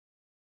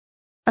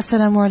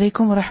Assalamu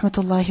alaikum wa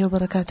rahmatullahi wa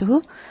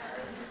barakatuhu.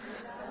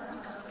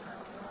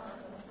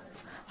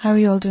 How are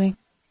you all doing?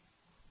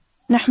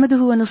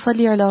 نحمده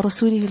ونصلي على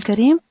رسوله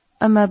الكريم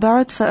أما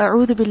بعد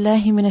فأعوذ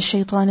بالله من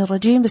الشيطان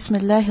الرجيم بسم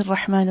الله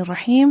الرحمن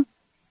الرحيم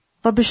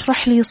رب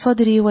اشرح لي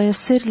صدري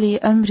ويسر لي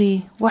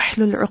أمري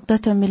واحلل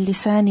عقدة من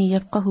لساني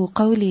يفقه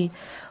قولي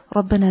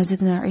ربنا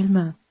زدنا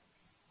علما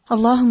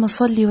اللهم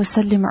صل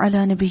وسلم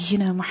على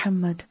نبينا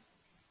محمد.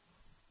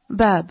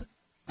 باب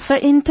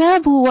فإن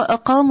تابوا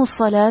وأقاموا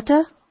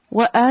الصلاة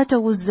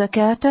وآتوا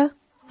الزكاة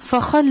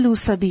فخلوا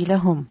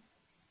سبيلهم.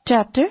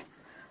 Chapter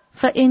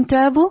فإن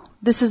تابوا.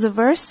 This is a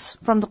verse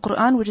from the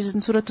Quran which is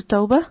in Surah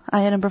At-Tawbah,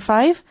 ayah number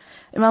 5.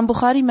 Imam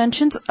Bukhari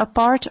mentions a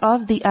part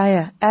of the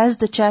ayah as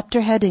the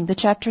chapter heading, the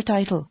chapter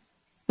title.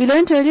 We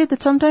learned earlier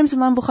that sometimes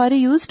Imam Bukhari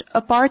used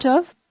a part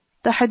of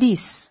the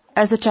hadith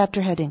as the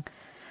chapter heading.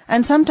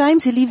 And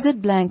sometimes he leaves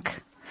it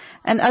blank.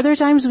 And other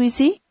times we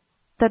see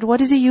that what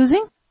is he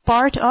using?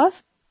 Part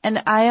of an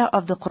ayah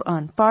of the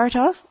Quran, part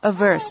of a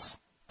verse.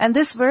 And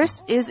this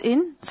verse is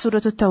in Surah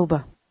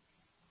At-Tawbah.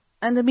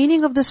 And the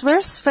meaning of this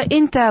verse,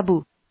 فَإِن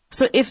تَابُوا.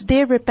 So if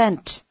they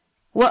repent,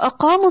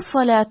 وَأَقَامُوا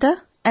الصَّلَاةَ,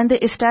 and they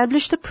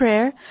establish the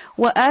prayer,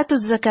 وَآتُوا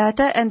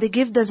الزَّكَاةَ, and they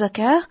give the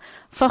zakah,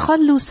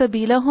 فَخَلُّوا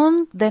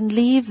سَبِيلَهُمْ, then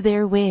leave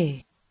their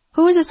way.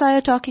 Who is this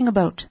ayah talking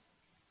about?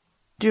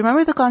 Do you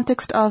remember the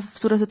context of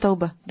Surah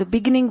At-Tawbah? The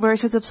beginning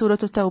verses of Surah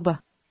At-Tawbah.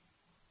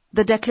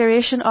 The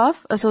declaration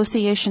of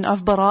association,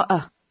 of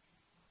bara'ah.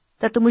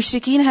 That the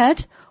mushrikeen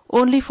had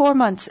only 4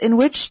 months in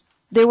which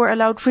they were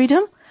allowed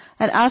freedom,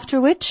 and after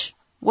which,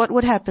 what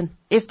would happen?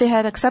 If they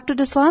had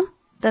accepted Islam,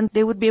 then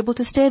they would be able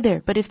to stay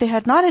there. But if they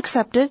had not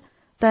accepted,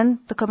 then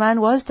the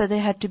command was that they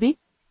had to be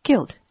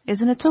killed.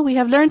 Isn't it so? We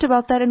have learned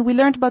about that, and we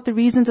learned about the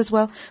reasons as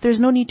well. There's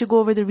no need to go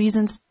over the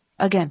reasons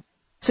again.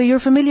 So you're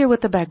familiar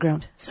with the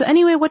background. So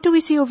anyway, what do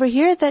we see over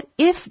here? That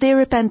if they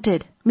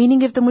repented,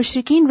 meaning if the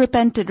mushrikeen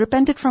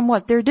repented from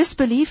what? Their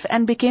disbelief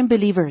and became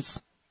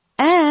believers.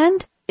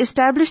 And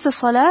established the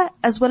salah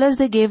as well as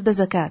they gave the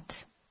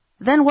zakat.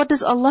 Then what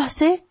does Allah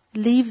say?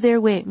 Leave their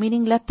way,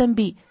 meaning let them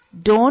be.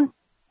 Don't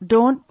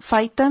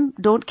fight them,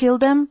 don't kill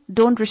them,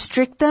 don't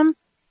restrict them,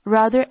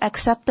 rather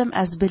accept them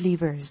as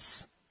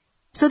believers.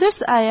 So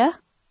this ayah,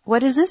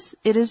 what is this?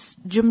 It is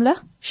jumla,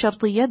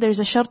 shartiyya. There's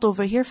a shart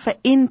over here,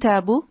 فَإِن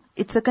تَابُوا.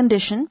 It's a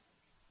condition,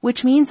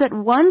 which means that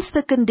once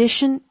the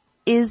condition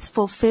is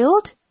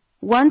fulfilled,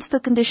 once the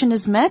condition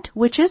is met,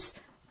 which is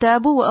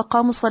تَابُوا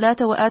وَأَقَامُوا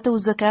الصَّلَاةَ وَآتَوُا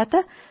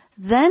الزَّكَاةَ,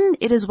 then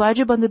it is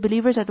wajib on the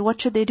believers that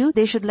what should they do?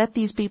 They should let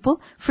these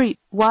people free.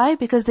 Why?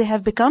 Because they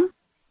have become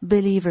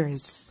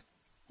believers.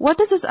 What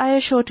does this ayah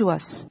show to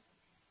us?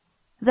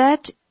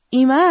 That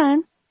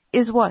iman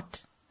is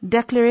what?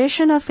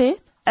 Declaration of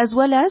faith as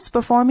well as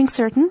performing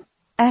certain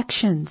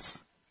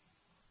actions.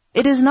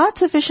 It is not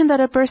sufficient that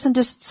a person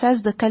just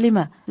says the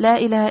kalima, La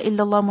ilaha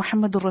illallah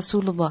Muhammadur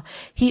Rasulullah.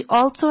 He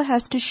also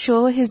has to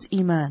show his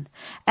iman.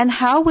 And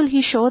how will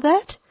he show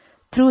that?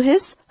 Through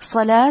his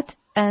salat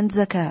and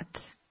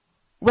zakat.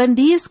 When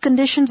these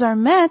conditions are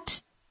met,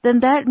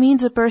 then that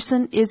means a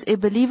person is a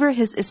believer,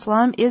 his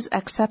Islam is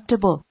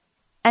acceptable.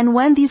 And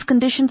when these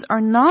conditions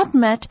are not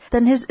met,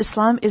 then his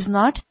Islam is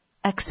not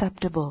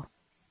acceptable.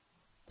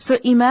 So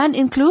iman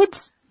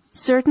includes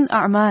certain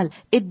a'mal.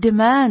 It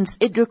demands,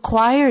 it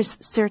requires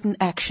certain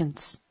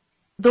actions.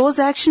 Those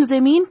actions, they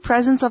mean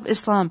presence of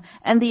Islam.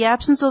 And the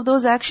absence of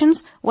those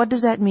actions, what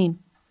does that mean?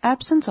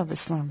 Absence of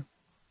Islam.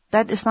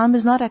 That Islam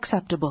is not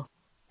acceptable.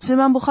 So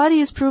Imam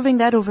Bukhari is proving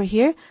that over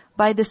here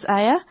by this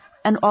ayah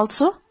and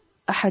also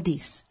a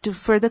hadith to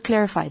further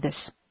clarify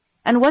this.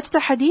 And what's the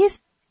hadith?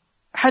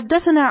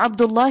 حدثنا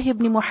عبد الله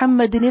بن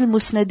محمد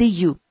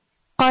المسندي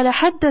قال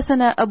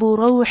حدثنا أبو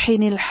روح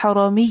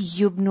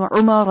الحرمي بن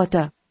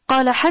عمارة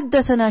قال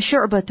حدثنا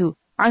شعبة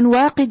عن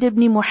واقد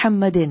بن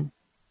محمد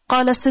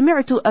قال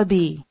سمعت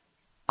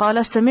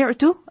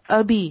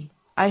أبي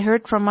I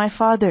heard from my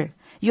father.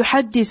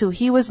 يحدث,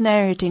 he was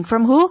narrating.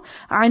 From who?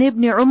 عن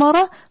ابن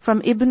عمر,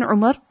 from Ibn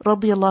Umar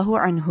رضي الله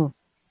عنه.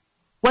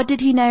 What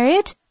did he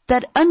narrate?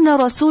 That أن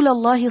رسول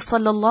الله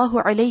صلى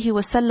الله عليه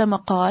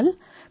وسلم قال,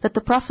 that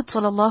the Prophet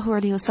صلى الله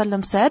عليه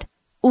وسلم said,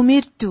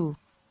 أمرت,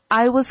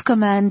 I was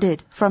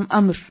commanded, from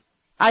Amr.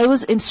 I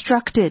was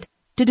instructed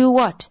to do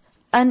what?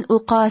 أن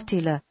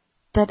أقاتل,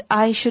 that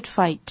I should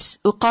fight.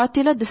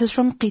 أقاتل, this is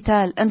from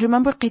qital. And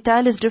remember,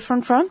 qital is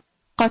different from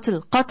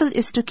qatl. Qatl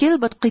is to kill,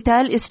 but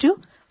qital is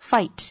to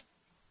fight.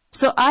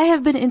 So I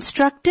have been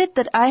instructed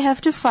that I have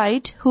to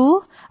fight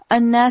who?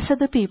 An-nasa,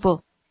 the people.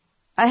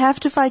 I have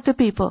to fight the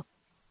people.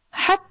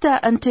 Hatta,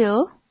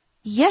 until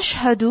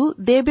yashhadu,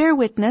 they bear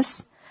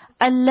witness,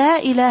 Allah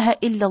ilaha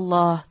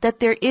illallah,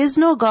 that there is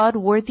no God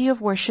worthy of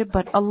worship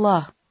but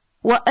Allah.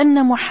 Wa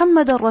anna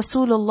Muhammadan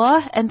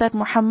Rasulullah, and that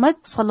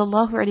Muhammad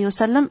sallallahu alayhi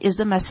wasallam is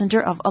the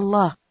messenger of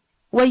Allah.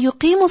 Wa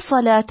yuqimu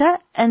salata,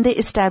 and they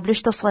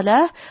establish the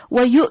salah.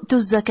 Wa yu'tu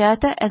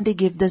zakata, and they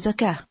give the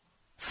zakah.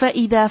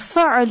 فَإِذَا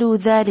فَعَلُوا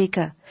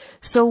ذَلِكَ.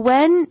 So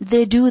when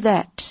they do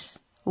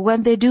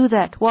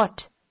that,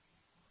 what?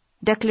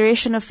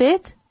 Declaration of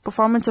faith,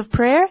 performance of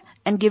prayer,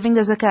 and giving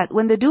the zakat.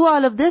 When they do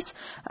all of this,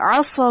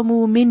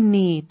 عَصَمُوا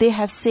مِنِّي, they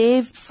have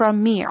saved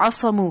from me.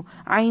 عَصَمُوا,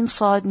 عَيْن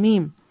صَاد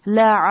ميم.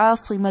 لَا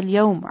عَاصِمَ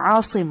الْيَوْمِ,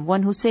 عَاصِم,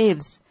 one who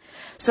saves.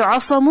 So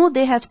عَصَمُوا,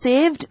 they have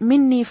saved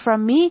مِنِّي,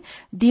 from me,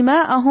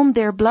 دِمَاءَهُمْ,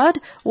 their blood,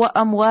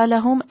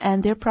 وَأَمْوَالَهُمْ,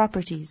 and their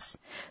properties.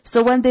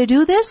 So when they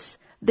do this,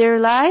 their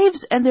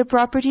lives and their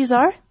properties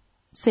are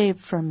saved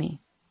from me.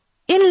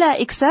 إِلَّا,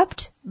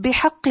 except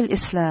بِحَقِّ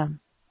الْإِسْلَامِ,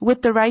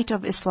 with the right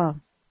of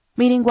Islam.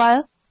 Meaning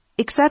while,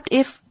 except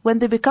if, when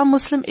they become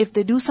Muslim, if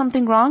they do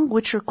something wrong,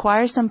 which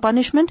requires some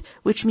punishment,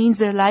 which means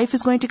their life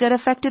is going to get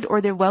affected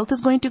or their wealth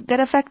is going to get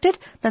affected,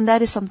 then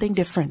that is something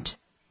different.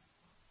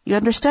 You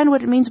understand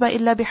what it means by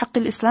إِلَّا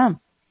بِحَقِّ الْإِسْلَامِ?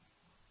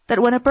 That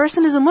when a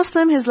person is a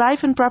Muslim, his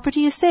life and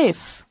property is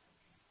safe.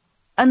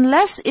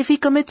 Unless if he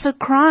commits a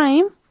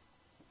crime,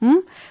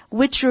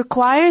 which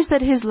requires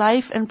that his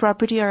life and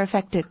property are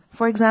affected.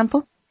 For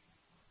example,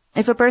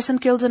 if a person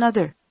kills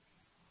another,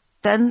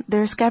 then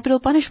there's capital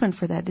punishment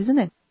for that, isn't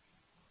it?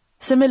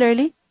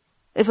 Similarly,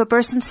 if a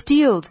person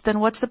steals, then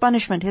what's the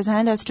punishment? His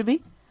hand has to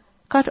be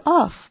cut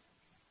off.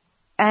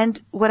 And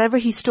whatever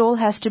he stole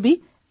has to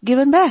be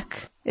given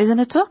back. Isn't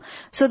it so?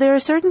 So there are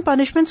certain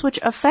punishments which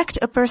affect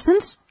a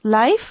person's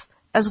life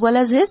as well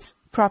as his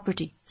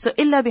property. So,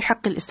 إِلَّا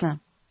بِحَقِّ الْإِسْلَامِ.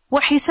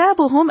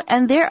 وَحِسَابُهُمْ,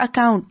 and their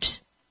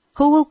account.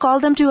 Who will call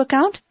them to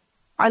account?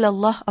 عَلَى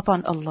اللَّهِ,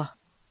 upon Allah.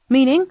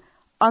 Meaning,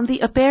 on the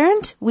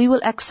apparent, we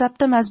will accept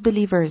them as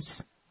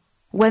believers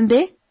when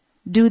they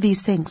do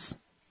these things.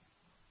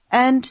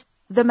 And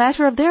the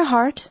matter of their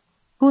heart,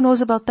 who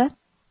knows about that?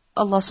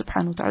 Allah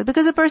subhanahu wa ta'ala.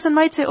 Because a person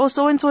might say, oh,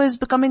 so-and-so is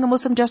becoming a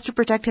Muslim just to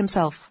protect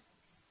himself.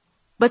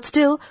 But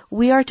still,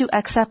 we are to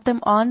accept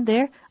them on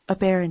their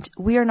apparent.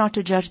 We are not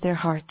to judge their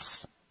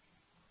hearts.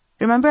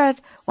 Remember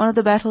at one of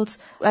the battles,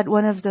 at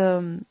one of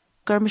the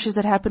skirmishes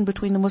that happened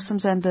between the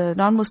Muslims and the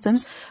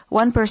non-Muslims,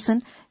 one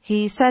person,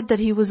 he said that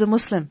he was a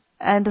Muslim.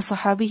 And the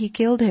Sahabi, he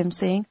killed him,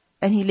 saying,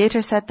 and he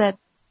later said that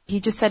he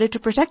just said it to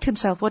protect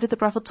himself. What did the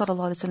Prophet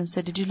ﷺ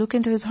say? Did you look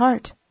into his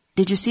heart?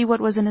 Did you see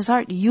what was in his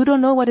heart? You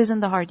don't know what is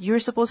in the heart. You're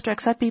supposed to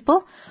accept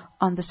people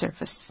on the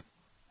surface.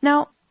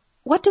 Now,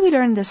 what do we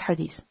learn in this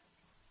hadith?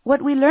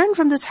 What we learn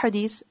from this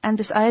hadith and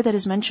this ayah that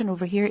is mentioned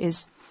over here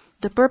is,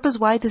 the purpose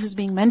why this is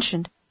being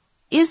mentioned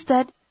is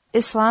that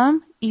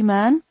Islam,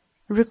 Iman,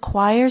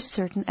 requires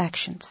certain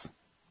actions.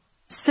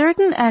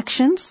 Certain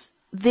actions,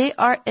 they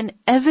are an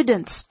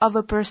evidence of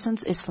a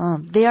person's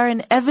Islam. They are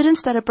an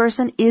evidence that a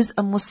person is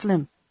a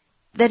Muslim,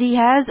 that he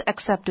has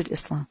accepted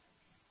Islam.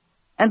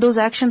 And those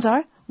actions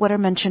are what are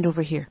mentioned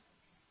over here.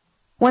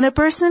 When a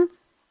person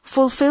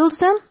fulfills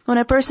them, when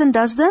a person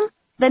does them,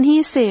 then he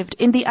is saved.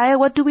 In the ayah,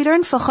 what do we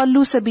learn?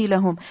 فَخَلُّوا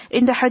سَبِيلَهُمْ.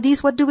 In the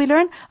hadith, what do we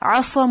learn?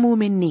 عَصَمُوا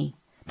مِنِّي.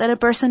 That a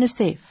person is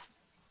safe.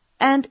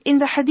 And in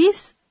the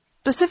hadith,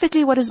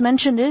 specifically what is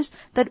mentioned is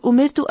that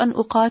أُمِرْتُ أَنْ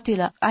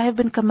أُقَاتِلَ. I have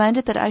been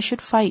commanded that I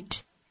should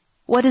fight.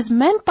 What is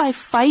meant by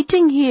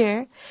fighting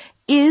here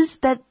is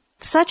that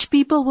such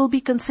people will be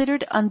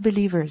considered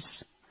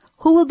unbelievers.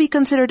 Who will be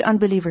considered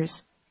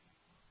unbelievers?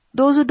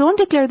 Those who don't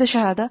declare the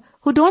Shahada,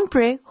 who don't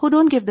pray, who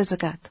don't give the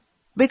zakat.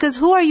 Because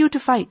who are you to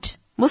fight?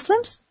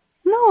 Muslims?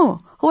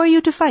 No. Who are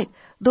you to fight?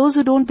 Those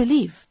who don't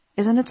believe.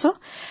 Isn't it so?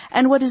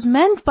 And what is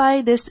meant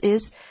by this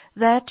is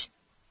that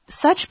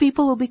such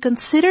people will be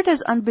considered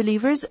as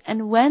unbelievers,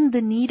 and when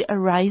the need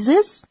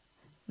arises,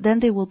 then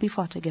they will be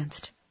fought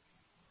against.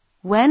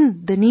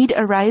 When the need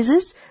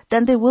arises,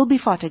 then they will be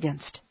fought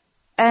against.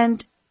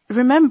 And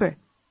remember,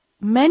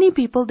 many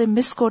people, they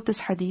misquote this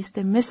hadith,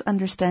 they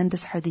misunderstand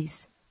this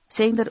hadith,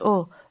 saying that,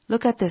 oh,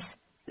 look at this.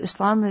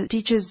 Islam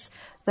teaches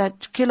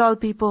that kill all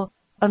people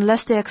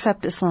unless they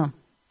accept Islam.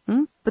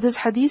 But this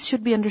hadith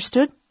should be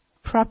understood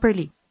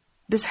properly.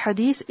 This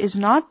hadith is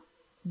not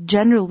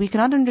general. We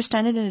cannot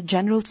understand it in a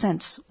general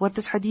sense. What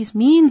this hadith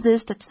means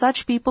is that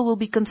such people will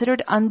be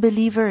considered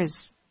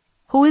unbelievers.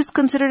 Who is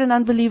considered an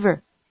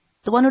unbeliever?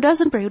 The one who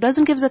doesn't pray, who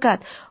doesn't give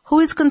zakat. Who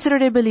is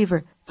considered a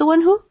believer? The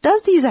one who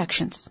does these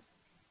actions.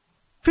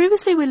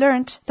 Previously we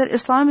learned that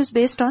Islam is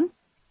based on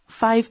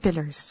 5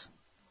 pillars.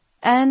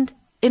 And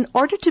in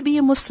order to be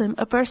a Muslim,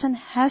 a person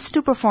has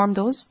to perform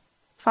those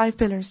 5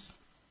 pillars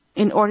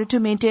in order to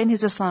maintain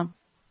his Islam.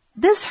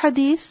 This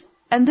hadith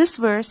and this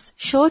verse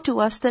show to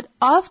us that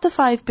of the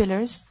 5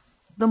 pillars,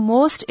 the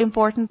most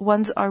important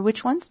ones are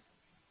which ones?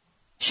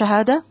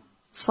 Shahada,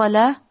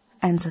 Salah,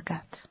 and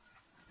Zakat.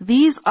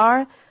 These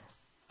are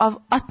of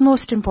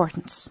utmost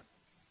importance.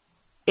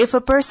 If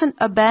a person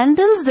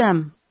abandons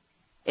them,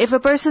 if a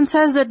person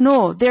says that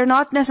no, they're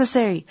not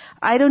necessary,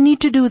 I don't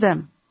need to do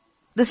them,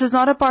 this is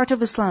not a part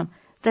of Islam,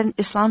 then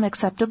Islam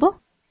acceptable?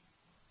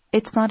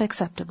 It's not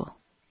acceptable.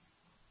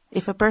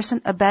 If a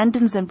person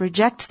abandons them,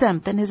 rejects them,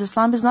 then his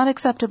Islam is not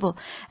acceptable.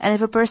 And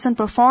if a person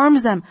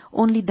performs them,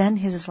 only then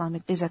his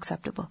Islam is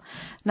acceptable.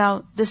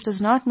 Now, this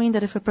does not mean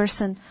that if a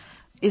person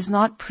is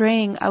not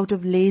praying out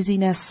of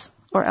laziness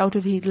or out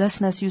of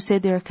heedlessness, you say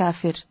they're a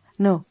kafir.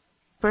 No.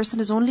 A person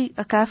is only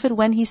a kafir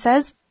when he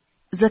says,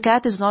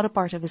 zakat is not a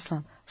part of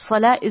Islam.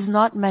 Salah is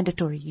not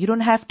mandatory. You don't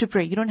have to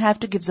pray. You don't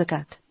have to give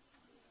zakat.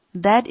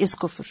 That is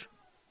kufr.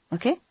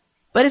 Okay?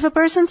 But if a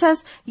person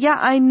says, yeah,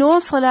 I know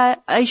salah,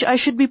 I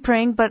should be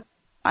praying, but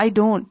I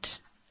don't.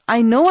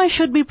 I know I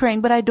should be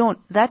praying, but I don't.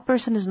 That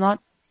person is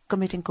not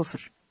committing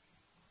kufr.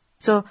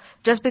 So,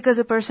 just because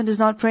a person is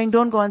not praying,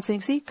 don't go on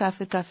saying, see,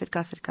 kafir, kafir,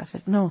 kafir,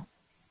 kafir. No.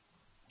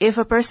 If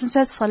a person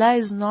says salah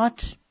is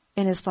not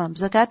in Islam,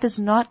 zakat is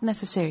not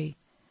necessary,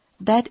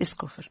 that is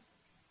kufr.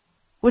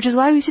 Which is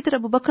why we see that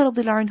Abu Bakr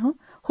radiallahu anhu,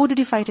 who did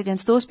he fight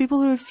against? Those people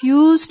who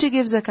refused to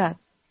give zakat.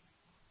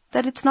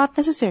 That it's not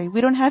necessary.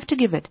 We don't have to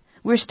give it.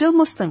 We're still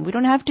Muslim. We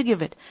don't have to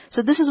give it.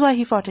 So this is why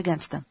he fought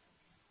against them.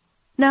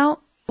 Now,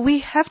 we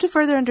have to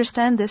further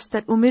understand this,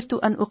 that umirtu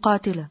an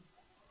uqatila.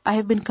 I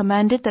have been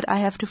commanded that I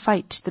have to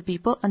fight the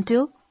people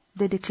until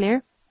they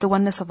declare the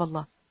oneness of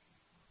Allah.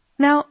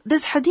 Now,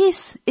 this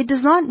hadith, it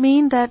does not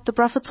mean that the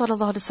Prophet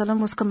ﷺ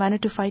was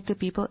commanded to fight the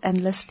people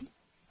endlessly.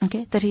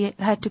 Okay, that he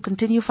had to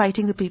continue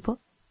fighting the people.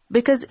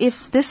 Because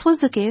if this was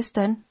the case,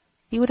 then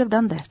he would have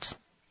done that.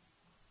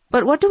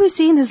 But what do we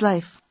see in his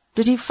life?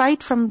 Did he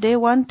fight from day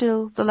one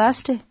till the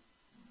last day?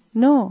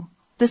 No,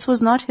 this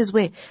was not his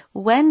way.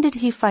 When did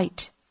he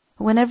fight?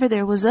 Whenever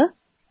there was a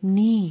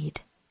need.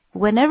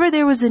 Whenever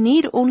there was a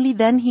need, only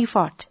then he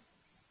fought.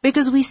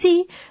 Because we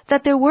see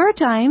that there were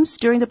times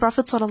during the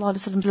Prophet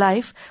ﷺ's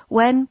life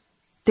when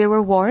there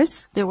were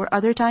wars. There were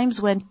other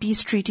times when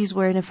peace treaties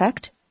were in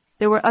effect.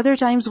 There were other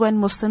times when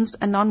Muslims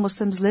and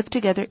non-Muslims lived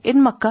together.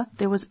 In Makkah,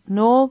 there was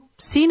no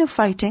scene of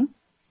fighting.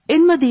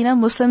 In Medina,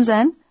 Muslims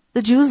and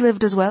the Jews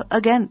lived as well.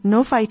 Again,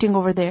 no fighting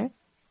over there.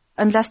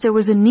 Unless there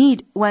was a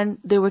need when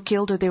they were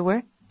killed or they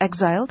were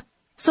exiled.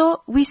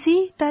 So we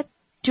see that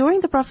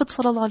during the Prophet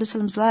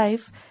ﷺ's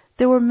life,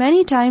 there were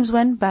many times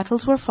when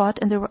battles were fought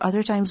and there were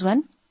other times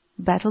when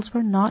battles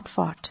were not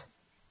fought.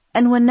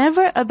 And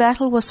whenever a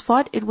battle was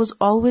fought, it was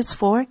always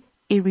for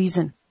a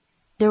reason.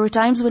 There were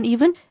times when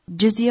even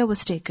jizya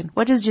was taken.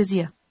 What is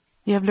jizya?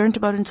 We have learned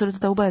about it in Surah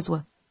Tawbah as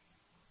well.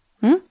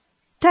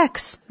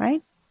 Tax,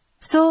 right?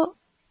 So,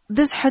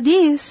 this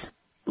hadith,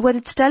 what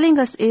it's telling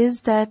us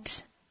is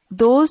that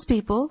those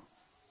people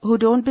who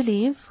don't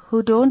believe,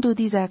 who don't do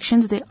these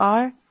actions, they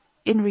are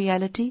in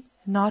reality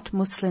not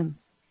Muslim.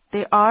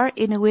 They are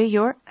in a way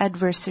your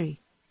adversary.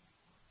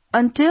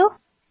 Until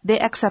they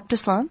accept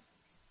Islam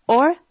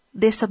or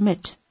they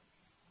submit.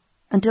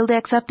 Until they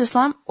accept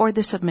Islam or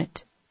they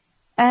submit.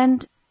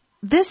 And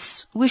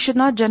this we should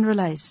not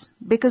generalize,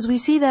 because we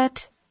see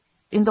that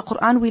in the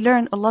Quran we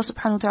learn, Allah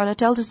subhanahu wa ta'ala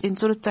tells us in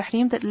Surah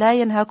Tahrim that لا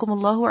ينهاكم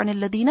الله عن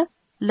الذين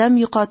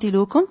لم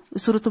يقاتلوكم,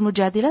 Surah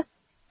Al-Mujadila,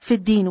 في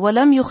الدين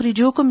ولم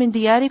يخرجوكم من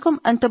دياركم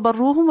أن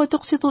تبروهم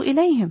وتقسطوا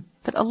إليهم.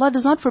 That Allah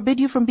does not forbid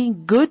you from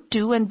being good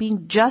to and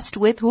being just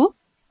with who?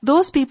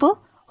 Those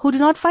people who do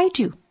not fight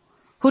you,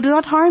 who do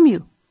not harm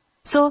you.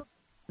 So,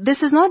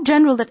 this is not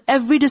general that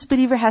every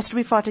disbeliever has to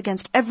be fought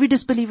against, every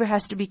disbeliever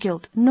has to be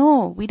killed.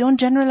 No, we don't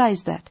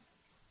generalize that.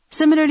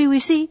 Similarly, we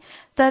see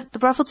that the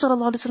Prophet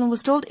ﷺ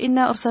was told,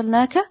 إِنَّا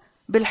أَرْسَلْنَاكَ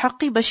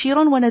بِالْحَقِّ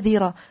بَشِيرًا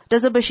وَنَذِيرًا.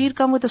 Does a Bashir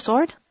come with a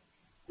sword?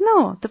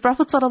 No, the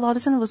Prophet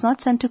ﷺ was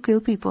not sent to kill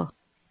people.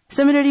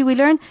 Similarly, we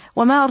learn,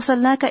 وَمَا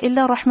أَرْسَلْنَاكَ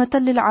إِلَّا رَحْمَةً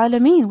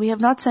لِلْعَالَمِينَ. We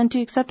have not sent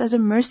you except as a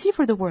mercy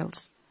for the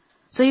worlds.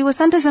 So he was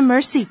sent as a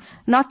mercy,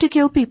 not to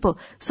kill people.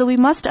 So we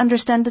must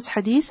understand this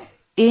hadith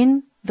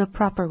in the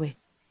proper way.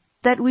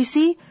 That we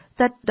see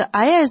that the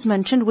ayah is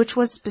mentioned, which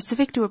was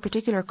specific to a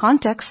particular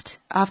context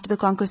after the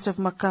conquest of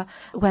Makkah,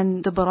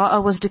 when the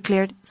Bara'ah was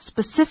declared,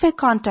 specific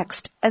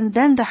context, and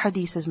then the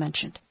hadith is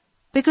mentioned.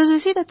 Because we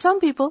see that some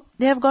people,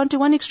 they have gone to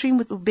one extreme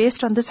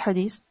based on this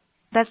hadith,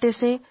 that they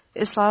say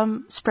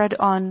Islam spread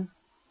on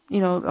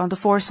the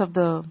force of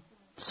the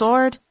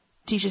sword,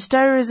 teaches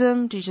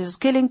terrorism, teaches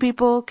killing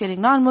people,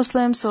 killing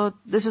non-Muslims, so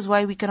this is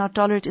why we cannot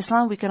tolerate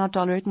Islam, we cannot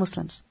tolerate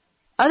Muslims.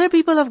 Other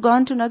people have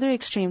gone to another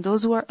extreme,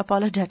 those who are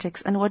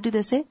apologetics, and what do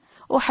they say?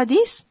 Oh,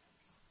 hadith?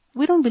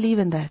 We don't believe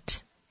in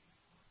that.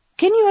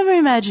 Can you ever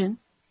imagine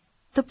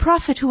the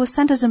Prophet who was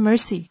sent as a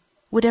mercy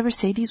would ever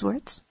say these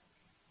words?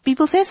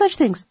 People say such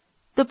things.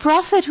 The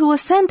Prophet who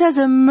was sent as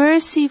a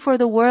mercy for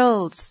the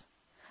worlds,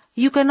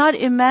 you cannot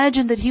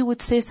imagine that he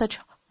would say such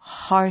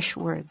harsh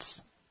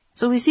words.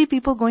 So we see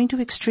people going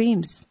to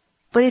extremes.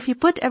 But if you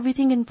put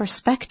everything in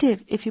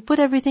perspective, if you put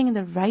everything in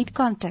the right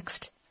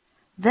context,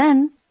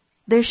 then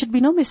there should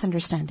be no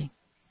misunderstanding.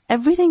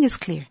 Everything is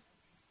clear.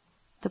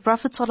 The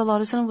Prophet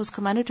ﷺ was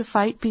commanded to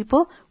fight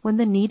people when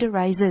the need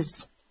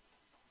arises.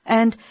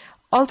 And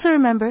also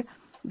remember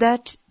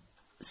that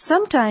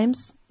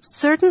sometimes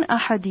certain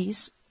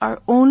ahadith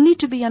are only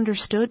to be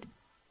understood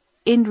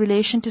in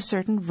relation to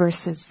certain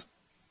verses.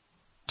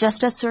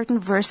 Just as certain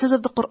verses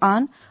of the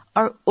Quran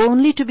are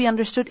only to be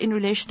understood in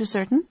relation to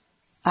certain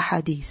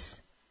ahadith.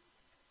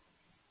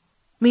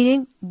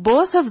 Meaning,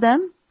 both of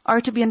them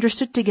are to be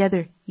understood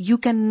together. You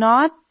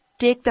cannot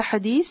take the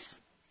hadith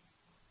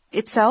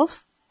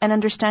itself and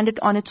understand it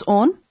on its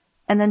own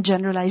and then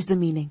generalize the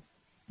meaning.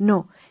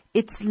 No,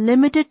 it's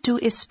limited to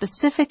a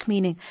specific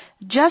meaning,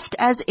 just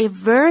as a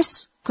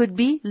verse could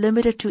be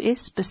limited to a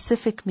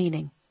specific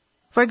meaning.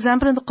 For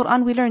example, in the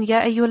Quran we learn,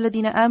 يَا أَيُّهَا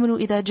الَّذِينَ آمَنُوا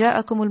إِذَا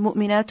جَاءَكُمُ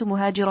الْمُؤْمِنَاتُ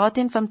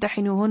مُهَاجِرَاتٍ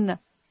فَامْتَحِنُوهُنَّ.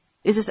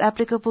 Is this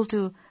applicable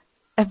to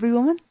every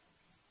woman?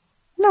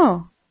 No.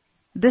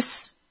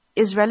 This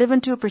is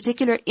relevant to a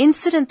particular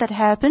incident that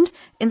happened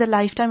in the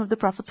lifetime of the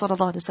Prophet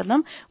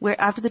ﷺ, where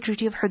after the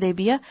Treaty of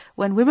Hudaybiyah,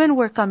 when women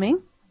were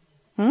coming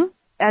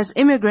as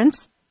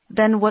immigrants,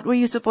 then what were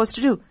you supposed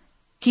to do?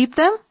 Keep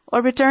them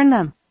or return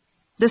them?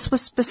 This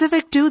was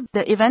specific to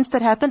the events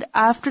that happened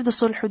after the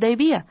Sulh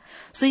Hudaybiyah.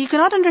 So you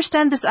cannot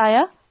understand this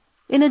ayah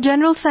in a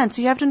general sense.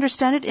 You have to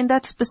understand it in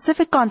that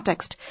specific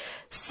context.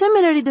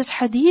 Similarly, this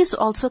hadith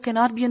also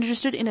cannot be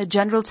understood in a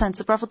general sense.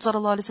 The Prophet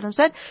ﷺ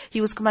said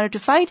he was commanded to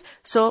fight,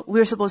 so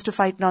we're supposed to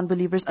fight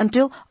non-believers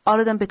until all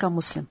of them become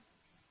Muslim.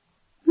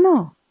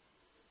 No.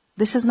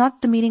 This is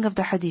not the meaning of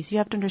the hadith. You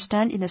have to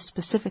understand in a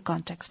specific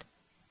context.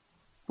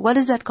 What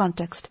is that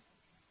context?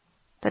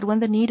 That when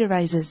the need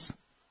arises,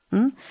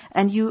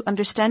 and you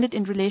understand it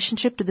in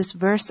relationship to this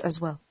verse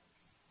as well.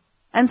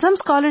 And some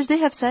scholars, they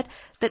have said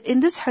that in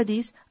this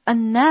hadith,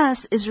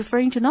 an-nas is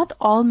referring to not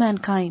all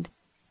mankind,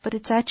 but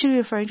it's actually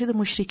referring to the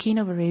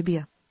mushrikeen of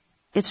Arabia.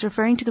 It's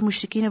referring to the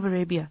mushrikeen of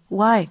Arabia.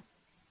 Why?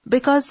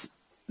 Because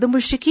the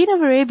mushrikeen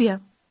of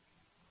Arabia,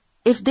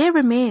 if they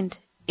remained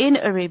in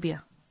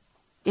Arabia,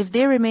 if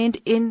they remained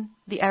in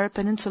the Arab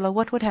Peninsula,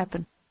 what would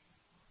happen?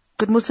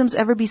 Could Muslims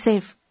ever be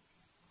safe?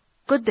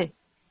 Could they?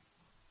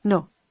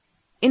 No.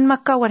 In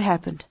Makkah, what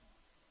happened?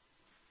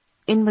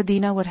 In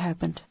Medina, what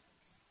happened?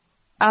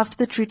 After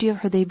the Treaty of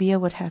Hudaybiyah,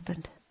 what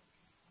happened?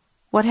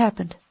 What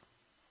happened?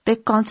 They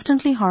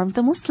constantly harmed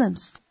the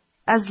Muslims.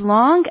 As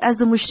long as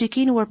the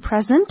mushrikeen were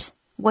present,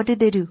 what did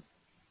they do?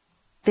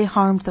 They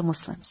harmed the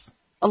Muslims.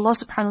 Allah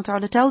subhanahu wa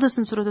ta'ala tells us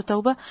in Surah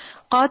At-Tawbah,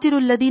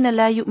 قَاتِلُوا الَّذِينَ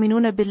لَا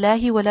يُؤْمِنُونَ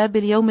بِاللَّهِ وَلَا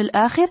بِالْيَوْمِ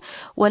الْآخِرِ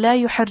وَلَا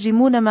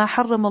يُحَرِّمُونَ مَا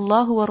حَرَّمَ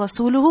اللَّهُ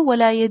وَرَسُولُهُ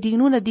وَلَا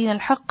يَدِينُونَ دِينَ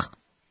الْحَقِّ.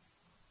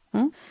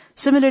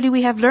 Similarly,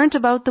 we have learnt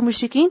about the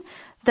mushrikeen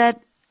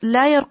that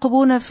لَا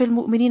يَرْقُبُونَ فِي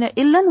الْمُؤْمِنِينَ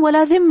إِلًّا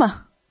وَلَا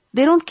ذِمَّةً.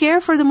 They don't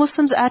care for the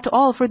Muslims at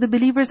all, for the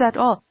believers at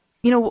all.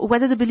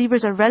 Whether the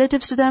believers are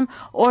relatives to them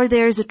or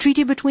there is a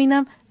treaty between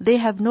them, they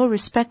have no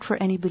respect for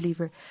any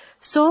believer.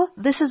 So,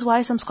 this is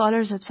why some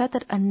scholars have said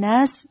that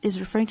an-nas is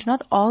referring to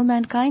not all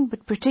mankind,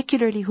 but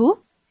particularly who?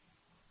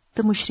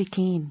 The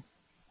mushrikeen.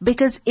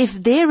 Because if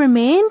they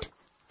remained,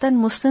 then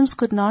Muslims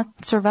could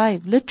not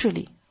survive,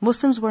 literally.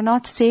 Muslims were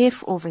not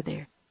safe over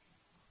there.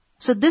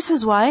 So this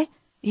is why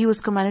he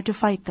was commanded to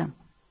fight them.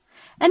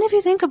 And if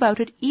you think about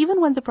it, even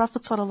when the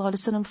Prophet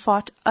ﷺ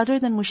fought other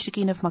than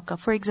mushrikeen of Makkah,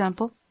 for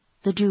example,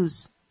 the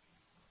Jews,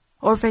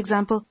 or for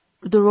example,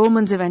 the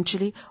Romans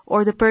eventually,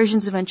 or the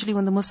Persians eventually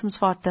when the Muslims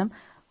fought them,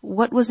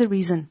 what was the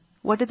reason?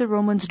 What did the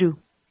Romans do?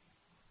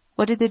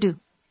 What did they do?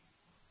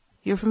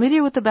 You're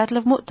familiar with the Battle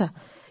of Mu'tah.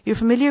 You're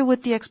familiar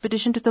with the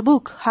expedition to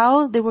Tabuk,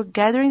 how they were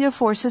gathering their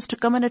forces to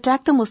come and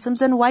attack the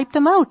Muslims and wipe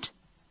them out.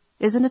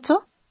 Isn't it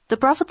so? The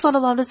Prophet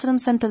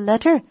ﷺ sent a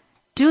letter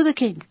to the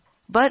king,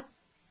 but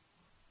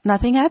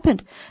nothing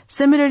happened.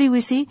 Similarly, we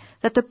see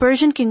that the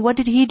Persian king, what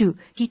did he do?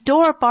 He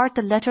tore apart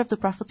the letter of the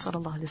Prophet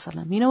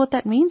ﷺ. You know what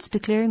that means?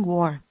 Declaring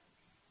war.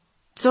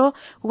 So,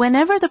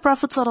 whenever the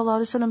Prophet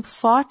ﷺ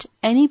fought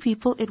any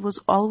people, it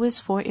was always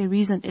for a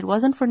reason. It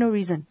wasn't for no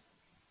reason.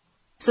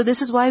 So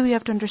this is why we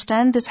have to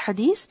understand this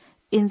hadith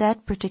in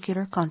that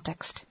particular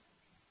context.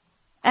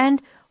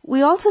 And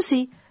we also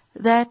see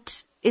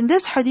that in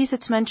this hadith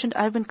it's mentioned,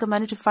 I've been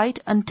commanded to fight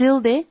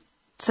until they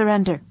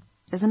surrender.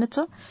 Isn't it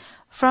so?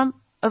 From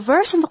a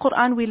verse in the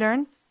Quran we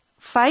learn,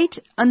 fight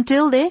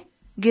until they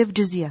give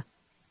jizya.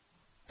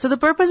 So the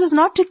purpose is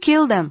not to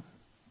kill them.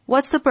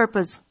 What's the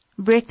purpose?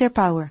 Break their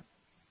power.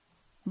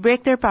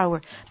 Break their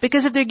power.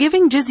 Because if they're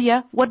giving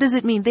jizya, what does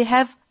it mean? They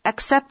have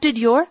accepted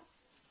your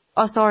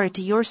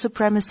authority, your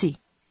supremacy.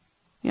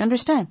 You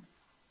understand?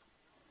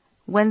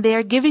 When they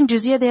are giving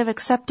jizya, they have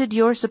accepted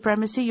your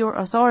supremacy, your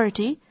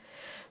authority.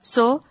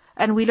 So,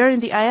 and we learn in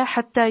the ayah,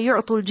 حَتَّى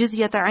يُعْطُوا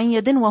الْجِزْيَةَ عَنْ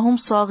يَدٍ وَهُمْ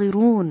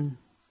صَاغِرُونَ.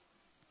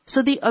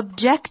 So the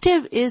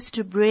objective is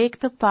to break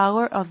the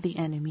power of the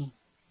enemy.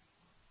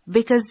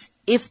 Because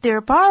if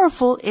they're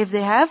powerful, if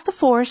they have the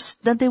force,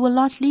 then they will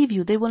not leave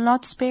you, they will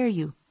not spare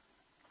you.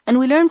 And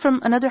we learn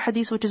from another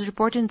hadith which is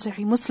reported in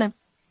Sahih Muslim,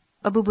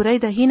 Abu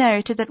Buraidah, he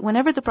narrated that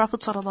whenever the Prophet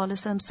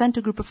ﷺ sent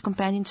a group of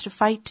companions to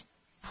fight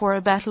for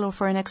a battle or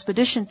for an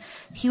expedition,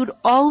 he would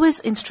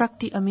always instruct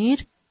the Amir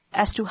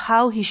as to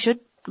how he should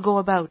go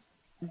about.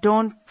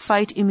 Don't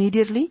fight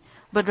immediately,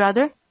 but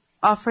rather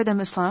offer them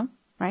Islam,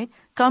 right?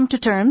 Come to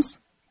terms.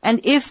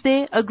 And if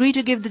they agree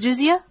to give the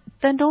jizya,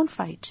 then don't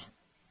fight.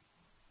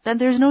 Then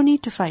there's no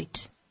need to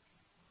fight.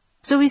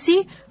 So we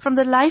see from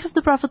the life of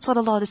the Prophet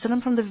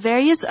ﷺ, from the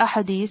various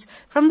ahadith,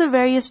 from the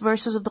various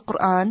verses of the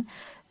Quran,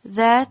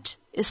 that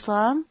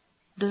Islam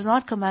does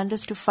not command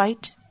us to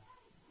fight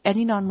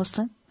any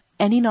non-Muslim,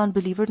 any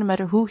non-believer, no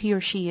matter who he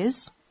or she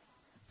is.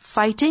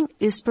 Fighting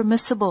is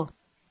permissible,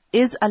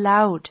 is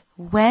allowed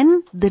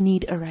when the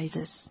need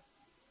arises.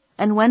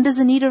 And when does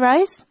the need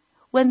arise?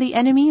 When the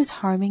enemy is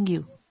harming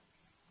you.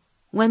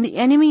 When the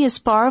enemy is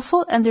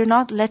powerful and they're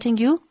not letting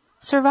you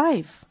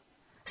survive.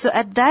 So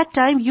at that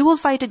time, you will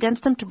fight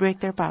against them to break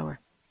their power.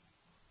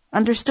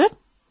 Understood?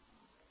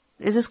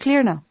 Is this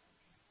clear now?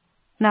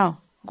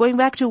 Now, going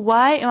back to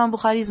why Imam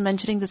Bukhari is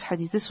mentioning this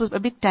hadith. This was a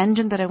big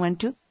tangent that I went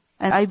to.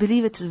 And I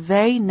believe it's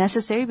very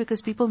necessary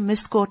because people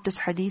misquote this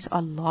hadith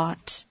a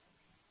lot.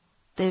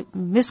 They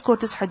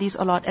misquote this hadith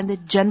a lot and they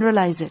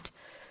generalize it.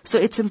 So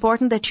it's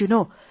important that you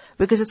know.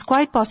 Because it's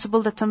quite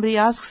possible that somebody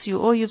asks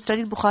you, oh, you've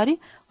studied Bukhari,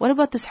 what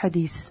about this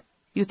hadith?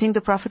 You think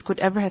the Prophet could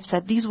ever have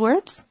said these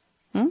words?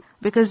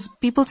 Because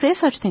people say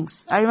such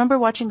things. I remember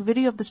watching a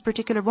video of this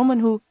particular woman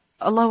who,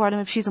 Allahu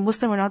A'lam if she's a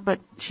Muslim or not,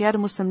 but she had a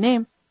Muslim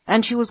name.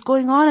 And she was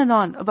going on and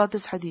on about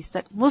this hadith,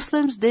 that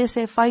Muslims, they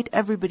say fight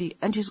everybody.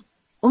 And she's,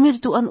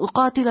 umirtu an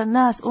uqatil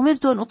al-nas,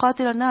 umirtu an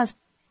uqatil al-nas.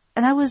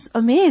 And I was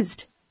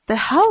amazed that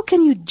how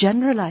can you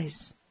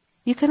generalize?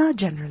 You cannot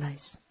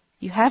generalize.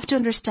 You have to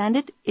understand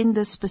it in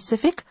the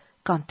specific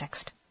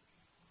context.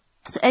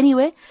 So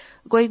anyway,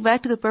 going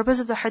back to the purpose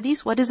of the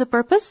hadith, what is the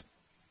purpose?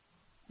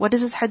 What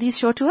does this hadith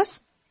show to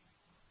us?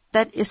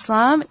 That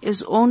Islam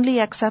is only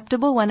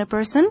acceptable when a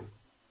person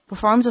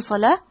performs a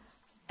salah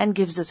and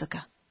gives the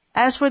zakah.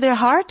 As for their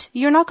heart,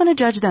 you're not going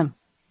to judge them.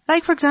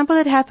 Like for example,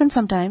 it happens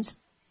sometimes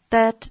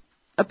that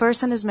a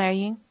person is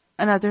marrying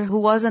another who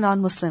was a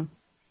non-Muslim.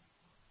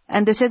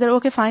 And they say that,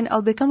 okay, fine,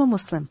 I'll become a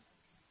Muslim.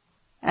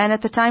 And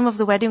at the time of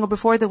the wedding or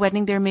before the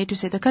wedding, they're made to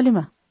say the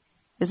kalima.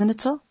 Isn't it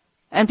so?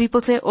 And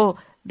people say, oh,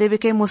 they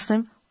became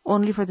Muslim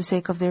only for the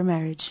sake of their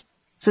marriage.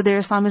 So their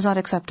Islam is not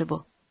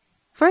acceptable.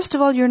 First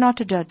of all, you're not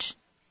to judge.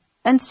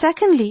 And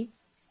secondly,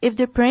 if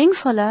they're praying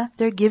salah,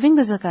 they're giving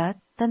the zakat,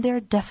 then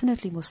they're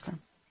definitely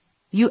Muslim.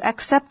 You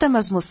accept them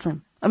as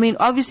Muslim. I mean,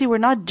 obviously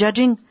we're not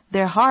judging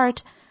their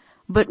heart,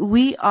 but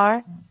we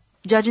are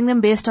judging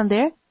them based on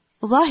their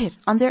zahir,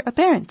 on their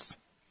appearance.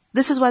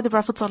 This is why the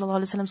Prophet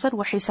ﷺ said,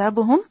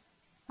 وَحِسَابُهُمْ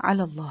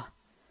عَلَى اللَّهِ.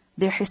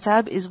 Their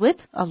hisab is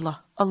with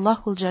Allah.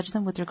 Allah will judge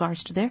them with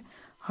regards to their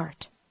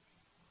heart.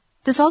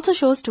 This also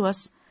shows to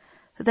us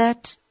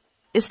that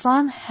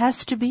Islam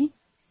has to be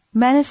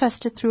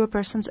manifested through a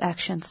person's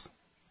actions.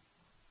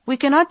 We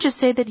cannot just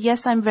say that,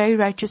 yes, I'm very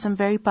righteous, I'm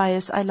very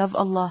pious, I love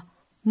Allah.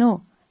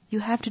 No, you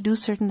have to do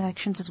certain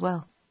actions as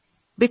well.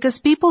 Because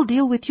people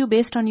deal with you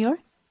based on your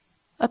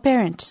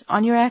appearance,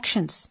 on your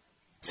actions.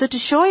 So to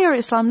show your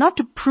Islam, not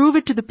to prove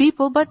it to the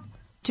people, but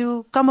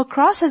to come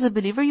across as a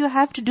believer, you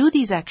have to do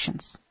these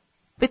actions.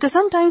 Because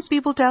sometimes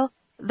people tell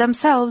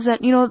themselves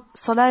that,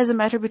 salah is a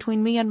matter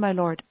between me and my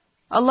Lord.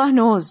 Allah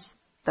knows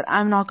that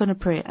I'm not going to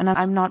pray and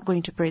I'm not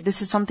going to pray.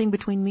 This is something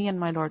between me and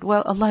my Lord.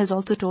 Well, Allah has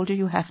also told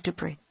you have to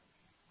pray.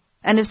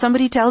 And if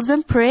somebody tells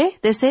them pray,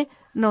 they say,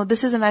 no,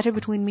 this is a matter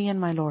between me and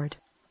my Lord.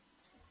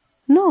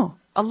 No,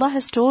 Allah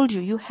has told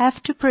you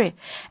have to pray.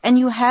 And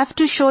you have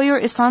to show your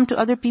Islam to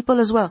other people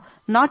as well.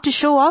 Not to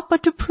show off,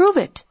 but to prove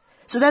it.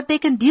 So that they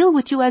can deal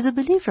with you as a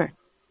believer.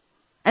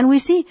 And we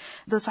see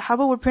the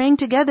Sahaba were praying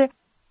together.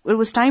 It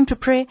was time to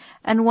pray.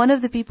 And one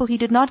of the people, he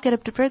did not get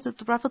up to pray. So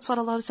the Prophet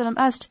ﷺ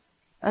asked,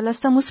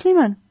 Alasta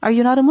Musliman? Are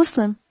you not a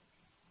Muslim?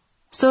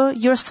 So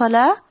your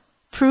salah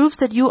proves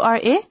that you are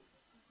a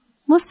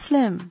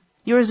Muslim.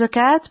 Your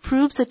zakat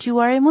proves that you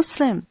are a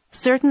Muslim.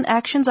 Certain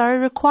actions are a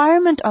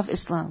requirement of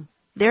Islam.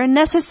 They are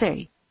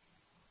necessary.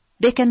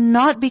 They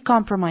cannot be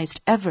compromised,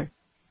 ever.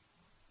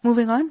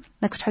 Moving on,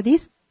 next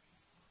hadith.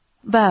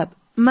 Bab.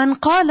 Man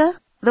qala,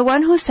 the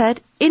one who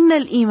said,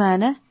 Innal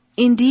imana,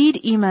 indeed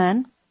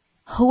iman,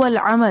 huwa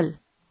al-amal.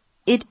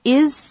 It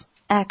is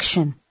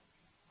action.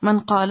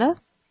 Man qala,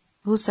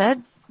 who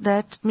said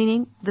that,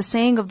 meaning the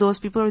saying of those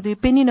people or the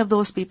opinion of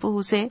those people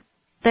who say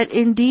that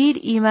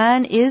indeed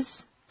iman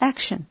is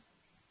action.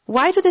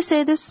 Why do they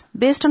say this?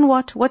 Based on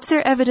what? What's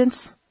their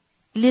evidence?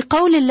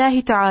 لِقَوْلِ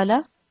اللَّهِ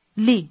تَعَالَى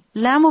Li.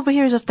 Lam over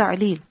here is of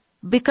ta'leel.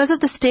 Because of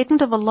the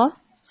statement of Allah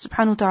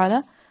subhanahu wa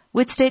ta'ala.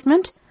 Which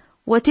statement?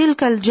 وَتِلْكَ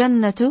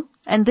الْجَنَّةُ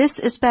And this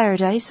is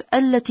paradise.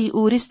 الَّتِي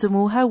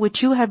أُورِثْتُمُوهَا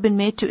Which you have been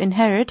made to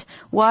inherit.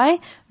 Why?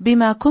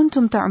 بِمَا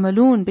كُنْتُمْ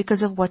تَعْمَلُونَ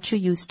Because of what you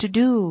used to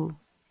do.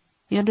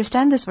 You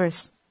understand this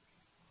verse?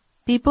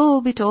 People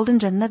will be told in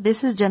Jannah,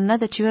 this is Jannah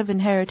that you have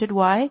inherited.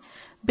 Why?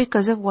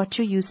 Because of what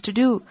you used to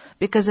do.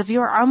 Because of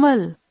your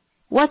amal.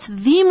 What's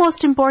the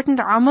most important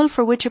amal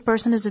for which a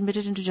person is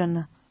admitted into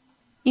Jannah?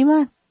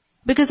 Iman.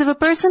 Because if a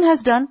person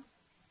has done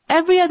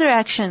every other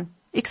action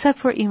except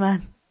for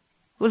Iman,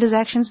 will his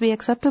actions be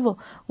acceptable?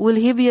 Will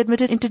he be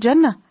admitted into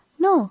Jannah?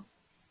 No.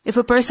 If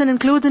a person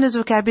includes in his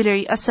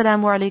vocabulary,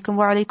 Assalamu alaikum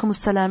wa alaikum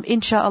assalam,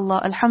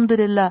 Insha'Allah,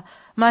 Alhamdulillah,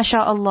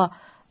 MashaAllah,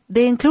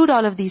 they include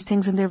all of these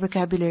things in their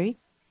vocabulary.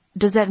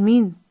 Does that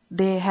mean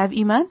they have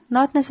Iman?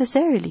 Not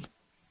necessarily.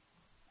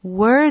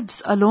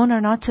 Words alone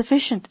are not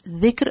sufficient.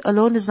 Dhikr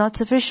alone is not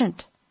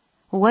sufficient.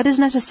 What is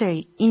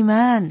necessary?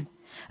 Iman.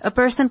 A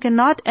person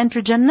cannot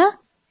enter Jannah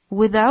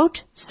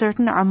without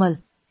certain amal.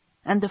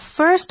 And the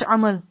first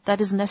amal that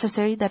is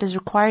necessary, that is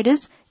required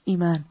is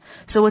Iman.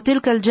 So,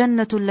 وَتِلْكَ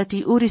الْجَنَّةُ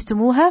الَّتِي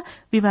أُورِثْتُمُوهَا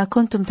بِمَا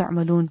كُنْتُمْ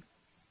تَعْمَلُونَ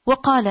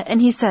وَقَالَ And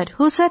he said,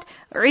 who said?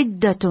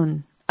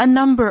 عِدَّةٌ A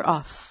number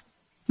of.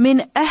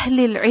 مِنْ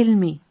أَهْلِ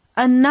الْعِلْمِ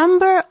A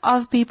number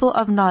of people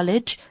of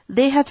knowledge,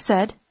 they have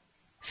said,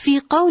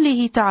 في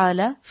قوله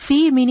تعالى,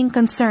 في meaning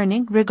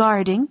concerning,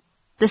 regarding,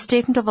 the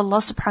statement of Allah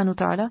subhanahu wa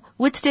ta'ala.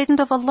 Which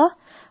statement of Allah?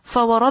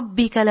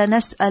 فَوَرَبِّكَ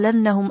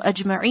لَنَسْأَلَنَّهُمْ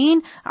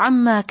أَجْمَعِينَ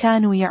عَمَّا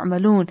كَانُوا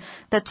يَعْمَلُونَ.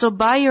 That so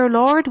by your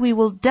Lord, we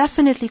will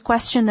definitely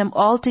question them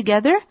all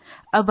together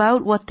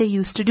about what they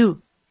used to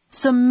do.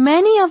 So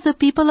many of the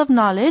people of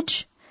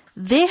knowledge,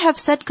 they have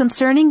said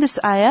concerning this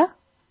ayah,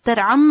 that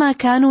عَمَّا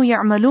كَانُوا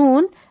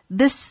يَعْمَلُونَ,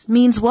 this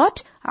means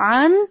what?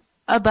 An,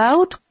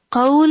 about,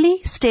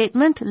 qawli,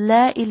 statement,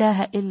 La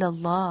ilaha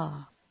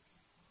illallah.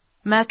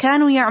 مَا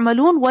كَانُوا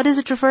يَعْمَلُونَ, what is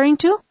it referring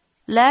to?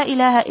 La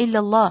ilaha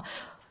illallah.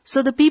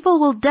 So the people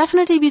will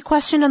definitely be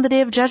questioned on the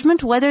Day of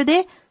Judgment whether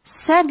they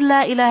said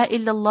La ilaha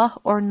illallah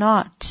or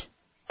not.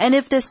 And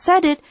if they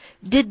said it,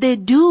 did they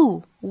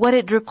do what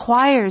it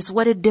requires,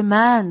 what it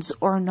demands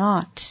or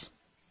not?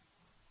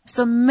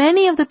 So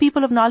many of the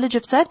people of knowledge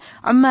have said,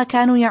 عَمَّا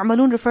كَانُوا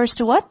يَعْمَلُونَ refers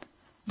to what?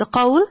 The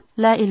qawl,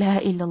 La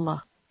ilaha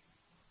illallah.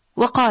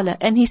 وَقَالَ,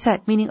 and he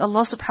said, meaning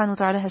Allah subhanahu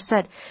wa ta'ala has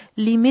said,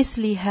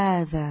 لِمِثْلِ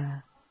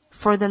هَذَا,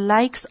 for the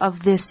likes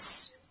of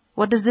this.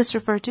 What does this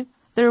refer to?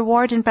 The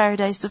reward in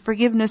paradise, the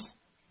forgiveness.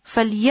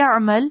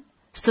 فَلْيَعْمَلْ,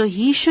 so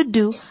he should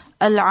do,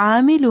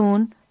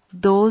 الْعَامِلُونَ,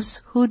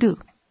 those who do.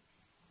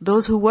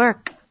 Those who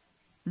work.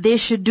 They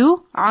should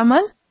do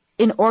amal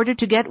in order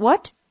to get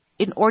what?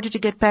 In order to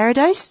get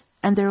paradise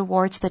and the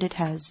rewards that it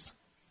has.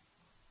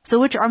 So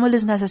which amal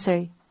is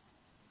necessary?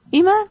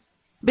 Iman.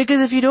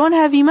 Because if you don't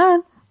have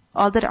iman,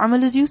 all that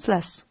amal is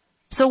useless.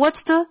 So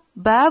what's the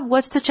bab,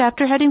 what's the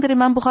chapter heading that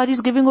Imam Bukhari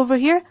is giving over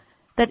here?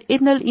 That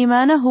innal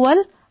imana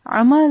huwal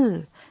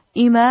amal.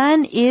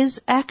 Iman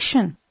is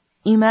action.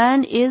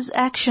 Iman is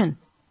action.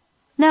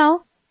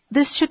 Now,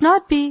 this should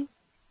not be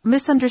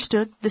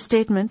misunderstood, the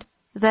statement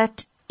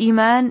that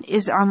Iman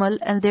is amal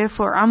and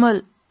therefore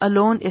amal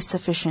alone is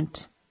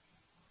sufficient.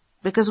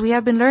 Because we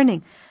have been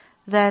learning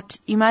that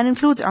Iman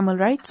includes amal,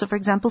 right? So for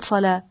example,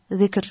 salah,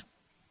 dhikr.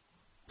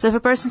 So if a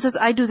person says,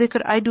 I do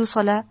dhikr, I do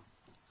salah,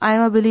 I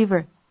am a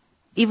believer.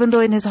 Even though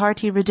in his heart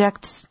he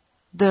rejects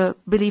the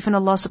belief in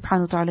Allah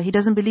subhanahu wa ta'ala. He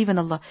doesn't believe in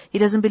Allah. He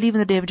doesn't believe in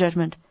the Day of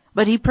Judgment.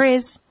 But he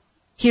prays.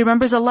 He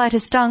remembers Allah at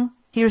his tongue.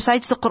 He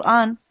recites the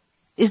Quran.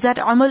 Is that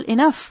amal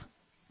enough?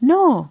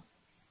 No.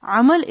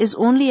 Amal is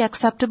only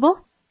acceptable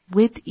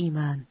with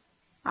Iman.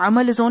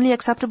 Amal is only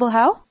acceptable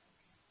how?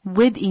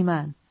 With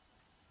Iman.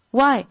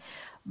 Why?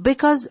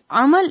 Because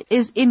amal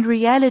is in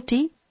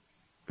reality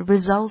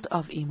result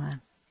of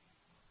Iman.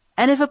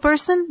 And if a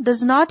person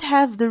does not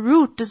have the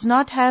root, does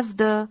not have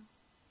the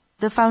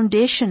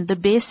foundation, the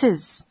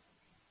basis,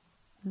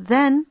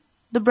 then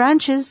the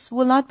branches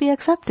will not be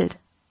accepted.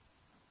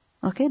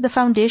 Okay? The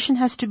foundation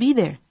has to be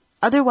there.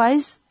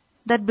 Otherwise,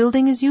 that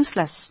building is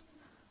useless.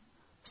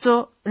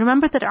 So,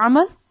 remember that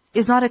amal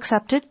is not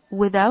accepted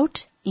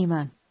without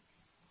Iman.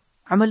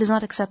 Amal is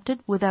not accepted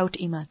without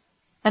Iman.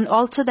 And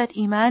also that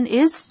Iman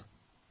is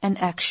an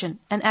action.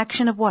 An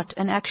action of what?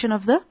 An action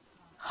of the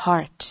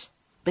heart.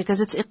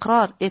 Because it's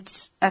iqrar,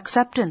 it's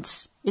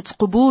acceptance, it's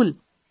qubul,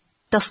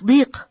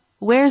 tasdeeq.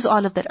 Where's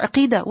all of that?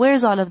 Aqidah,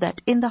 where's all of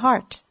that? In the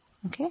heart.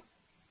 Okay?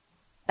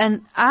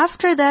 And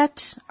after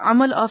that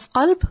amal of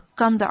qalb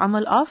come the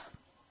amal of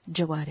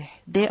jawarih.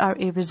 They are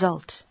a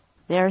result.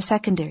 They are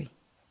secondary.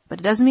 But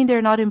it doesn't mean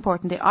they're not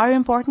important. They are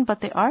important,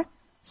 but they are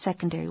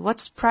secondary.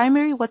 What's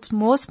primary? What's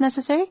most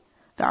necessary?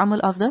 The amal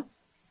of the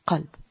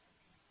qalb.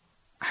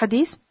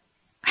 Hadith.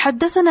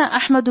 حدثنا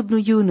أحمد بن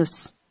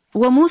يونس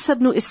وموسى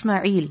بن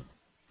إسماعيل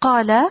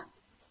قال,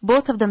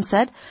 both of them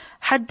said,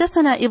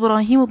 حدثنا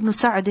إبراهيم بن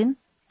سعد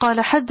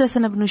قال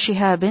حدثنا ابن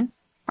شهاب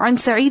عن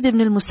سعيد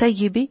بن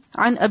المسيب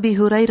عن أبي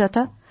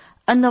هريرة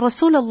أن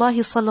رسول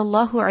الله صلى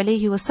الله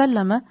عليه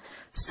وسلم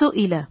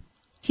سئل.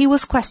 He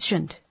was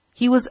questioned.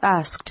 He was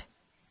asked.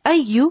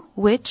 أي,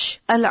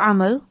 which,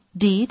 العمل,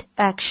 deed,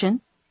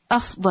 action,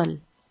 أفضل,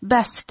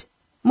 best,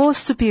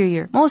 most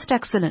superior, most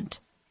excellent.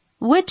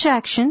 Which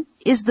action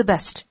is the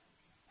best?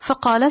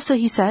 فقال, so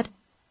he said,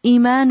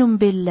 إيمان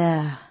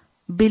بالله,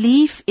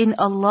 belief in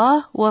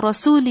Allah wa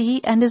rasulihi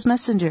and His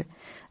Messenger.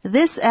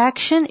 This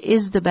action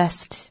is the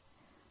best.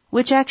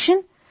 Which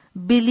action?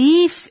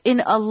 Belief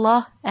in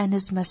Allah and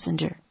His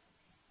Messenger.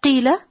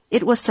 قيل,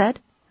 it was said,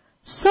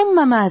 ثم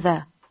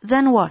ماذا?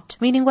 Then what?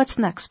 Meaning what's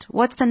next?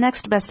 What's the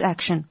next best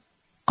action?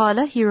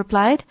 قال, he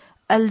replied,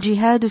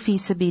 الجهاد في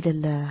سبيل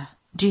الله.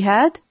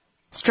 Jihad,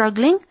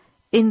 struggling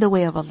in the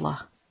way of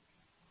Allah.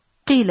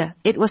 قيل,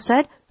 it was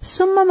said,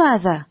 ثم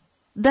ماذا?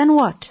 Then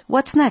what?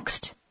 What's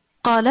next?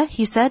 قال,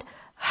 he said,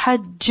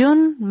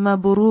 حج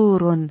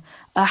مبرور.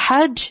 A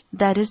hajj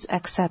that is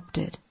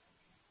accepted.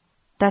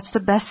 That's the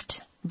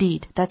best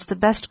deed. That's the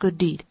best good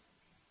deed.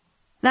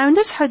 Now in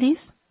this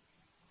hadith,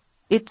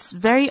 it's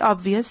very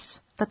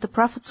obvious that the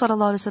Prophet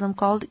ﷺ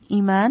called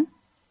Iman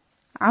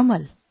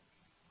Amal.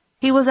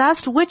 He was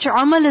asked which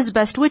Amal is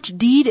best, which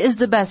deed is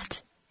the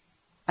best.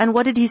 And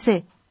what did he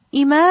say?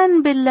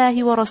 Iman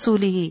billahi wa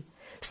rasulihi.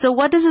 So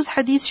what does this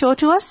hadith show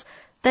to us?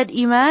 That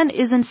Iman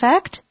is in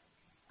fact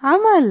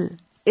Amal,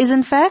 is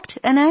in fact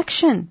an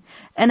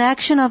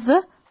action of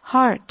the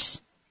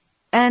heart.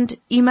 And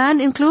Iman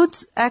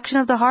includes action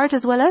of the heart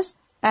as well as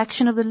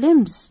action of the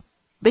limbs.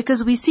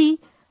 Because we see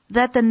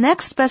that the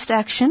next best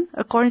action,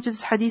 according to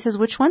this hadith, is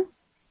which one?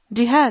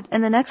 Jihad.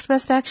 And the next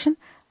best action?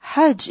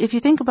 Hajj. If you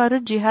think about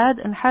it, jihad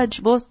and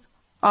hajj both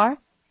are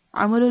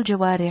amalul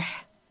jawarih.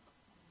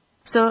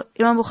 So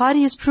Imam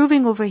Bukhari is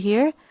proving over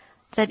here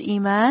that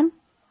iman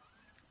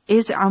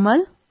is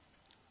amal,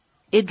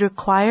 it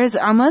requires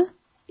amal,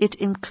 it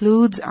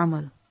includes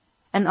amal.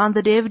 And on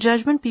the Day of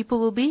Judgment, people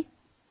will be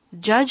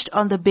judged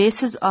on the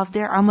basis of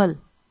their amal,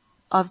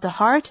 of the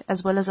heart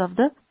as well as of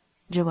the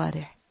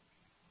jawarih.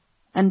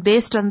 And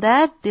based on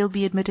that, they'll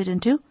be admitted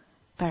into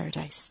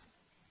paradise.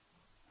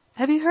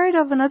 Have you heard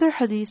of another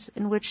hadith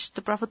in which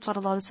the Prophet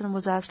ﷺ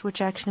was asked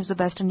which action is the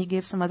best, and he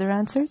gave some other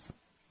answers?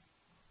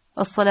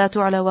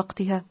 As-salatu ala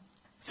waqtiha.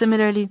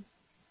 Similarly,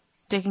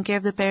 taking care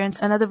of the parents.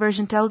 Another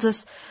version tells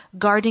us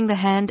guarding the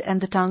hand and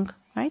the tongue.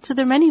 Right? So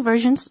there are many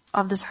versions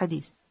of this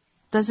hadith.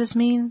 Does this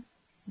mean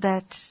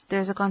that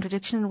there's a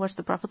contradiction in what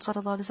the Prophet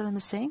ﷺ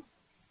is saying?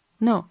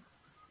 No.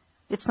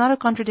 It's not a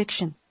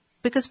contradiction.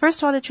 Because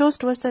first of all, it shows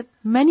to us that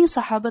many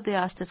Sahaba, they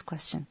asked this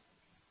question.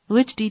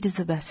 Which deed is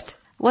the best?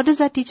 What does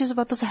that teach us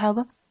about the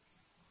Sahaba?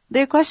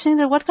 They're questioning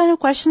that what kind of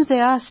questions they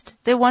asked.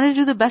 They wanted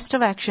to do the best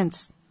of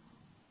actions.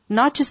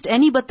 Not just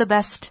any, but the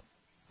best.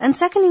 And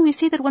secondly, we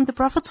see that when the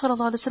Prophet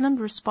ﷺ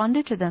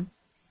responded to them,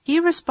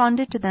 he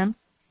responded to them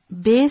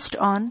based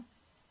on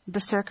the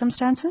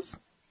circumstances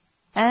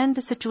and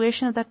the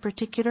situation of that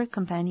particular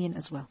companion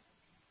as well.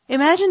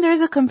 Imagine there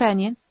is a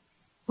companion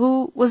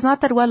who was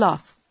not that well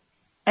off.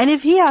 And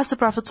if he asked the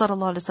Prophet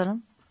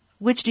ﷺ,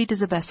 which deed is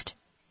the best?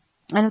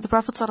 And if the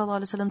Prophet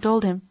ﷺ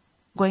told him,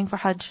 going for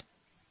Hajj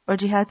or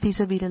Jihad fi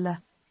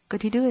sabilillah,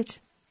 could he do it?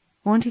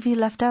 Won't he feel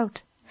left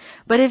out?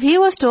 But if he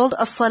was told,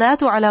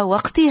 as-salatu ala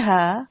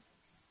waqtiha,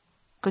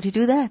 could he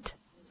do that?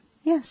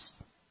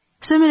 Yes.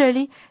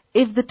 Similarly,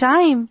 if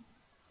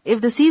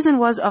the season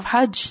was of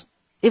Hajj,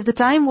 if the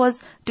time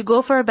was to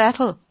go for a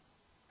battle,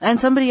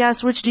 and somebody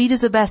asked which deed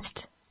is the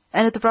best,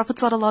 and if the Prophet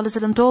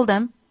ﷺ told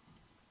them,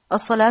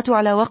 as-salatu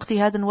ala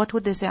waqtiha, then what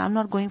would they say? I'm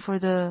not going for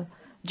the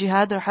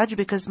jihad or hajj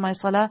because my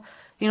salah,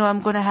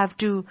 I'm going to have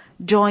to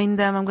join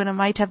them,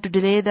 might have to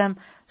delay them,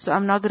 so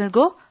I'm not going to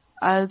go.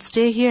 I'll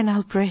stay here and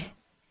I'll pray.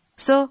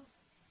 So,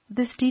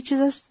 this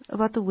teaches us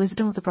about the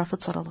wisdom of the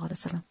Prophet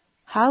ﷺ.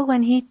 How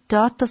when he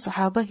taught the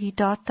Sahaba, he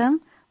taught them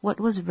what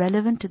was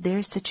relevant to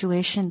their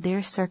situation,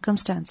 their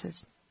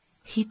circumstances.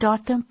 He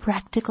taught them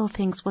practical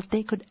things, what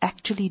they could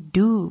actually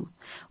do,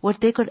 what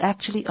they could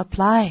actually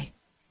apply.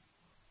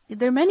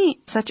 There are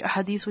many such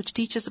hadiths which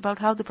teach us about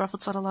how the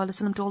Prophet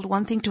ﷺ told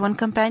one thing to one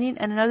companion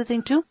and another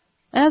thing to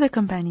another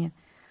companion.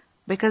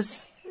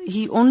 Because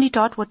he only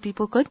taught what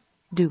people could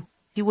do.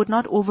 He would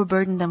not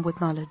overburden them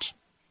with knowledge.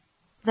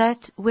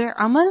 That where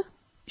amal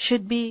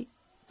should be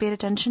paid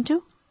attention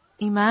to,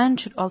 iman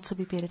should also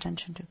be paid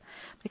attention to.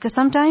 Because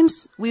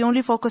sometimes we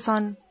only focus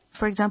on,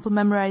 for example,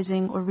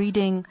 memorizing or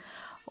reading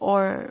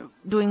or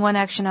doing one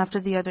action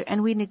after the other,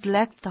 and we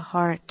neglect the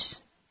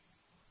heart.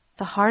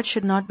 The heart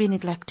should not be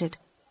neglected.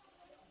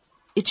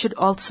 It should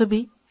also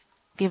be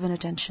given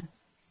attention.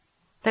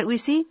 That we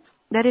see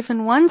that if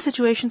in one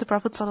situation the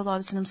Prophet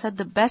ﷺ said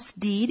the best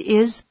deed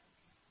is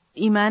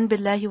iman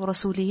billahi wa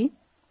rasulihi,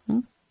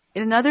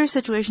 in another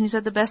situation he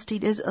said the best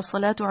deed is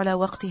as-salatu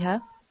ala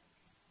waqtiha,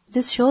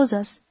 this shows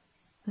us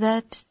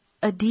that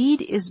a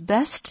deed is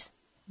best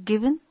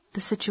given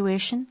the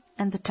situation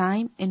and the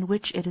time in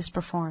which it is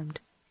performed.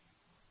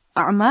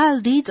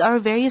 A'mal, deeds are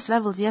various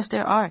levels. Yes,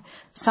 there are.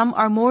 Some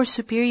are more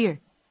superior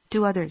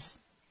to others.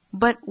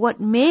 But what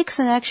makes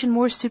an action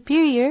more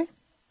superior,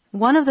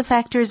 one of the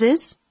factors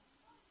is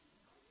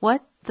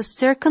what? The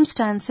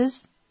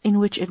circumstances in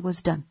which it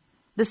was done.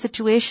 The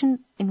situation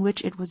in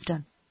which it was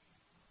done.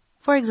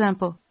 For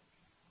example,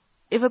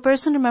 if a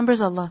person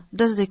remembers Allah,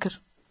 does dhikr,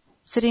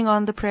 sitting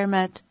on the prayer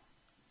mat,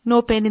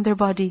 no pain in their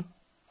body,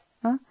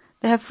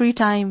 they have free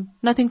time,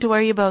 nothing to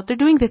worry about, they're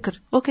doing dhikr.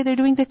 Okay, they're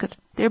doing dhikr.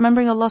 They're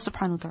remembering Allah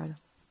subhanahu wa ta'ala.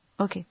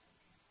 Okay.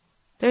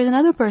 There is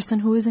another person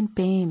who is in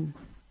pain,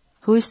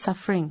 who is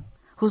suffering,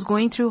 who's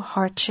going through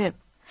hardship,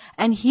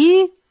 and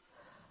he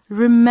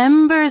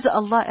remembers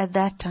Allah at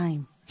that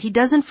time. He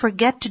doesn't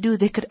forget to do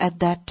dhikr at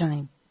that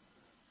time.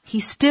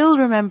 He still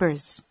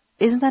remembers.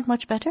 Isn't that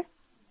much better?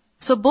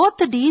 So both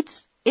the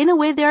deeds, in a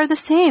way, they are the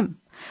same.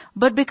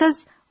 But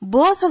because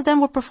both of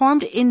them were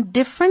performed in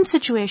different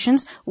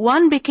situations,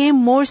 one became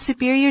more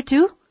superior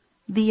to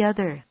the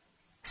other.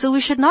 So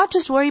we should not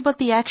just worry about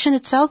the action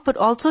itself, but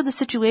also the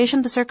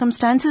situation, the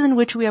circumstances in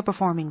which we are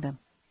performing them.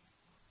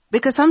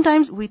 Because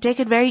sometimes we take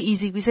it very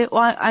easy. We say,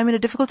 I'm in a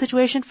difficult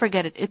situation,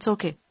 forget it, it's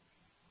okay.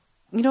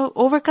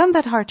 Overcome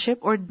that hardship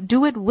or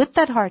do it with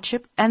that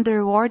hardship and the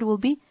reward will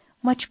be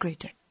much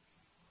greater.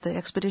 The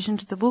expedition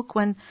to Tabuk,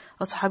 when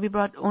a Sahabi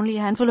brought only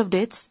a handful of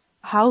dates,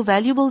 how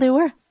valuable they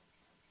were.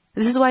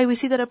 This is why we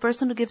see that a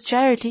person who gives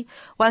charity,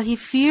 while he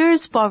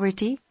fears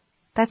poverty,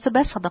 that's the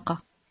best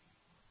sadaqah.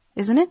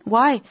 Isn't it?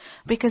 Why?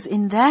 Because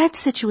in that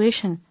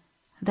situation,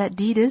 that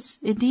deed is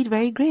indeed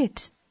very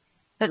great.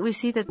 That we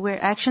see that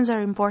where actions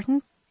are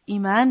important,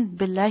 iman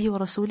billahi wa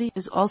rasuli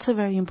is also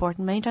very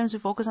important. Many times we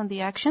focus on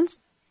the actions,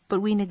 but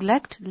we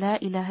neglect la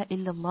ilaha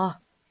illallah.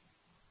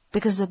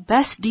 Because the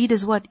best deed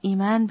is what?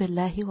 Iman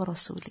billahi wa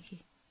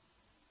rasulihi.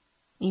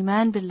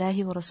 Iman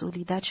billahi wa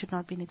rasulihi. That should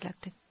not be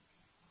neglected.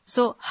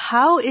 So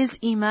how is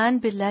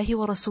Iman billahi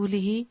wa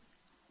rasulihi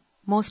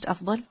most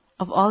afdal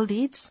of all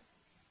deeds?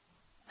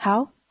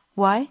 How?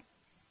 Why?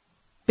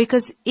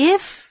 Because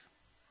if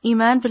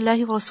Iman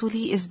billahi wa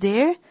rasulihi is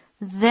there,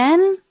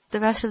 then the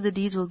rest of the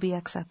deeds will be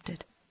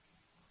accepted.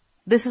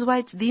 This is why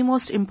it's the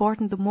most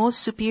important, the most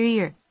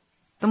superior,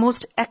 the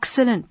most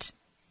excellent.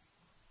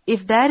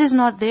 If that is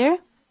not there,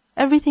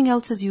 everything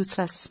else is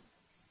useless.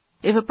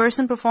 If a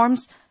person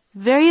performs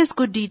various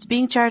good deeds,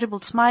 being charitable,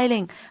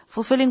 smiling,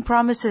 fulfilling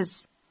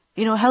promises,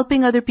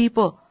 helping other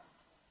people,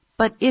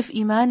 but if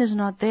Iman is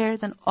not there,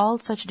 then all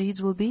such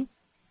deeds will be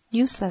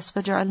useless.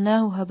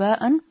 فَجَعَلْنَاهُ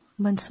هَبَاءً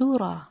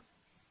مَنْثُورًا.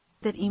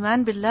 That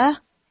Iman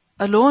billah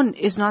alone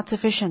is not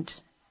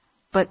sufficient.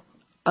 But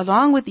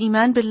along with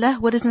Iman billah,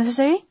 what is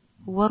necessary?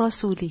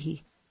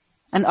 وَرَسُولِهِ.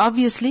 And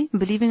obviously,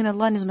 believing in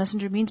Allah and His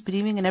Messenger means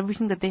believing in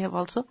everything that they have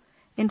also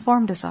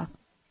informed us of.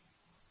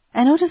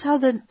 And notice how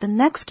the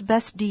next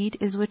best deed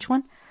is which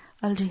one?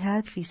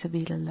 Al-jihad fi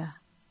sabilillah.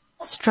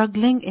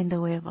 Struggling in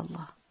the way of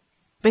Allah.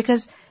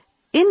 Because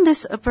in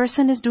this, a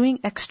person is doing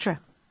extra.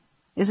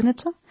 Isn't it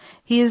so?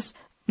 He is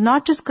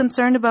not just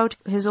concerned about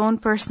his own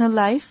personal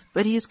life,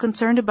 but he is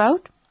concerned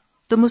about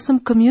the Muslim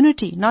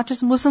community. Not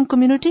just Muslim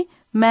community,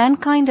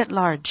 mankind at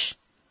large.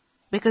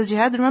 Because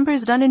jihad, remember,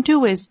 is done in two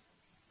ways.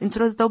 In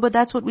Surah At-Tawbah,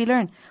 that's what we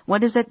learn.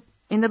 One is that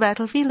in the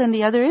battlefield, and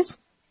the other is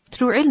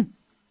through ilm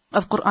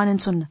of Quran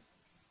and Sunnah.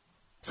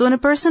 So when a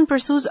person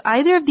pursues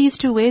either of these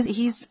two ways,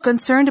 he's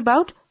concerned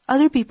about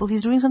other people.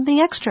 He's doing something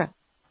extra.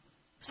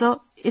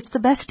 So it's the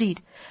best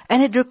deed.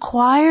 And it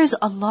requires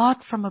a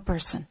lot from a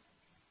person.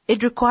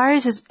 It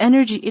requires his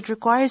energy. It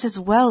requires his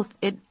wealth.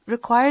 It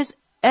requires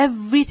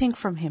everything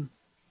from him.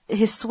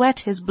 His sweat,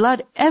 his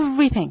blood,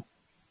 everything.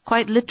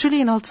 Quite literally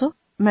and also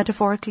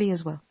metaphorically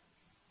as well.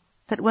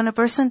 That when a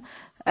person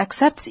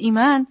accepts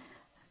Iman,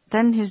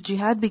 then his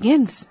jihad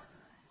begins.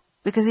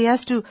 Because he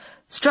has to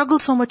struggle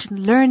so much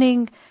in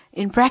learning,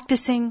 in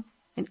practicing,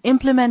 in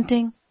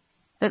implementing,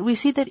 that we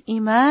see that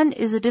Iman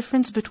is a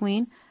difference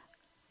between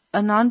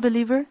a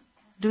non-believer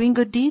doing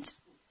good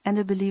deeds and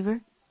a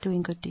believer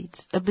doing good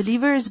deeds. A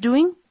believer is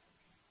doing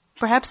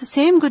perhaps the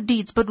same good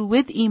deeds but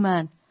with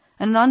Iman.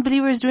 And a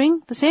non-believer is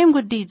doing the same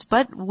good deeds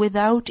but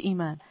without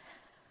Iman.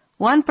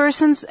 One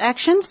person's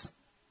actions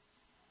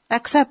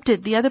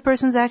accepted, the other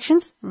person's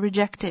actions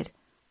rejected.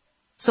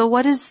 So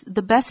what is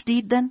the best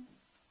deed then?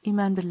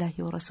 Iman billahi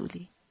wa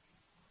rasuli.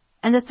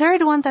 And the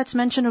third one that's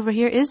mentioned over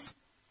here is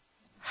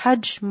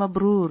Hajj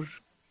Mabrur.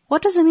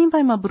 What does it mean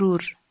by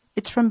Mabrur?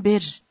 It's from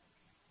Bir.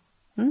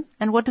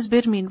 And what does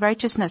Bir mean?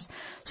 Righteousness.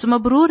 So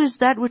Mabrur is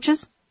that which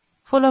is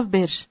full of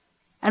Bir.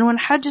 And when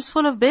Hajj is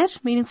full of Bir,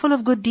 meaning full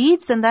of good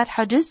deeds, then that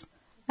Hajj is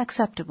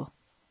acceptable.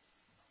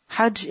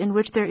 Hajj in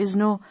which there is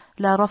no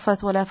La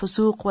Rafath, Wala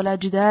Fusuq, Wala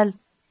Jidal,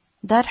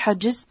 that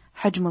Hajj is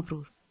Hajj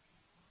Mabrur.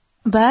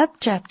 Bab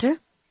chapter.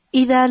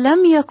 إذا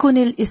لم يكن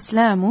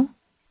الإسلام,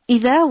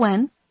 إذا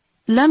when,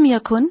 لم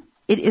يكن,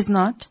 it is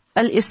not,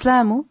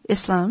 الإسلام,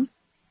 Islam,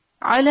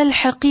 على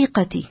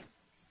الحقيقة,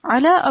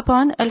 على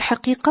upon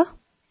الحقيقة.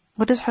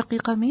 What does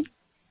حقيقة mean?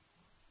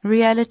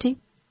 Reality,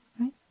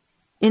 right?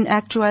 In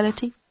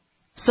actuality.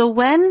 So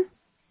when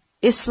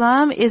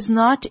Islam is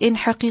not in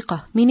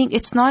حقيقة, meaning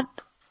it's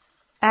not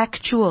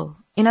actual.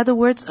 In other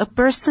words, a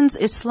person's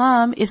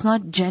Islam is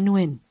not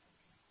genuine.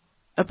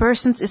 A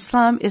person's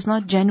Islam is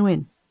not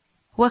genuine.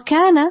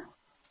 وَكَانَ,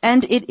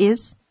 and it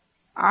is,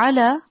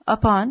 عَلَى,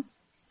 upon,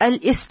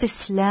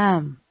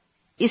 al-istislam.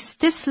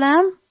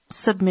 Istislam,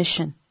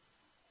 submission.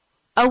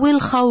 أَوِ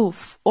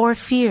الْخَوْفِ, or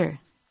fear.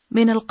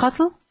 مِنَ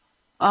الْقَتْلِ,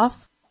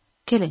 of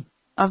killing,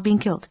 of being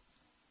killed.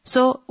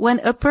 So, when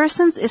a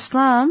person's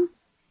Islam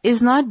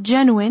is not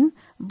genuine,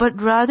 but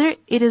rather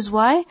it is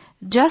why?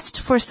 Just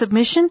for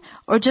submission,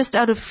 or just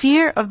out of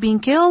fear of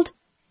being killed,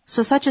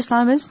 so such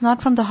Islam is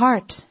not from the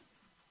heart.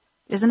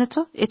 Isn't it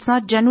so? It's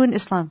not genuine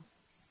Islam.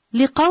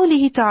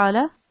 لِقَوْلِهِ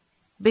تَعَالَى,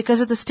 because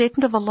of the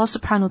statement of Allah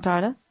subhanahu wa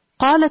ta'ala,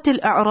 قَالَتِ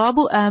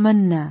الْأَعْرَابُ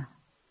آمَنَّا.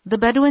 The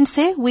Bedouins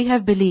say, we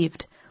have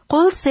believed.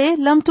 قُلْ, say,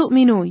 لَمْ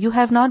تُؤْمِنُوا, you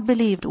have not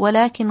believed.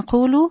 وَلَكِنْ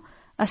قُولُوا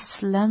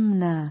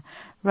أَسْلَمْنَا.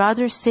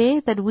 Rather say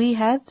that we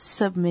have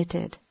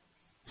submitted.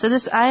 So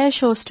this ayah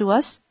shows to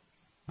us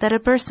that a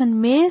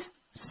person may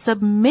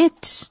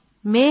submit,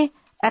 may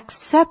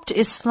accept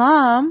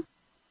Islam,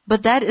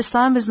 but that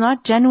Islam is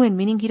not genuine,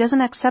 meaning he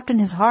doesn't accept in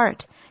his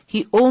heart.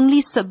 He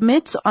only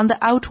submits on the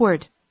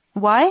outward.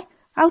 Why?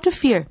 Out of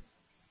fear.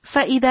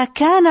 فَإِذَا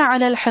كَانَ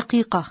عَلَى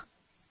الْحَقِيقَةِ.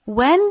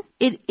 When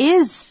it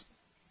is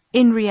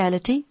in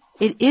reality,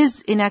 it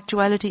is in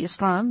actuality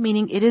Islam,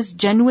 meaning it is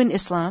genuine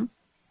Islam,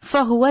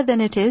 فَهُوَ, then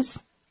it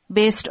is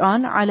based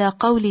on عَلَى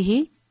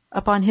قَوْلِهِ,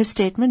 upon his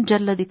statement,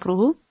 جَلَّ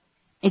ذِكْرُهُ,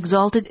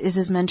 exalted is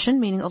his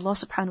mention, meaning Allah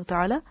subhanahu wa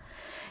ta'ala,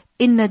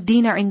 إِنَّ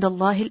الدِّينَ عِنْدَ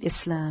اللَّهِ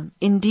الْإِسْلَامِ.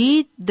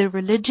 Indeed, the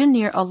religion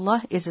near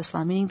Allah is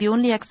Islam, meaning the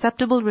only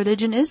acceptable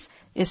religion is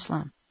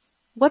Islam.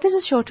 What does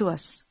this show to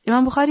us?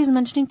 Imam Bukhari is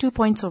mentioning 2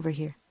 points over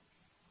here.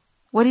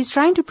 What he's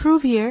trying to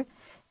prove here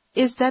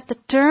is that the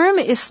term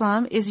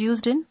Islam is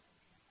used in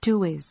two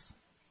ways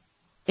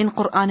in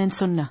Quran and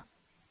Sunnah.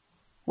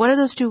 What are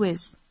those two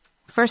ways?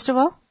 First of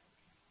all,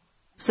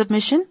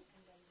 submission,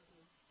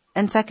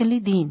 and secondly,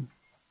 deen.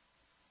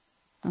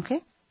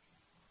 Okay?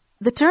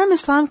 The term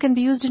Islam can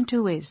be used in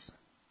two ways.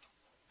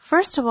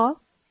 First of all,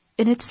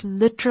 in its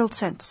literal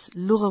sense,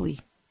 lughawi.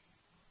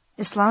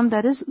 Islam,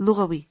 that is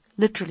lughawi,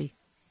 literally.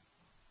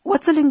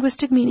 What's the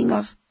linguistic meaning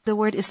of the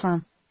word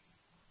Islam?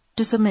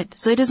 To submit.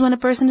 So it is when a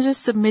person is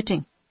just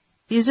submitting.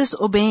 He is just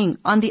obeying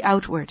on the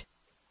outward.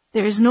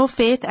 There is no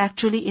faith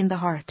actually in the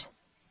heart.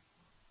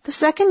 The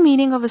second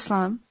meaning of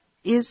Islam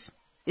is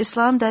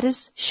Islam that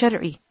is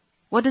shari'i.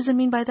 What does it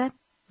mean by that?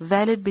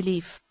 Valid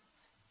belief.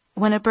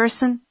 When a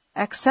person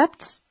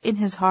accepts in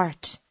his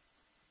heart.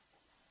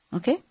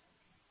 Okay?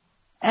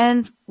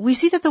 And we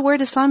see that the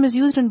word Islam is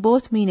used in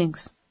both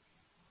meanings.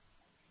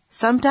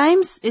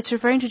 Sometimes it's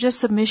referring to just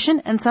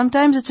submission, and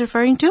sometimes it's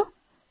referring to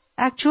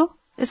actual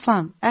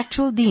Islam,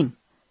 actual deen.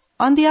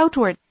 On the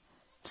outward,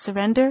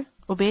 surrender,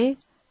 obey.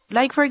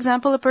 Like for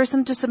example, a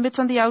person just submits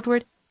on the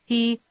outward,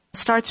 he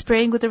starts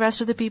praying with the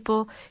rest of the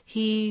people,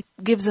 he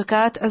gives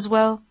zakat as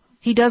well,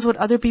 he does what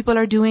other people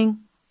are doing,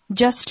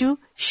 just to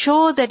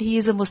show that he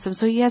is a Muslim.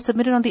 So he has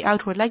submitted on the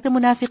outward, like the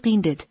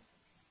munafiqeen did.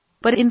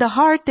 But in the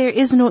heart, there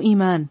is no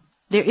iman,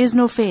 there is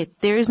no faith,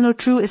 there is no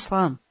true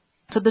Islam.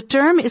 So the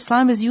term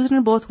Islam is used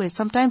in both ways,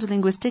 sometimes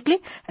linguistically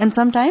and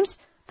sometimes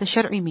the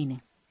shari'i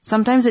meaning.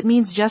 Sometimes it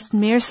means just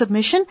mere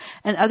submission,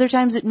 and other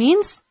times it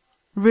means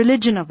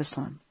religion of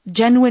Islam,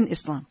 genuine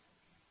Islam.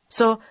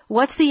 So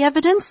what's the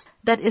evidence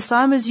that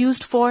Islam is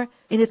used for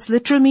in its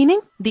literal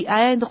meaning? The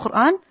ayah in the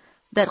Quran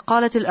that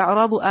قالت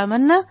الأعراب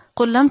آمنا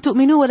قل لم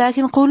تؤمنوا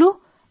ولكن قولوا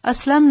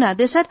أسلمنا.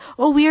 They said,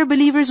 oh, we are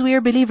believers,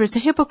 the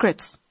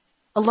hypocrites.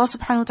 Allah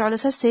subhanahu wa ta'ala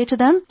says, say to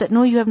them that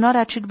no, you have not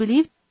actually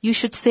believed. You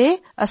should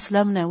say,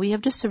 Aslamna, we have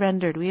just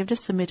surrendered, we have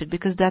just submitted,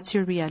 because that's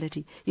your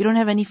reality. You don't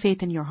have any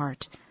faith in your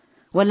heart.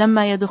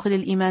 وَلَمَّا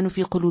يَدُخِلِ الْإِيمَانُ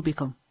فِي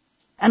قُلُوبِكُمْ.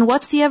 And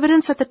what's the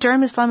evidence that the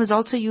term Islam is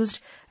also used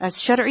as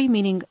shari'i,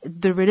 meaning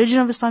the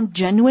religion of Islam,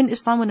 genuine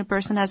Islam, when a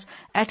person has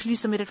actually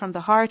submitted from the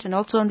heart and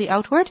also on the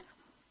outward?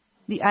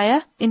 The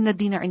ayah, إِنَّ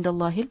الدِّينَ عِنْدَ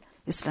اللَّهِ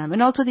الْإِسْلَامِ.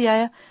 And also the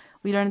ayah,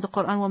 we learn in the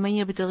Quran,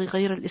 وَمَنْ يَبْتَغِي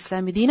غَيْرَ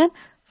الْإِسْلَامِ دِينًا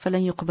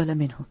فَلَنْ يُقْبَلَ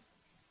مِنْهُ.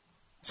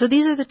 So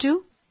these are the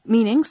two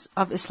meanings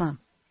of Islam.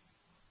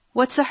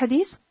 What's the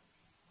hadith?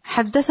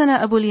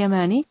 حدثنا أبو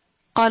اليماني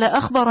قال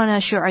أخبرنا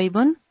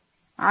شعيب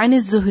عن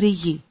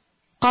الزهري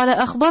قال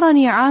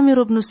أخبرني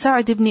عامر بن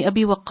سعد بن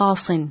أبي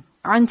وقاص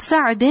عن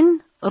سعد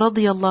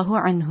رضي الله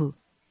عنه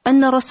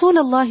أن رسول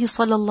الله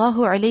صلى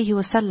الله عليه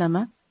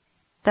وسلم,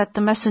 that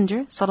the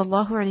messenger صلى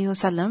الله عليه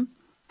وسلم,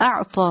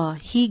 أعطى,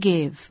 he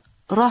gave,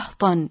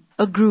 رهطا,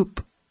 a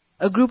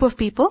group of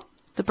people,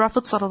 the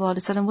Prophet صلى الله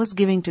عليه وسلم was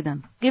giving to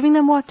them. Giving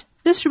them what?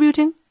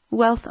 Distributing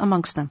wealth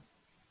amongst them.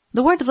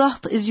 The word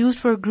raht is used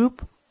for a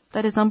group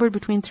that is numbered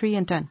between 3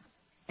 and 10.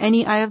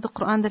 Any ayah of the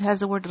Quran that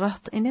has the word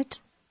raht in it?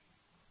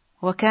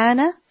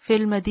 وَكَانَ فِي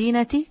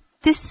الْمَدِينَةِ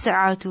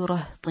تِسْعَةُ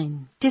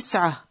رَهْطٍ.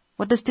 Tis'ah.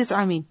 What does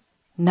tis'ah mean?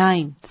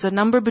 9. So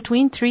number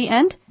between 3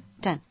 and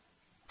 10.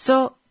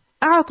 So,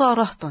 أَعْطَى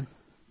رَهْطًا.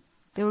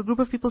 There were a group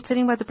of people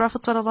sitting by the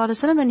Prophet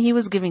ﷺ and he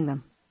was giving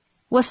them.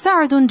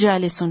 وَسَعْدٌ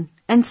جَالِسٌ.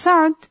 And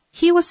Sa'd,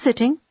 he was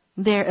sitting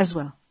there as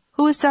well.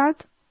 Who is Sa'd?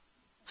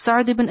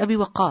 Sa'd ibn Abi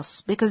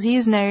Waqqas, because he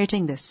is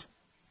narrating this.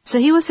 So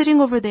he was sitting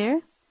over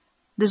there,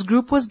 this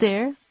group was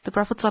there, the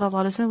Prophet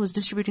ﷺ was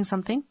distributing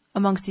something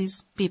amongst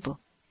these people.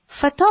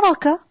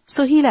 فَتَرَكَ,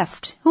 so he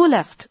left. Who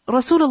left?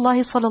 Rasulullah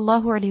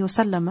sallallahu alayhi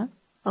wasallam,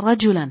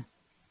 rajulan.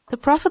 The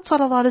Prophet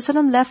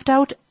ﷺ left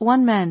out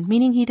one man,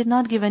 meaning he did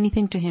not give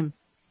anything to him.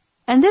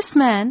 And this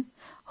man,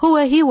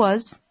 he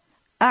was,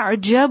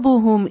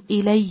 أَعْجَبُهُمْ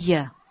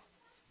إِلَيَّ.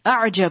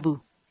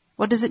 أَعْجَبُ.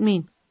 What does it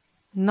mean?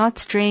 Not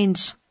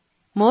strange.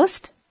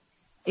 Most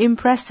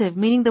impressive,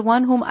 meaning the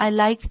one whom I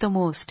liked the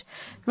most.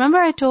 Remember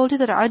I told you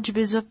that ajb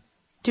is of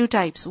two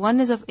types. One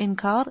is of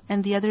inkar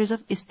and the other is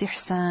of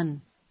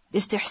istihsan.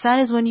 Istihsan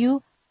is when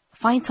you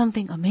find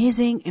something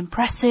amazing,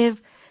 impressive,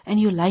 and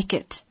you like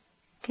it.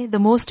 Okay, the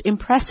most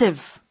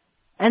impressive.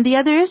 And the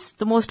other is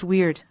the most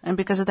weird, and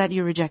because of that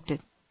you reject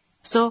it.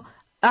 So,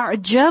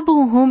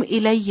 أَعْجَبُهُمْ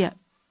إِلَيَّ,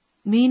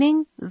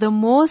 meaning the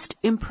most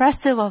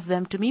impressive of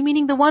them to me,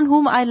 meaning the one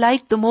whom I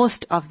liked the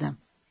most of them.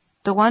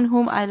 The one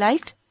whom I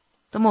liked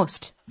the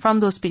most from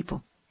those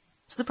people.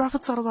 So the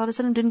Prophet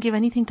ﷺ didn't give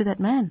anything to that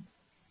man.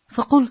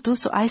 فَقُلْتُ,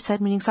 so I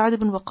said, meaning Sa'd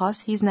ibn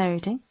Waqqas, he's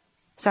narrating,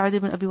 Sa'd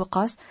ibn Abi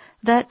Waqqas,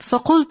 that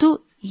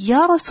فَقُلْتُ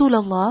يَا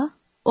رَسُولَ اللَّهِ,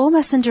 O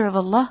Messenger of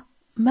Allah,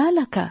 مَا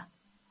لَكَ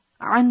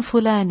عَنْ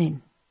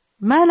فُلَانٍ.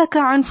 مَا لَكَ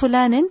عَنْ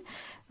فُلَانٍ,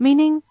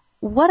 meaning,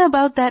 what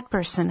about that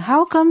person?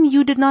 How come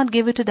you did not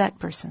give it to that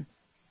person?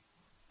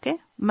 Okay,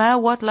 ma,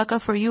 what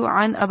laka for you,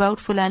 an, about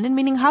fulanin,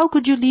 meaning how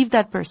could you leave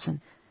that person?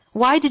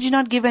 Why did you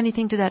not give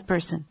anything to that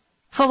person?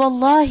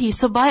 فَوَاللَّهِ,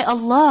 so by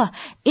Allah,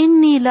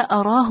 إِنِّي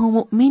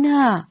لَأَرَاهُ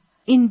مُؤْمِنًا.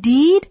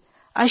 Indeed,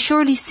 I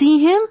surely see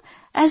him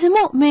as a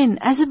mu'min,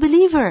 as a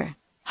believer.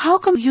 How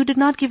come you did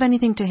not give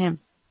anything to him?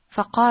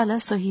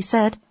 فَقَالَ, so he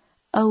said,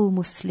 أَوْ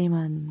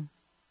مُسْلِمًا.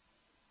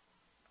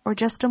 or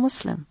just a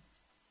Muslim?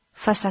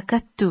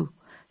 فَسَكَتْتُ.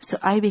 So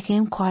I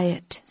became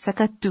quiet.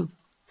 سَكَتْتُ.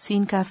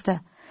 Seen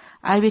kafta.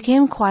 I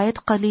became quiet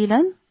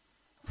قَلِيلًا,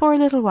 for a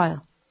little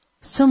while.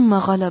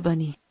 ثُمَّ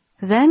غَلَبَنِي.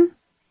 Then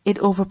it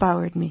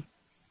overpowered me.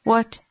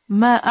 What?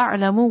 مَا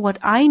أَعْلَمُ. What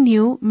I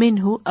knew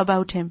minhu,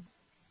 about him.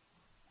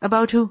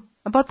 About who?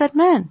 About that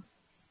man.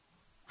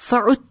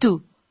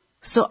 فَعُدْتُ.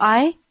 So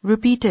I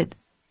repeated.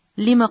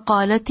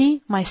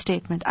 لِمَقَالَتِي. My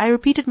statement. I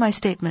repeated my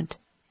statement.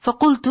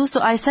 فَقُلْتُ.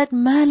 So I said,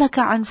 مَا لَكَ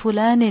عَنْ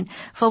فُلَانٍ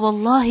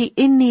فَوَاللَّهِ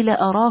إِنِّي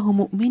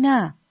لَأَرَاهُ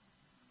مُؤْمِنًا.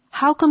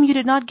 How come you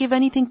did not give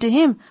anything to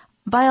him?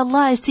 By Allah,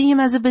 I see him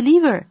as a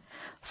believer.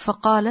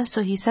 فَقَالَ.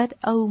 So he said,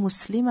 أَوْ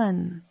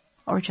مُسْلِمًا.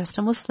 Or just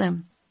a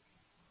Muslim.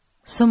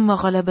 ثُمَّ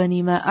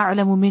غَلَبَنِي مَا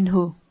أَعْلَمُ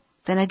مِنْهُ.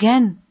 Then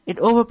again, it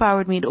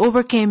overpowered me, it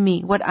overcame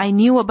me, what I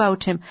knew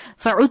about him.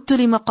 فَعُدْتُ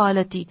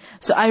لِمَقَالَتِي.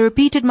 So I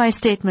repeated my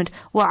statement.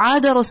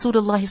 وَعَادَ رَسُولُ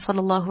اللَّهِ صَلَّى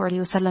اللَّهُ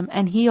عَلَيْهِ وسلم.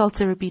 And he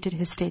also repeated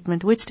his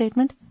statement. Which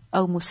statement?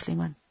 أَوْ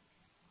مُسْلِمًا.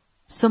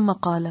 ثُمَّ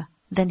قَالَ.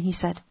 Then he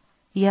said,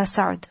 يَا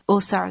سَعْد, O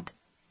Sa'd,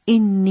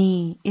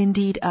 إِنِّي,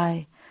 indeed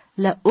I,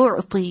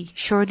 لَأُعْطِي,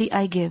 surely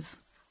I give,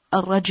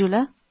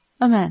 الرَّجُلَ,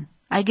 a man.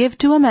 I give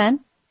to a man,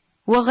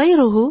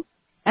 وَغَيْرُهُ,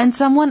 and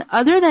someone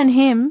other than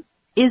him,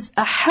 is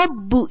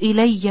أَحَبُّ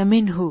إِلَيَّ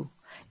مِنْهُ,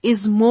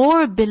 is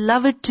more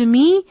beloved to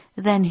me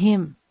than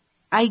him.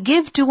 I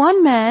give to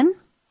one man,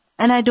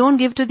 and I don't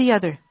give to the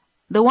other.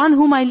 The one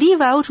whom I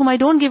leave out, whom I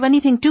don't give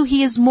anything to,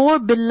 he is more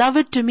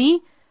beloved to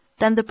me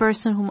than the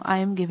person whom I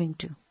am giving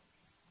to.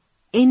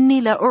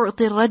 إِنِّي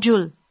لَأُعْطِي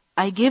الرَّجُلِ,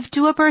 I give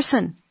to a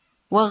person,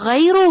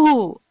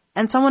 وَغَيْرُهُ,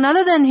 and someone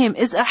other than him,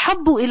 is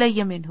أَحَبُّ إِلَيَّ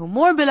مِنْهُ,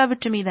 more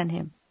beloved to me than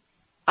him.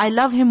 I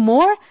love him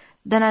more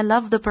than I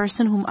love the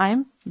person whom I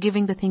am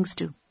giving the things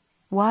to.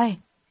 Why?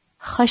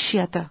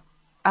 خَشْيَةَ,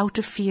 out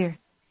of fear.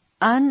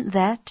 And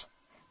that,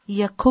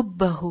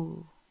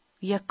 يَكُبَّهُ,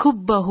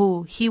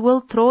 يَكُبَّهُ, he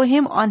will throw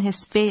him on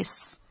his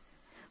face.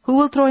 Who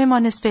will throw him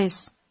on his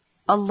face?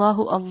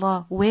 Allahu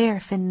Allah. Where?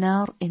 فِي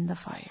النَّارِ, in the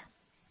fire.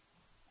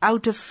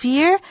 Out of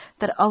fear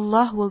that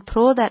Allah will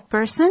throw that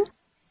person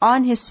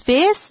on his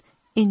face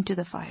into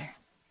the fire.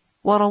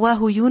 وَرَوَاهُ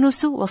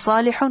يُونُسُ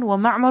وَصَالِحٌ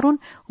وَمَعْمَرٌ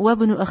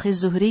وَابْنُ أَخِي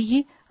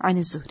الزُّهْرِيِّ عَنِ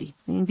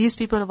الزُّهْرِي. These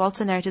people have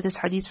also narrated this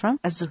hadith from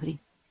Az-Zuhri.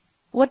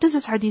 What does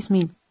this hadith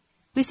mean?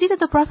 We see that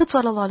the Prophet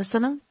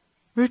ﷺ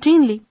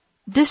routinely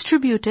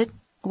distributed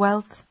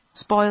wealth,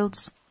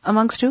 spoils,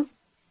 amongst who?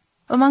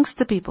 Amongst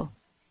the people.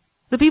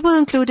 The people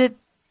included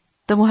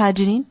the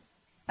Muhajirin,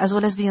 as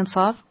well as the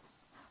Ansar,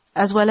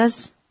 as well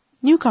as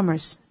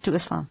newcomers to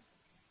Islam.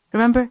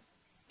 Remember,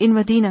 in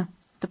Medina,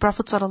 the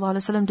Prophet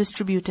ﷺ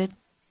distributed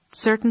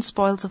certain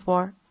spoils of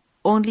war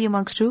only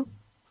amongst who?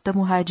 The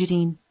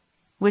Muhajirin.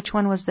 Which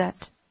one was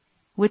that?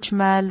 Which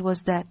mal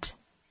was that?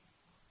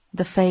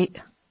 The fay'.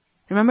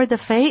 Remember the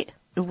fay'?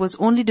 It was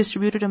only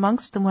distributed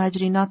amongst the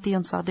Muhajirin, not the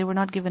Ansar. They were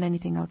not given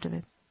anything out of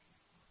it.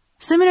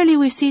 Similarly,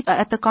 we see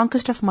at the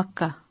conquest of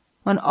Makkah,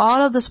 when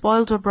all of the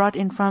spoils were brought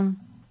in from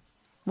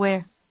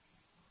where?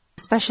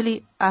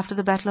 Especially after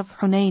the battle of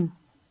Hunayn.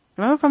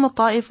 Remember from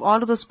Ta'if,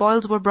 all of the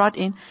spoils were brought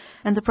in,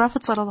 and the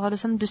Prophet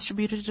ﷺ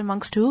distributed it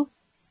amongst who?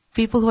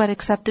 People who had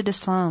accepted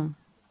Islam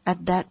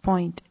at that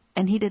point.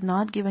 And he did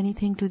not give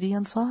anything to the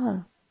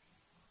Ansar.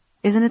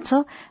 Isn't it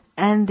so?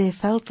 And they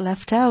felt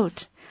left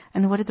out.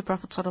 And what did the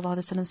Prophet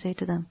ﷺ say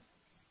to them?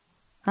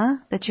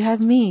 That you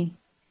have me.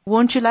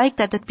 Won't you like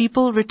that? That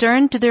people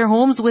return to their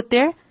homes with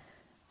their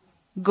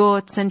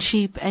goats and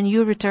sheep, and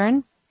you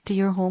return to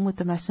your home with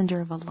the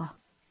Messenger of Allah.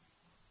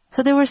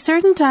 So there were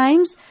certain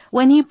times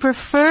when he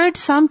preferred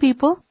some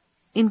people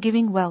in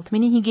giving wealth,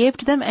 meaning he gave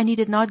to them and he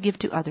did not give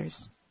to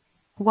others.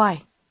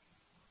 Why?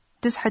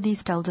 This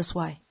hadith tells us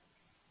why.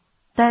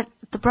 That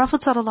the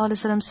Prophet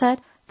ﷺ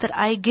said that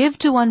I give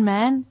to one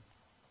man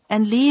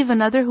and leave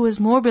another who is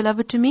more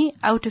beloved to me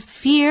out of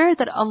fear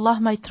that Allah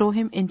might throw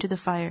him into the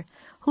fire.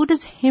 Who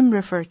does him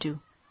refer to?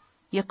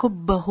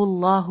 يَكُبَّهُ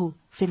اللَّهُ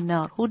فِي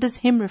النَّارِ. Who does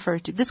him refer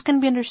to? This can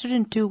be understood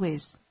in two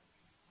ways.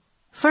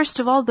 First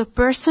of all, the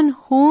person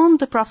whom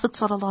the Prophet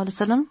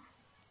ﷺ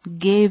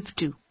gave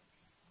to.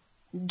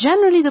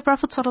 Generally, the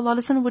Prophet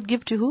ﷺ would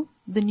give to who?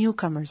 The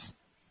newcomers.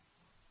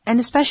 And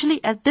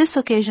especially at this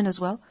occasion as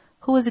well,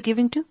 who was he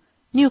giving to?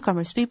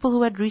 Newcomers, people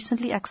who had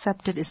recently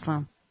accepted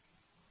Islam.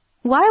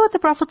 Why would the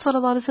Prophet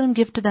ﷺ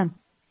give to them?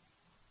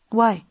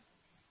 Why?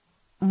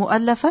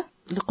 مُؤَلَّفَ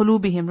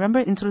لِقُلُوبِهِمْ. Remember,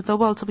 in Surah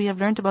Tawbah also we have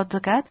learned about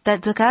zakat,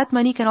 that zakat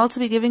money can also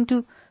be given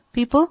to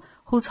people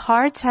whose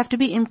hearts have to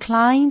be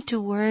inclined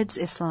towards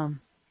Islam.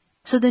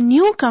 So the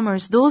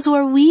newcomers, those who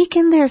are weak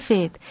in their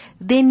faith,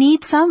 they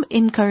need some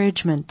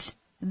encouragement.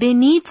 They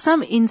need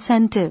some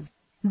incentive.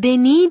 They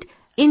need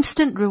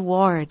instant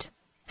reward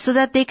so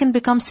that they can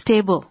become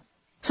stable.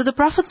 So the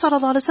Prophet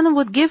ﷺ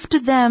would give to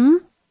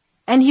them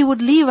and he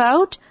would leave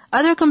out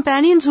other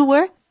companions who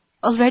were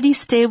already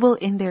stable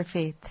in their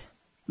faith.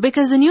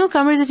 Because the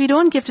newcomers, if you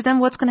don't give to them,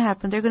 what's going to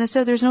happen? They're going to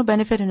say, there's no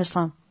benefit in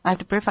Islam. I have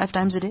to pray 5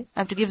 times a day. I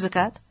have to give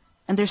zakat.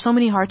 And there's so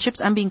many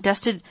hardships. I'm being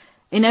tested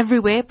in every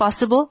way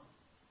possible.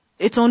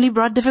 It's only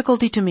brought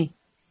difficulty to me.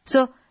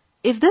 So,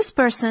 if this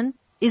person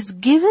is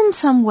given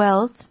some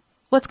wealth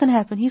what's going to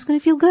happen? He's going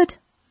to feel good.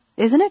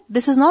 Isn't it?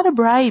 This is not a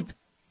bribe.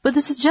 But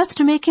this is just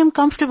to make him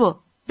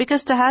comfortable.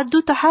 Because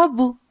tahaddu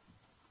tahabbu.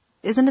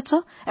 Isn't it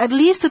so? At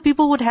least the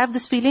people would have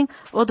this feeling,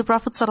 oh, the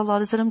Prophet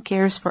ﷺ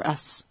cares for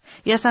us.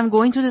 Yes, I'm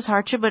going through this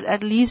hardship, but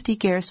at least he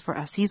cares for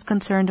us. He's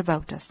concerned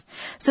about us.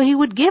 So he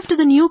would give to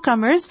the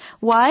newcomers.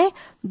 Why?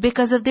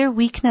 Because of their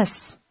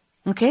weakness.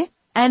 Okay?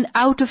 And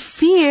out of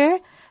fear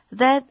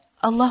that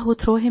Allah would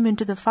throw him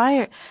into the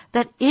fire.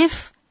 That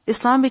if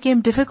Islam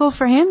became difficult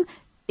for him,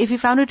 if he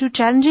found it too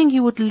challenging, he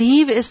would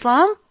leave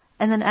Islam,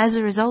 and then as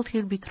a result, he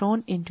would be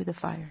thrown into the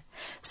fire.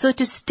 So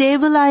to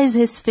stabilize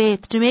his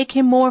faith, to make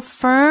him more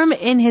firm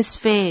in his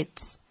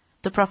faith,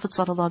 the Prophet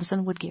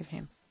ﷺ would give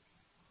him.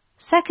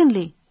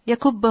 Secondly,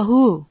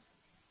 yakubbahu,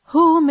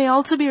 who may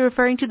also be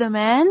referring to the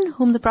man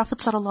whom the Prophet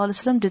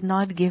ﷺ did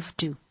not give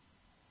to.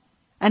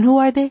 And who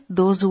are they?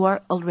 Those who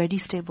are already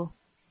stable.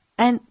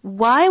 And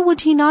why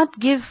would he not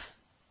give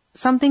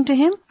something to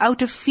him?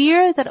 Out of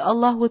fear that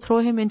Allah would throw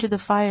him into the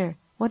fire.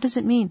 What does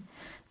it mean?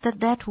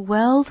 That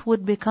wealth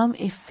would become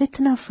a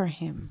fitna for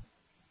him.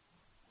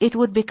 It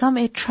would become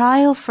a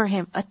trial for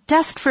him, a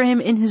test for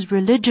him in his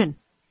religion.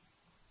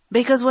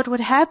 Because what would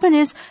happen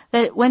is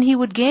that when he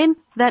would gain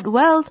that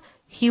wealth,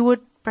 he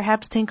would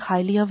perhaps think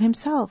highly of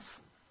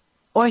himself.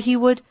 Or he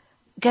would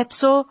get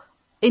so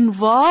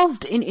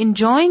involved in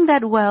enjoying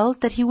that wealth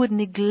that he would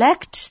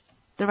neglect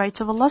the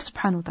rights of Allah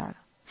subhanahu wa ta'ala.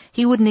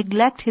 He would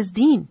neglect his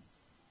deen.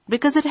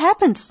 Because it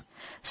happens.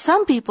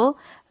 Some people,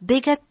 they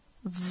get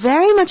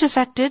very much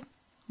affected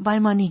by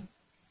money.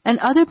 And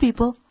other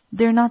people,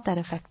 they're not that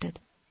affected.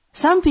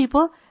 Some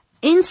people,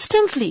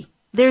 instantly,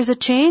 there's a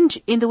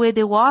change in the way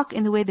they walk,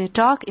 in the way they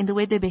talk, in the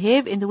way they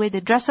behave, in the way they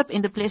dress up,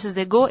 in the places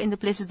they go, in the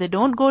places they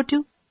don't go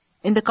to,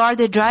 in the car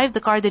they drive, the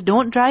car they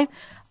don't drive.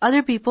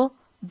 Other people,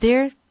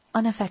 they're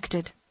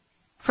unaffected.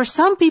 For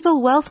some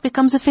people, wealth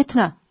becomes a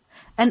fitna.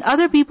 And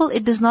other people,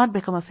 it does not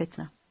become a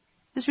fitna.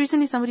 Just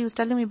recently, somebody was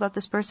telling me about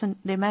this person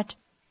they met.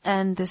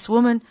 And this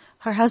woman,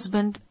 her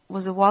husband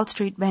was a Wall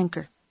Street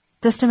banker.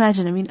 Just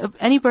imagine,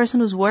 any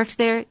person who's worked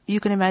there, you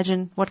can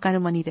imagine what kind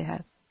of money they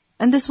have.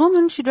 And this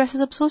woman, she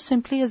dresses up so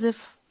simply as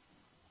if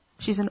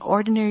she's an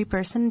ordinary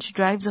person. She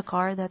drives a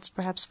car that's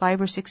perhaps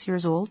 5 or 6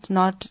 years old,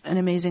 not an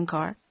amazing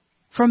car.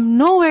 From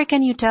nowhere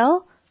can you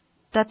tell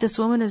that this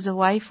woman is the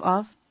wife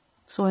of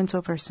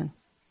so-and-so person.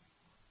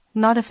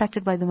 Not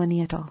affected by the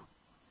money at all.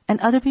 And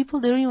other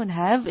people, they don't even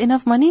have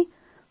enough money.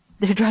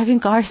 They're driving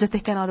cars that they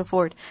cannot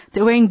afford.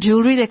 They're wearing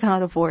jewelry they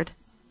cannot afford.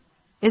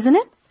 Isn't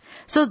it?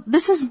 So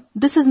this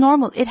is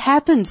normal. It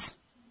happens.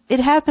 It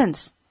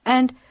happens.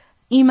 And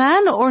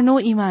iman or no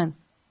iman,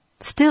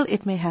 still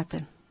it may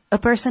happen. A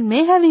person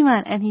may have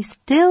iman and he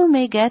still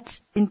may get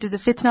into the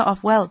fitna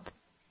of wealth.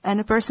 And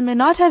a person may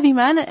not have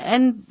iman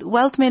and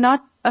wealth may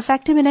not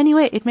affect him in any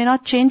way. It may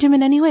not change him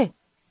in any way.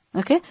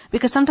 Okay?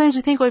 Because sometimes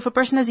we think, if a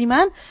person has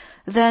iman,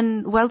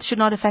 then wealth should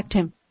not affect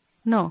him.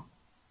 No.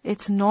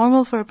 It's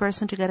normal for a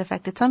person to get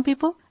affected. Some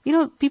people,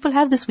 people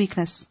have this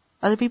weakness.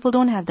 Other people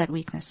don't have that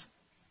weakness.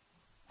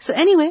 So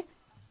anyway,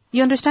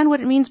 you understand what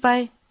it means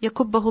by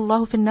يَكُبَّهُ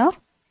اللَّهُ فِي النَّارِ?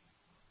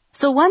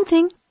 So one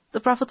thing the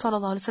Prophet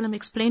ﷺ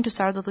explained to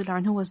Sa'd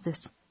radhiyallahu anhu was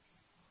this.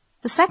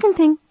 The second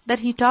thing that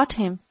he taught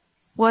him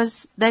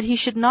was that he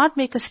should not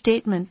make a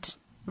statement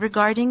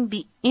regarding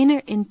the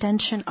inner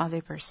intention of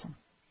a person.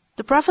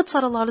 The Prophet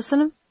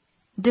ﷺ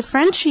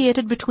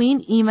differentiated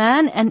between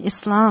Iman and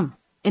Islam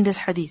in this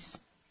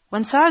hadith.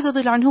 When Sa'd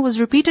radhiyallahu anhu was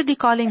repeatedly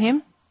calling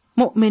him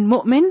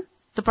mu'min,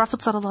 the Prophet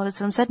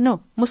ﷺ said,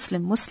 no,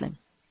 Muslim.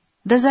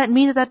 Does that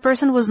mean that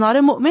person was not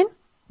a mu'min?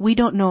 We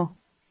don't know.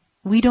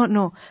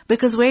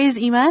 Because where is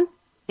Iman?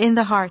 In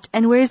the heart.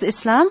 And where is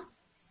Islam?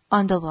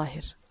 On the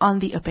zahir, on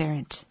the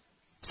apparent.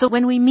 So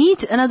when we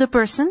meet another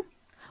person,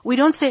 we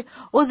don't say,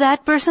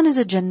 that person is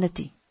a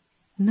jannati.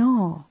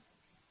 No.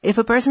 If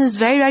a person is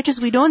very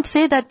righteous, we don't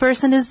say that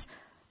person is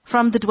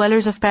from the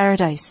dwellers of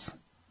paradise.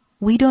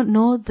 We don't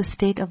know the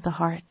state of the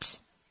heart.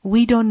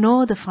 We don't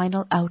know the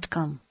final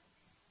outcome.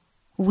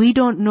 We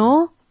don't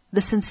know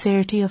the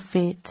sincerity of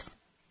faith.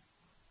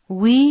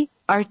 We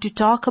are to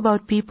talk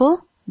about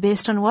people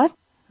based on what?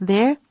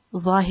 Their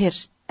zahir.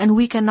 And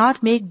we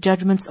cannot make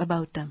judgments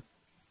about them.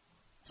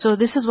 So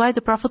this is why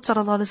the Prophet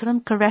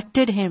ﷺ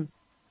corrected him,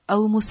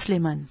 أو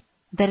musliman,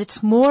 that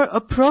it's more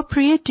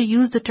appropriate to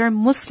use the term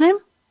Muslim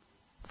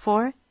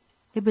for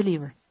a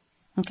believer.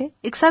 Okay?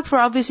 Except for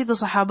obviously the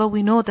Sahaba,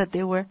 we know that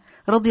they were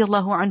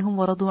radiyallahu anhum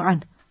wa radu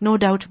an. No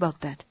doubt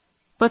about that.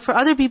 But for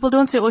other people,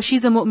 don't say,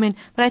 she's a mu'min,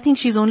 but I think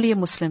she's only a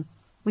Muslim.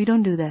 We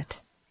don't do that.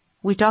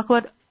 We talk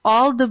about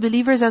all the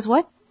believers as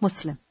what?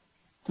 Muslim.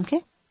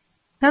 Okay?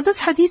 Now this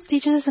hadith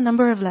teaches us a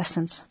number of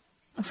lessons.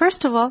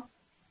 First of all,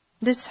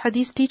 this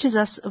hadith teaches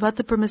us about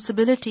the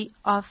permissibility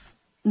of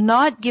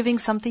not giving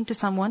something to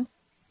someone,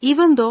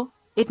 even though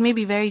it may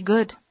be very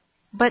good.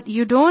 But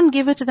you don't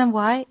give it to them.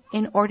 Why?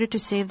 In order to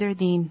save their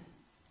deen.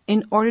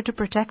 In order to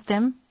protect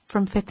them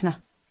from fitna.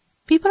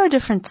 People are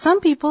different.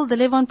 Some people, they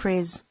live on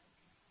praise,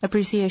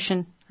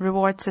 appreciation,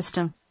 reward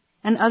system.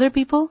 And other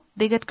people,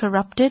 they get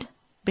corrupted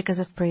because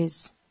of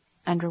praise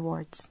and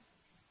rewards.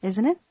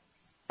 Isn't it?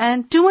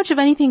 And too much of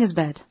anything is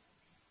bad.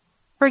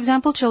 For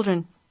example,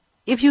 children,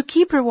 if you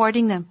keep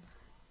rewarding them,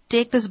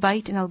 take this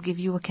bite and I'll give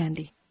you a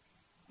candy.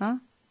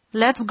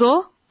 Let's go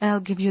and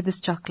I'll give you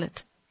this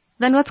chocolate.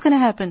 Then what's going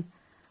to happen?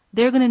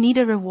 They're going to need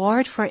a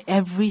reward for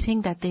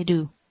everything that they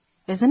do.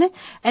 Isn't it?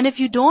 And if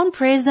you don't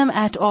praise them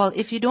at all,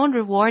 if you don't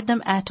reward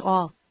them at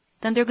all,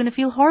 then they're going to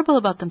feel horrible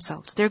about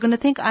themselves. They're going to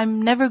think,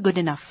 I'm never good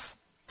enough.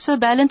 So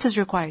balance is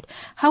required.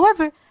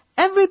 However,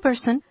 every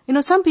person,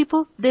 some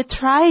people, they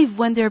thrive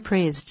when they're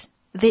praised.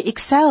 They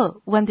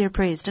excel when they're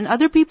praised. And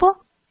other people,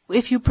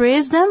 if you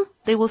praise them,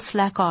 they will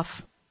slack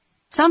off.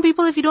 Some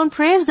people, if you don't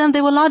praise them,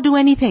 they will not do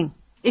anything.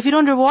 If you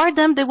don't reward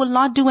them, they will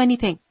not do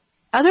anything.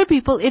 Other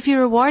people, if you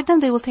reward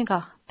them, they will think,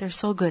 they're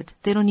so good.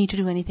 They don't need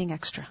to do anything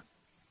extra.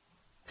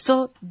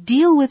 So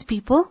deal with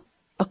people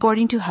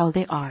according to how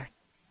they are.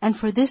 And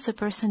for this, a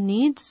person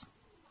needs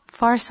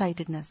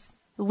farsightedness,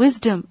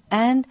 wisdom,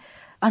 and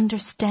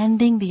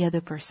understanding the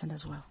other person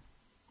as well.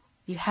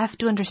 You have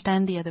to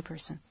understand the other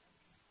person.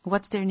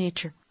 What's their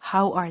nature?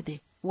 How are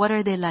they? What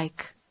are they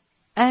like?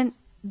 And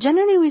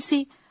generally we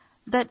see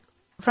that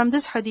from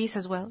this hadith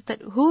as well,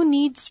 that who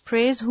needs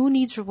praise, who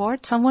needs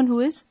reward? Someone who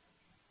is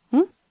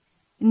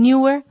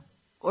newer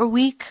or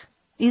weak.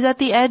 He's at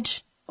the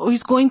edge, or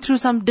he's going through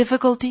some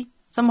difficulty,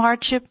 some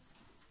hardship,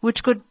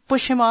 which could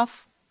push him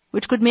off,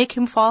 which could make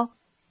him fall.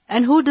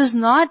 And who does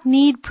not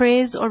need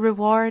praise or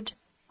reward?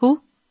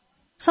 Who?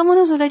 Someone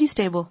who's already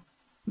stable.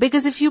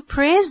 Because if you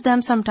praise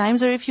them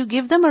sometimes, or if you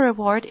give them a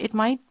reward, it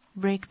might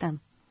break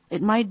them.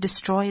 It might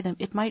destroy them.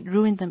 It might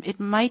ruin them. It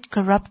might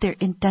corrupt their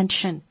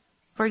intention.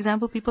 For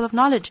example, people of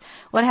knowledge.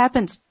 What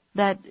happens?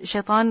 That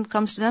shaitan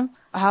comes to them.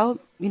 How?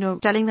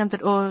 Telling them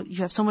that, you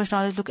have so much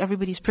knowledge. Look,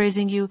 everybody's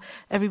praising you.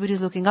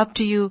 Everybody's looking up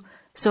to you.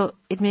 So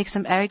it makes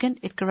them arrogant.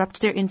 It corrupts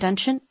their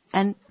intention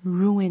and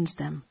ruins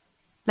them.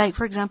 Like,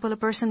 for example, a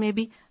person may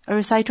be a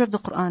reciter of the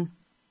Quran.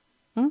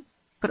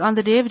 But on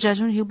the day of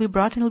judgment, he'll be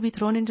brought and he'll be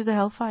thrown into the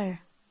hellfire.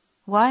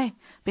 Why?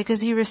 Because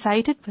he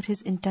recited, but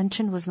his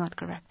intention was not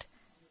correct.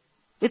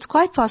 It's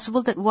quite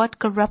possible that what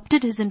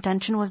corrupted his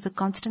intention was the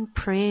constant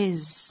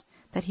praise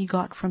that he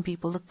got from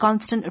people, the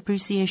constant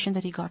appreciation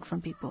that he got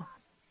from people.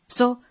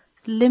 So,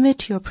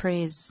 limit your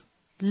praise.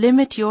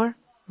 Limit your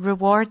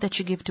reward that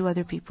you give to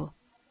other people.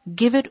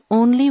 Give it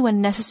only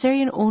when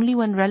necessary and only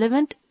when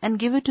relevant, and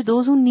give it to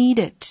those who need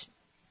it.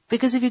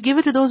 Because if you give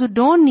it to those who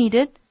don't need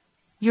it,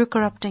 you're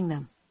corrupting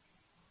them.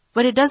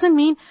 But it doesn't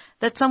mean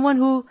that someone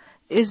who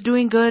is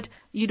doing good,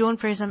 you don't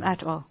praise them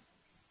at all.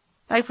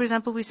 Like, for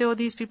example, we say,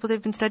 these people,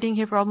 they've been studying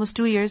here for almost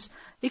 2 years.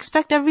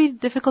 Expect every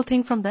difficult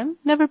thing from them.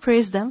 Never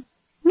praise them.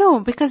 No,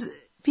 because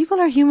people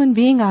are human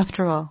beings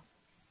after all.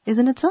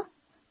 Isn't it so?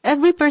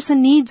 Every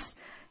person needs,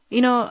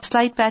 a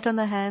slight pat on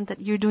the hand that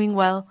you're doing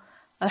well.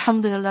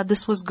 Alhamdulillah,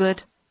 this was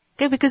good.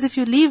 Okay, because if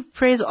you leave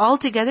praise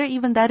altogether,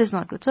 even that is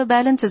not good. So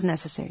balance is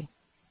necessary.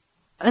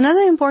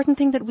 Another important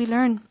thing that we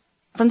learn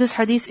from this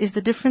hadith is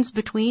the difference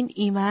between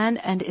Iman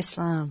and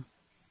Islam.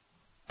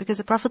 Because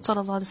the Prophet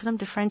ﷺ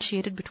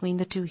differentiated between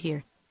the two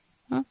here.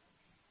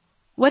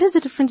 What is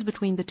the difference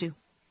between the two?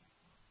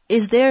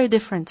 Is there a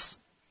difference?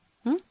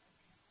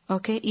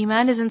 Okay,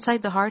 Iman is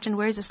inside the heart, and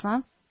where is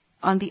Islam?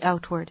 On the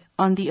outward,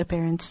 on the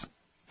appearance.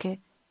 Okay,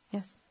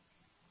 yes.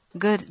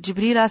 Good.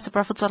 Jibreel asked the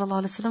Prophet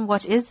ﷺ,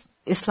 what is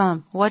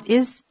Islam? What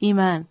is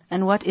Iman?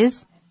 And what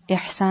is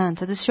Ihsan?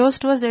 So this shows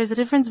to us there is a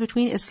difference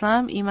between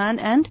Islam, Iman,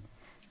 and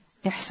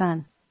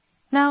Ihsan.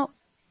 Now,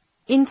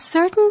 in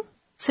certain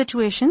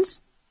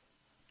situations,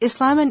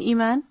 Islam and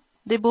Iman,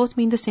 they both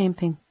mean the same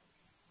thing.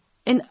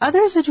 In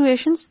other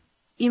situations,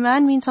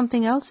 Iman means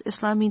something else,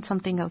 Islam means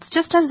something else.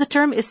 Just as the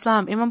term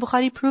Islam, Imam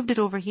Bukhari proved it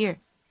over here,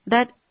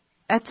 that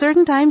at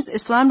certain times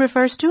Islam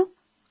refers to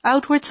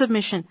outward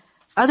submission.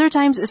 Other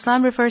times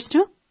Islam refers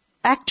to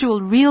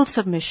actual, real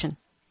submission.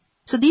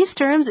 So these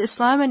terms,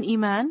 Islam and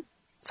Iman,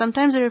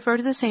 sometimes they refer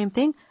to the same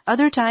thing.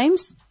 Other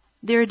times,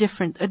 they're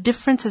different. A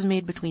difference is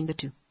made between the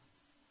two.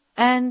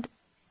 And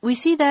we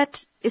see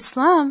that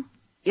Islam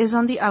is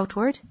on the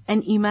outward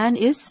and Iman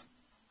is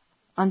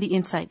on the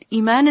inside.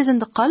 Iman is in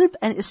the qalb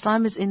and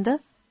Islam is in the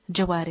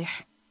jawarih.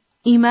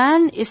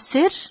 Iman is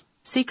sir,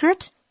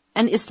 secret,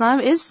 and Islam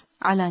is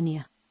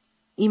alaniya.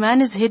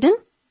 Iman is hidden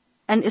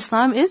and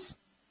Islam is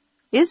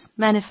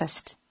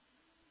manifest.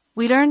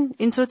 We learn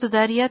in Surah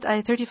Al-Dhariyat,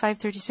 ayah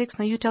 35-36.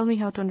 Now you tell me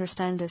how to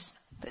understand this.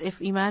 That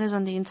if Iman is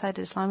on the inside,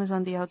 Islam is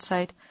on the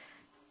outside,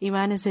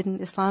 Iman is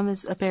hidden, Islam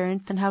is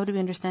apparent, then how do we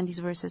understand these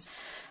verses?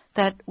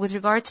 That with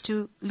regards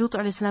to Lut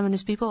alayhi salam and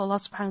his people, Allah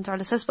subhanahu wa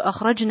ta'ala says,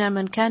 فَأَخْرَجْنَا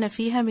مَنْ كَانَ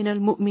فِيهَا مِنَ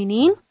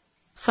الْمُؤْمِنِينَ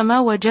فَمَا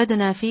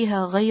وَجَدْنَا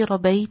فِيهَا غَيْرَ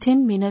بَيْتٍ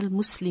مِنَ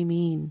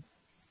الْمُسْلِمِينَ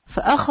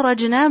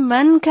فَأَخْرَجْنَا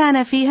مَنْ كَانَ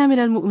فِيهَا مِنَ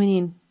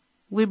الْمُؤْمِنِينَ.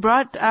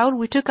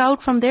 We took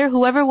out from there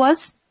whoever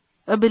was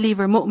a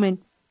believer, mu'min.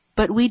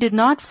 But we did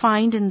not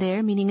find in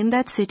there, meaning in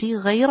that city,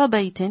 غَيْرَ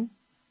بَيْتٍ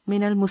مِنَ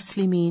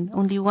الْمُسْلِمِينَ.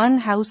 Only one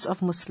house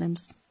of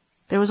Muslims.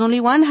 There was only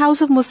one house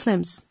of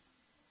Muslims.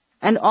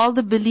 And all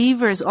the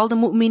believers, all the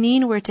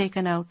mu'mineen were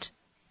taken out.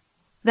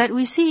 That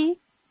we see,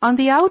 on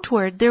the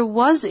outward, there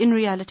was in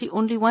reality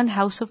only one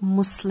house of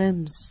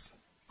Muslims.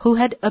 who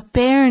had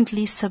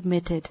apparently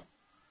submitted,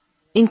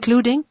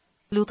 including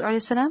Lut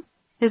alayhi salam,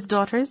 his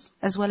daughters,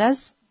 as well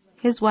as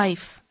his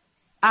wife.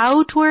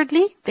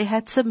 Outwardly, they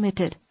had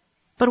submitted.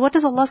 But what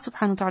does Allah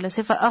subhanahu wa ta'ala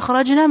say?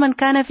 فَأَخْرَجْنَا مَنْ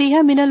كَانَ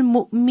فِيهَا مِنَ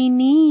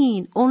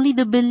الْمُؤْمِنِينَ. Only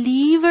the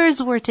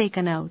believers were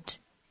taken out.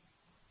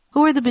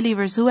 Who were the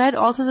believers? Who had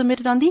also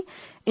submitted on the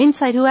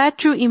inside, who had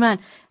true iman.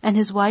 And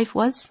his wife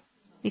was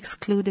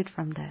excluded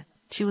from that.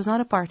 She was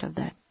not a part of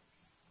that.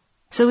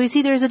 So we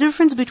see there is a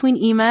difference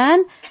between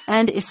iman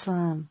and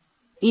Islam.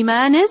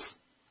 Iman is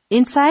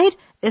inside,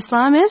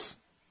 Islam is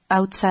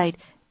outside.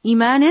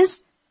 Iman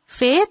is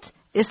faith,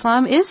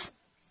 Islam is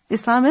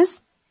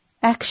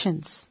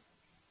actions.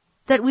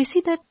 That we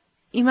see that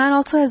iman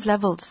also has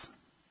levels.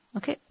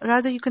 Okay?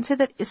 Rather you can say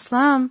that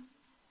Islam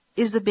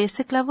is the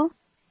basic level,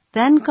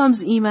 then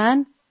comes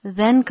iman,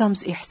 then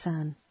comes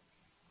ihsan.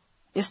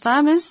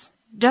 Islam is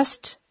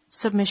just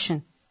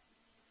submission,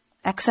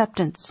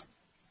 acceptance.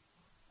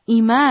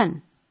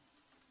 Iman,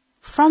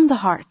 from the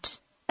heart,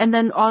 and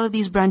then all of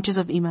these branches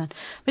of iman.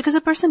 Because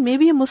a person may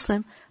be a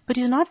Muslim, but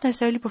he's not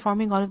necessarily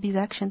performing all of these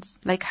actions,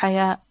 like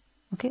haya,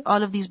 okay,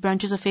 all of these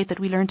branches of faith that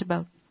we learned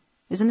about.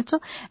 Isn't it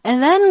so?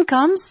 And then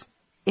comes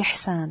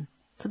ihsan.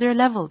 So there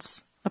are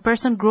levels. A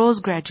person grows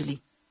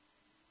gradually.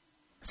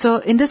 So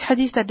in this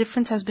hadith, that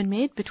difference has been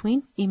made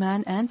between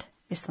iman and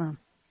Islam.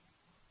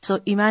 So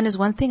iman is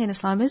one thing and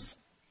Islam is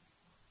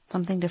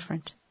something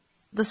different.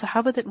 The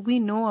Sahaba that we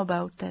know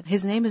about, that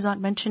his name is not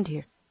mentioned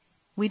here.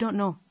 We don't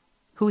know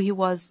who he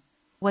was,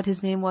 what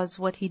his name was,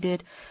 what he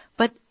did.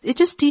 But it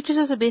just teaches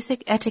us a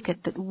basic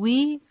etiquette that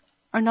we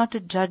are not to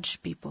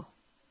judge people.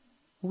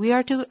 We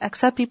are to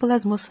accept people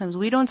as Muslims.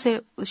 We don't say,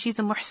 she's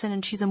a muhsin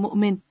and she's a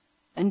mu'min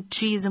and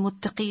she's a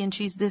muttaqi and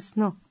she's this.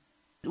 No.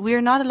 We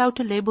are not allowed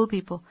to label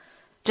people.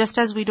 Just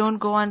as we don't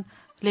go on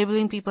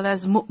labeling people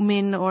as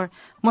mu'min or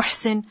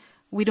muhsin,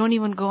 we don't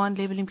even go on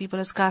labeling people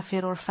as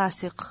kafir or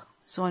fasiq,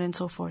 so on and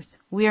so forth.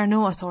 We are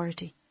no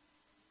authority.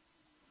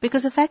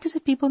 Because the fact is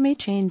that people may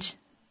change.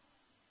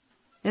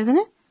 Isn't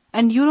it?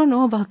 And you don't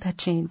know about that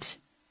change.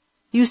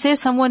 You say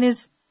someone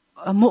is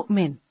a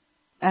mu'min,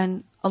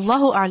 and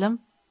Allahu a'lam,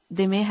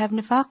 they may have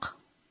nifaq.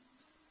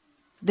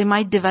 They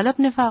might develop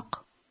nifaq.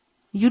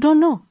 You don't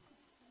know.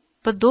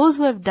 But those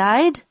who have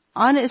died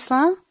on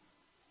Islam,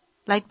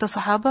 like the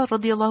Sahaba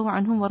radiyallahu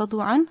anhum wa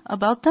radu an,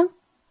 about them,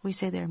 we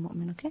say they're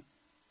mu'min, okay?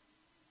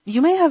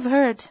 You may have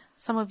heard,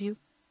 some of you,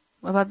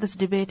 about this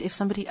debate. If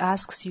somebody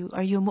asks you,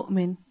 are you a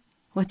mu'min?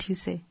 What do you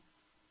say?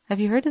 Have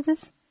you heard of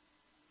this?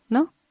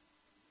 No?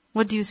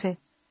 What do you say?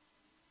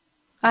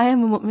 I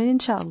am a mu'min,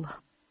 inshallah.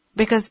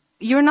 Because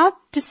you're not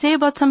to say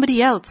about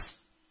somebody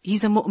else,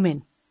 he's a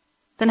mu'min.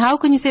 Then how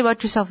can you say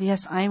about yourself,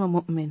 yes, I am a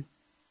mu'min?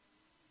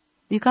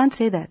 You can't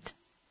say that.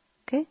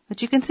 Okay?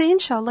 But you can say,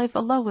 inshallah, if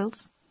Allah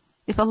wills,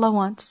 if Allah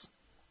wants,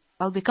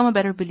 I'll become a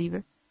better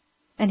believer.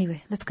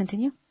 Anyway, let's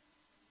continue.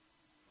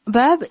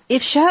 Bab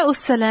ifsha'u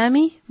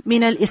salami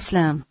min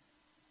al-Islam.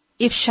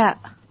 Ifsha'.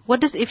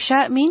 What does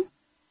ifsha' mean?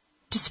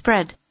 To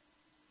spread,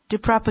 to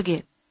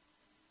propagate.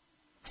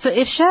 So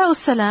ifsha'u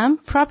salam,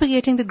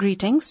 propagating the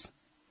greetings,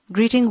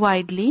 greeting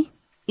widely,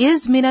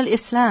 is min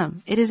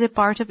al-Islam. It is a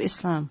part of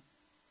Islam.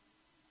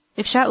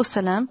 Ifsha'u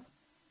salam,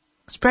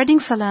 spreading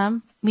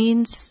salam,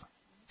 means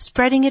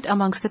spreading it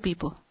amongst the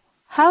people.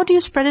 How do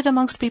you spread it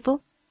amongst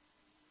people?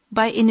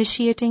 By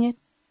initiating it,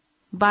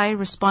 by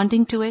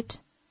responding to it,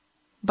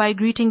 by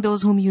greeting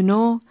those whom you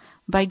know,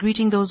 by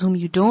greeting those whom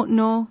you don't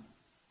know,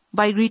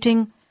 by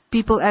greeting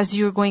people as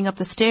you're going up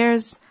the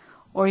stairs,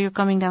 or you're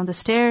coming down the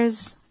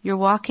stairs, you're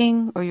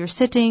walking, or you're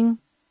sitting.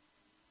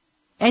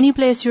 Any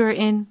place you are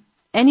in,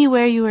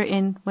 anywhere you are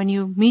in, when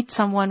you meet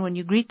someone, when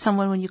you greet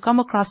someone, when you come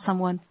across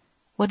someone,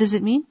 what does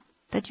it mean?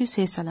 That you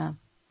say salam.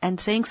 And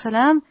saying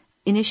salam,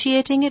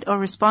 initiating it or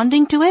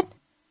responding to it,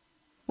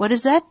 what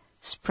is that?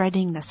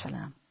 Spreading the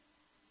salam.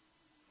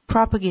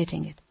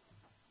 Propagating it.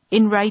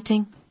 In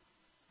writing,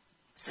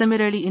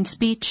 similarly in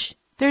speech,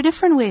 there are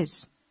different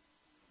ways.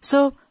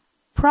 So,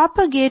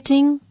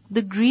 propagating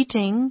the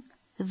greeting,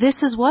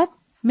 this is what?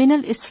 Min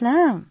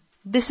al-Islam.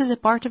 This is a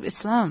part of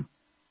Islam.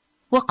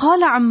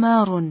 وَقَالَ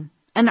عَمَّارٌ.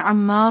 And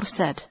Ammar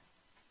said,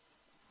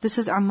 this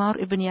is Ammar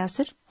ibn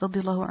Yasir,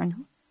 radiyallahu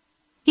anhu.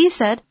 He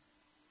said,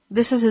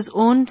 this is his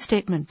own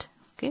statement.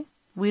 Okay?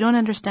 We don't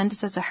understand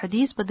this as a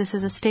hadith, but this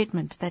is a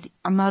statement that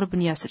Ammar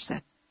ibn Yasir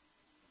said.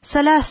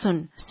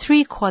 Salasun,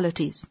 3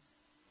 qualities.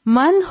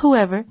 Man,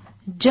 whoever,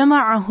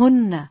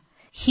 jama'ahunna,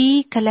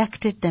 he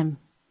collected them.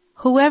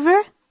 Whoever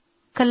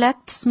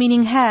collects,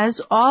 meaning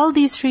has all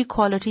these 3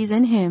 qualities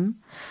in him,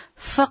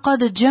 فَقَدْ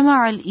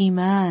جَمَعَ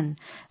الْإِيمَانِ,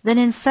 then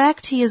in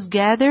fact he has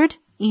gathered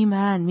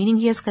iman, meaning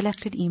he has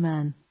collected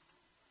iman.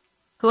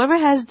 Whoever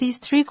has these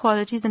 3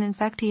 qualities, then in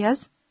fact he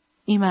has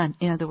iman,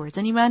 in other words.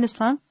 And iman,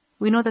 Islam,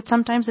 we know that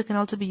sometimes it can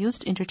also be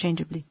used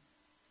interchangeably.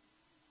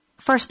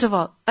 First of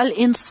all,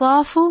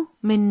 al-insafu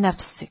min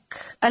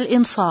nafsik.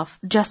 Al-insaf,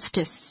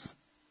 justice.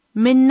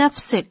 Min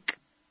nafsik,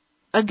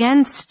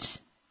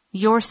 against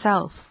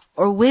yourself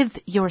or with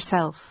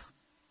yourself.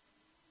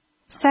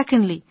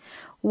 Secondly,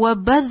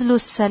 وَبَذْلُ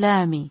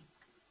السَّلَامِ,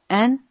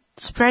 and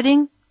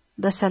spreading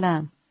the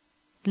salam.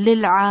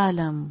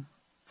 لِلْعَالَمِ,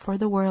 for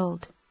the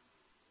world,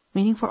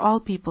 meaning for all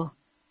people.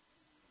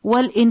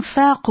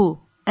 وَالْإِنفَاقُ,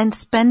 and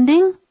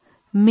spending,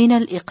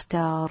 مِنَ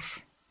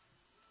الْإِقْتَارِ,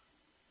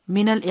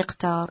 مِنَ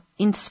الْإِقْتَارِ,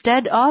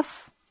 instead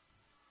of,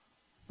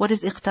 what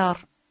is iqtar?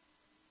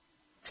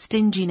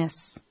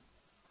 Stinginess.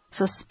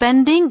 So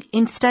spending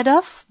instead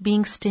of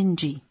being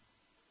stingy.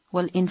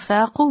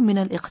 وَالْإِنفَاقُ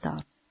مِنَ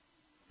الْإِقْتَارِ.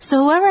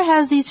 So whoever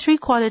has these three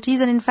qualities,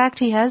 and in fact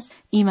he has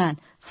iman.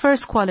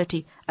 First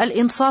quality,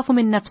 al-insaf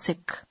min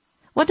nafsik.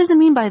 What does it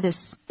mean by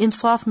this?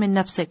 Insaf min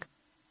nafsik.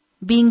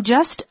 Being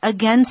just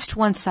against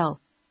oneself.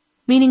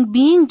 Meaning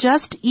being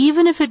just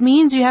even if it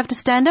means you have to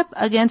stand up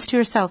against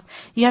yourself.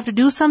 You have to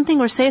do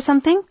something or say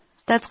something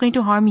that's going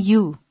to harm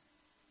you.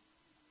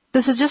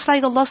 This is just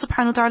like Allah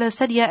subhanahu wa ta'ala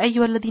said, Ya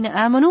ayyuha alladhina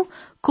amanu,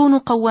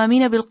 kunu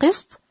qawwamina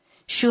bilqist,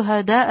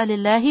 shuhada'a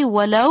lillahi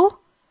walau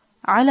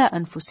ala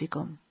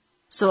anfusikum.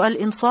 So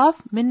al-insaf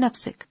min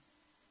nafsik.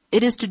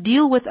 It is to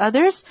deal with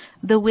others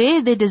the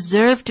way they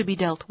deserve to be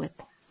dealt with.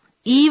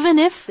 Even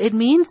if it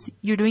means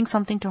you're doing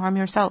something to harm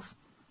yourself.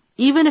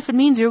 Even if it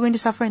means you're going to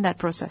suffer in that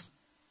process.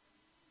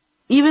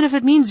 Even if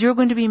it means you're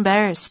going to be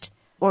embarrassed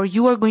or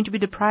you are going to be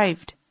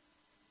deprived.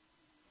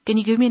 Can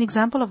you give me an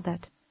example of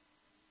that?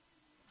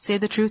 Say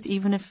the truth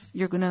even if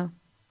you're going to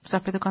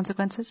suffer the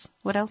consequences.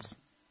 What else?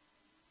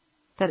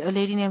 That a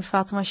lady named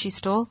Fatima, she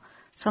stole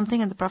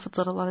something, and the Prophet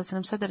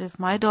ﷺ said that if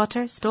my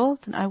daughter stole,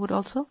 then I would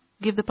also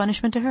give the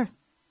punishment to her.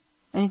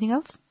 Anything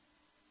else?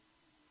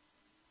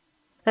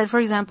 That, for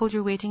example,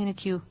 you're waiting in a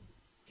queue,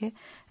 okay,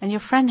 and your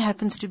friend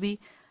happens to be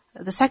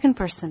the second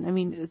person. I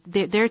mean,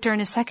 their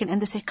turn is second,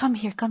 and they say, "Come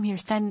here,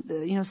 stand,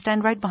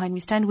 stand right behind me,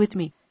 stand with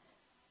me."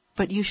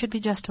 But you should be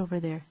just over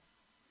there,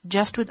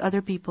 just with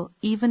other people,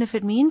 even if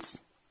it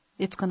means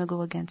it's going to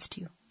go against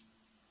you.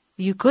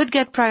 You could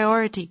get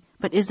priority,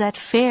 but is that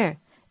fair?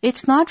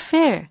 It's not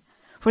fair.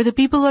 For the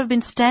people who have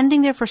been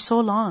standing there for so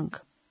long,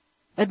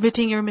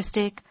 admitting your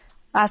mistake,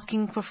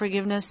 asking for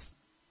forgiveness,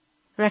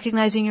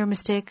 recognizing your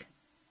mistake.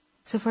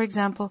 So for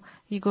example,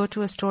 you go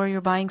to a store,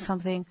 you're buying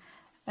something,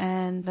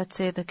 and let's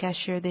say the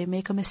cashier, they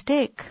make a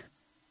mistake.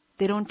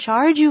 They don't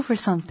charge you for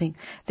something.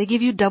 They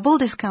give you double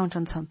discount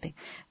on something.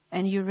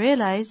 And you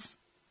realize,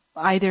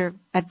 either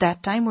at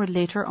that time or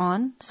later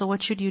on, so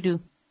what should you do?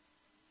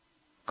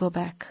 Go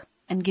back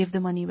and give the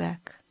money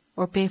back,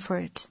 or pay for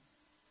it.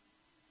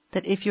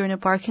 That if you're in a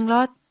parking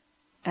lot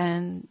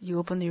and you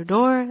open your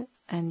door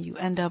and you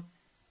end up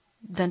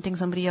denting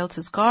somebody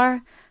else's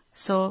car,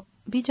 so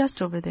be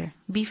just over there.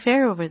 Be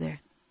fair over there.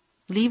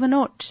 Leave a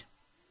note.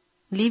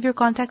 Leave your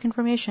contact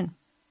information.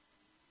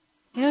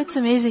 It's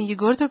amazing. You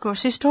go to the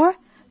grocery store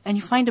and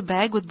you find a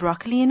bag with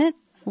broccoli in it.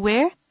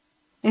 Where?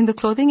 In the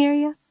clothing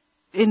area?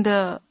 In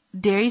the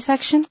dairy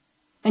section?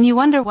 And you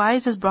wonder, why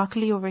is this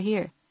broccoli over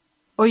here?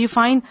 Or you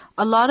find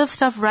a lot of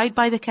stuff right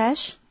by the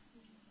cash.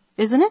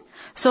 Isn't it?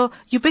 So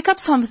you pick up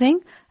something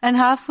and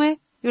halfway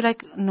you're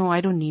like, no,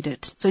 I don't need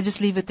it. So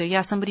just leave it there.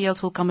 Yeah, somebody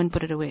else will come and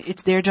put it away.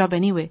 It's their job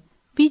anyway.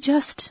 Be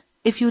just.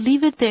 If you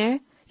leave it there,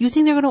 you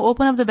think they're going to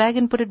open up the bag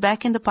and put it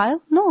back in the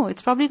pile? No,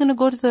 it's probably going to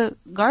go to the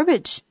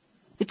garbage.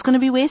 It's going to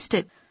be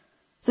wasted.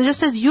 So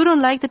just as you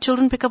don't like the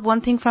children pick up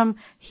one thing from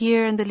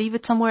here and they leave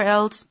it somewhere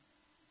else,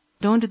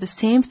 don't do the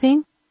same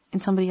thing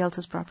in somebody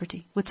else's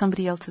property, with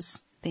somebody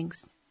else's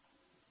things.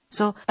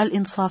 So,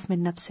 al-insaf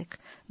min nafsik.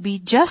 Be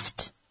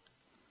just.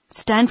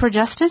 Stand for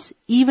justice,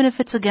 even if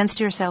it's against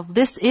yourself.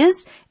 This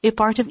is a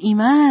part of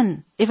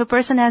iman. If a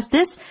person has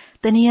this,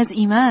 then he has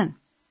iman.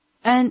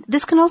 And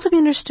this can also be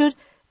understood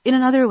in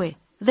another way.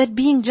 That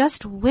being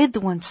just with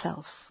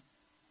oneself.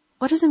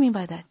 What does it mean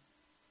by that?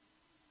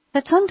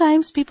 That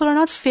sometimes people are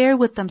not fair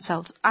with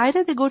themselves.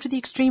 Either they go to the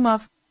extreme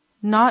of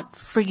not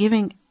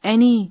forgiving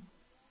any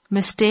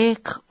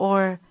mistake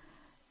or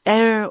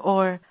error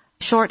or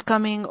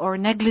shortcoming or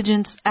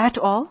negligence at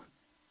all.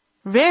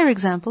 Rare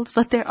examples,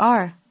 but there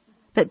are.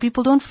 That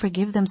people don't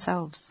forgive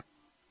themselves.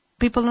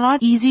 People are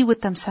not easy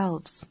with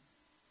themselves.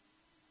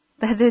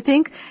 That they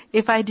think,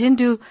 if I didn't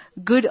do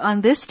good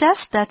on this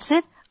test, that's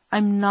it.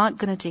 I'm not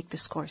going to take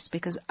this course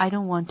because I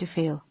don't want to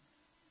fail.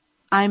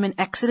 I'm an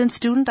excellent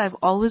student. I've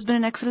always been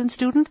an excellent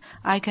student.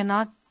 I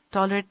cannot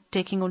tolerate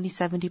taking only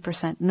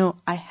 70%. No,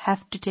 I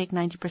have to take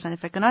 90%.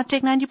 If I cannot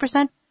take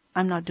 90%,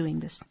 I'm not doing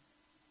this.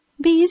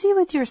 Be easy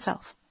with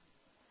yourself.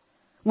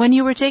 When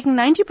you were taking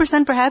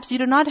 90%, perhaps you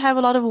did not have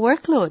a lot of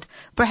workload.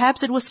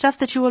 Perhaps it was stuff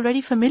that you were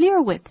already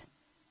familiar with.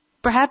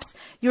 Perhaps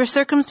your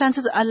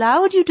circumstances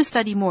allowed you to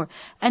study more.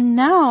 And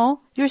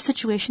now your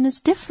situation is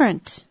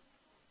different.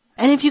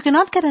 And if you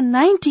cannot get a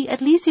 90,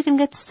 at least you can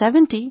get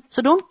 70.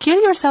 So don't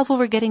kill yourself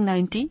over getting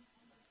 90.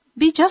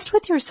 Be just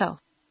with yourself.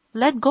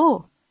 Let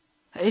go.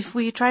 If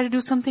we try to do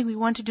something, we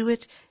want to do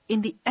it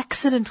in the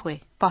excellent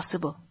way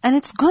possible. And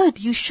it's good.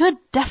 You should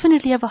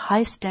definitely have a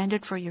high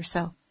standard for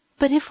yourself.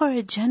 But if for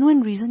a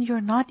genuine reason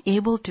you're not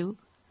able to,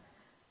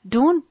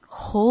 don't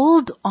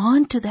hold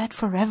on to that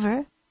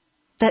forever.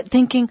 That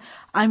thinking,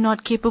 I'm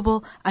not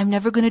capable, I'm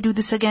never going to do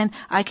this again,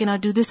 I cannot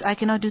do this, I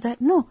cannot do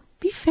that. No,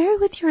 be fair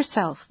with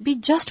yourself. Be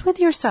just with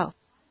yourself.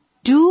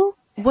 Do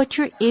what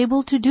you're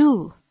able to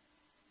do.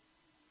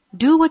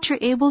 Do what you're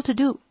able to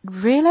do.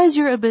 Realize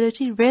your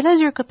ability,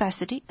 realize your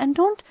capacity, and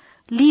don't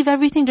leave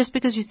everything just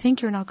because you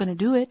think you're not going to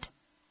do it.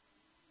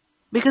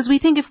 Because we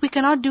think if we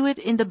cannot do it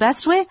in the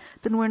best way,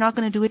 then we're not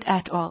going to do it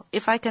at all.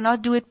 If I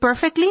cannot do it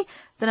perfectly,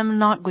 then I'm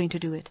not going to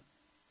do it.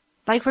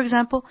 Like for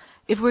example,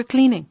 if we're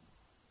cleaning.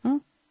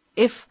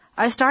 If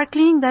I start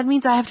cleaning, that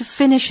means I have to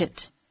finish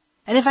it.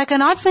 And if I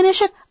cannot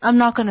finish it, I'm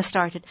not going to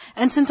start it.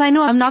 And since I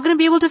know I'm not going to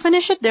be able to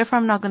finish it, therefore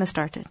I'm not going to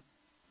start it.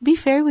 Be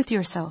fair with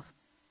yourself.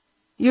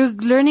 You're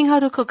learning how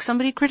to cook.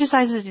 Somebody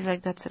criticizes you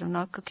like, that's it, I'm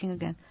not cooking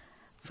again.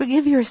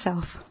 Forgive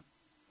yourself.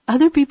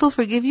 Other people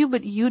forgive you,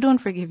 but you don't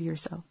forgive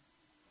yourself.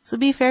 So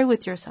be fair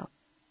with yourself.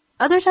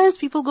 Other times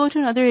people go to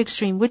another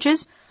extreme, which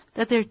is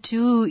that they're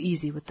too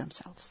easy with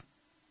themselves.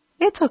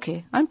 It's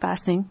okay, I'm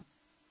passing.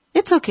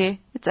 It's okay,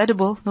 it's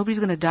edible. Nobody's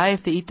going to die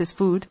if they eat this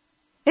food.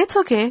 It's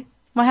okay,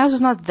 my house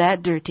is not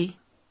that dirty.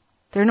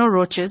 There are no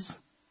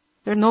roaches.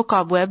 There are no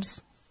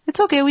cobwebs.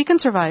 It's okay, we can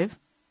survive.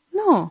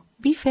 No,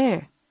 be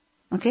fair.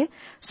 Okay?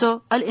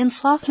 So,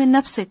 al-insaf min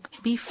nafsik.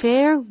 Be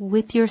fair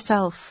with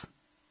yourself.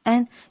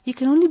 And you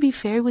can only be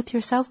fair with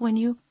yourself when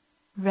you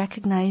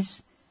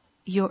recognize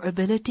your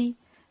ability,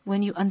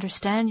 when you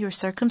understand your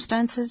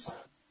circumstances,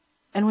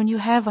 and when you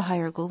have a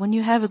higher goal, when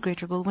you have a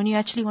greater goal, when you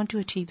actually want to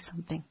achieve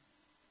something.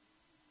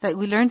 Like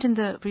we learned in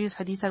the previous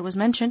hadith that was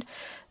mentioned,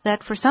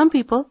 that for some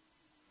people,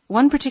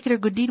 one particular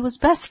good deed was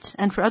best,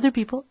 and for other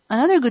people,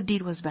 another good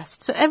deed was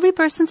best. So every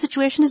person's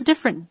situation is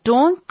different.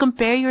 Don't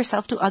compare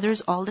yourself to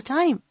others all the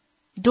time.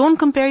 Don't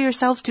compare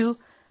yourself to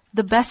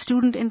the best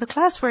student in the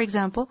class, for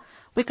example,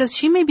 because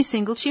she may be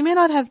single, she may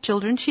not have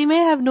children, she may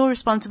have no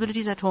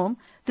responsibilities at home.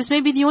 This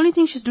may be the only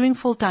thing she's doing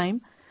full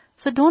time.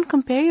 So don't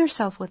compare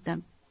yourself with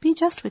them. Be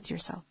just with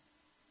yourself.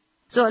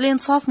 So,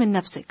 al-insaf min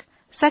nafsik.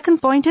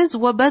 Second point is,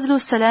 وَبَذْلُ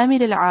السَّلَامِ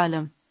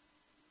لِلْعَالَمِ.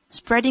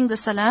 Spreading the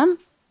salam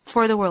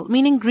for the world,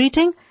 meaning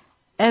greeting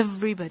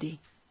everybody.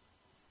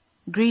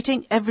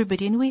 Greeting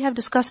everybody. And we have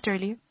discussed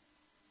earlier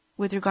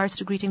with regards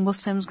to greeting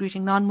Muslims,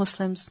 greeting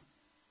non-Muslims.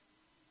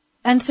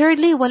 And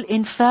thirdly,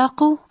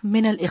 وَالْإِنفَاقُ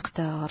مِنَ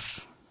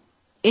الْإِقْتَارِ.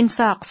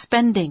 Infaq,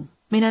 spending,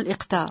 min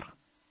al-iqtar.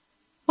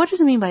 What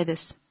does it mean by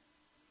this?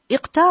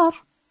 Iqtar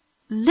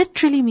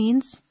literally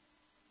means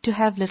to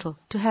have little,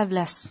 to have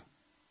less.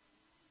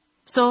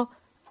 So,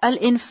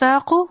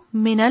 al-infaqu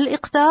min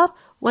al-iqtar,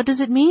 what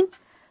does it mean?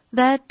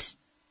 That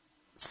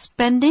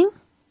spending,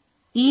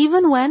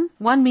 even when,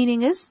 one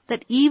meaning is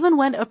that even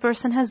when a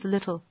person has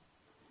little,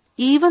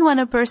 even when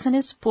a person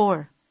is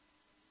poor.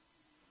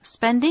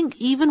 Spending,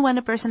 even when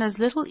a person has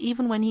little,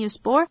 even when he is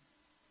poor.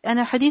 And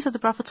a hadith of the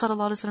Prophet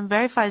ﷺ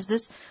verifies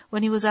this.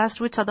 When he was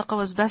asked which sadaqah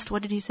was best,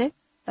 what did he say?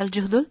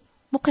 Al-juhdul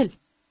muqil.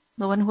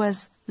 The one who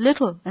has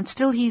little and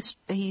still he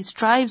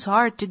strives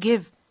hard to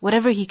give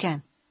whatever he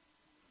can.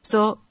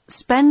 So,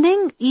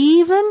 spending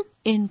even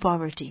in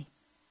poverty.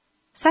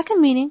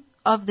 Second meaning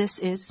of this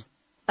is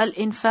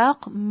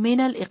al-infaq min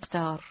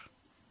al-iqtar.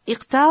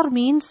 Iqtar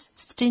means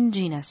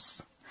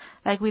stinginess.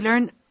 Like we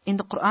learned in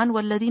the Quran,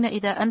 وَالَّذِينَ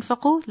إِذَا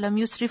أَنفَقُوا لَمْ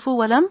يُسْرِفُوا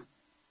وَلَمْ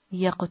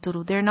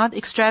يَقْتُرُوا. They're not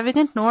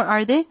extravagant, nor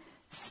are they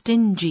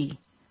stingy.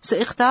 So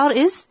iqtar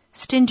is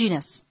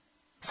stinginess.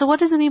 So what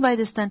does it mean by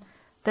this then?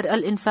 That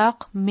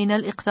al-infaq min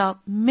al-iqtar.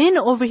 Min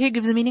over here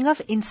gives the meaning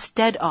of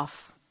instead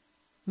of.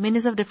 Min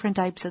is of different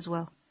types as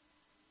well.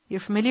 You're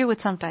familiar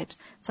with some types.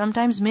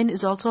 Sometimes min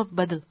is also of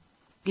badl,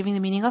 giving the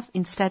meaning of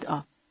instead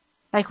of.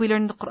 Like we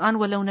learned in the Quran,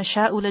 وَلَوْ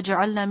نَشَاءُ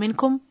لَجَعَلْنَا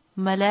مِنْكُمْ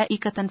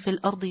مَلَائِكَةً فِي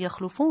الْأَرْضِ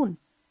يَخْلُفُونَ.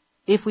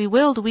 If we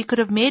willed, we could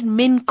have made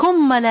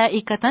minkum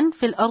malaikatan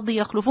fil ardi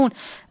yakhlufun.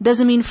 Does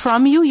it mean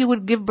from you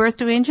would give birth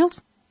to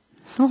angels?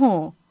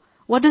 No.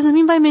 What does it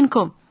mean by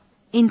minkum?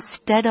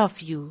 Instead of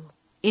you.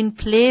 In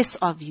place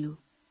of you.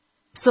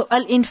 So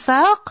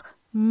al-infaq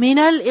min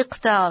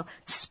al-iqtar.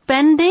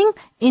 Spending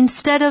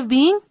instead of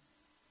being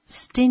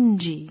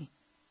stingy.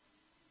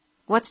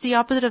 What's the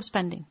opposite of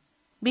spending?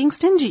 Being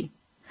stingy.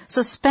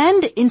 So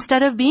spend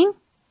instead of being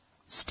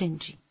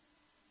stingy.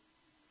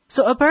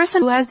 So a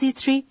person who has these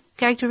three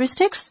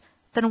characteristics,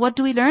 then what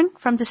do we learn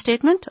from the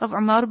statement of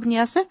Ammar ibn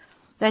Yasir?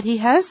 That he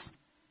has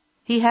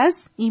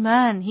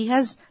iman, he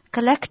has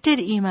collected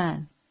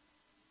iman.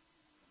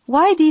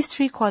 Why these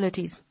three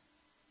qualities?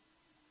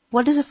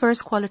 What does the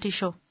first quality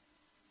show?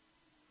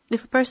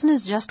 If a person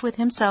is just with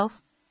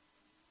himself,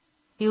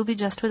 he will be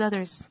just with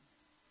others.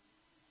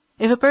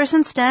 If a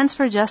person stands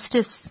for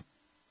justice,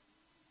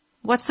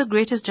 what's the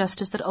greatest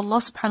justice? That Allah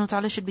subhanahu wa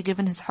ta'ala should be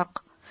given his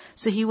haqq.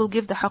 So he will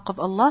give the haqq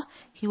of Allah,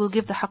 he will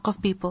give the haqq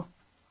of people.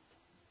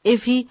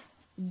 If he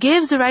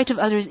gives the right of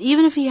others,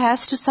 even if he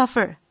has to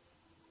suffer,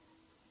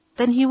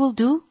 then he will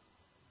do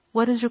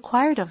what is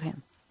required of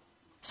him.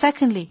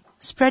 Secondly,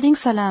 spreading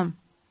salam.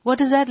 What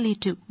does that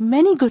lead to?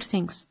 Many good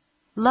things.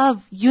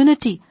 Love,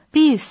 unity,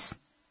 peace.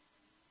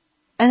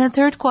 And the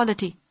third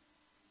quality,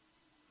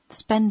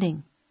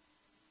 spending.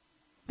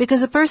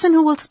 Because a person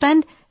who will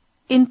spend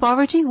in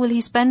poverty, will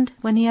he spend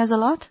when he has a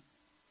lot?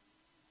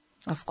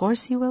 Of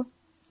course he will.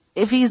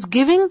 If he is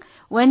giving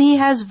when he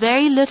has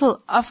very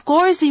little, of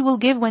course he will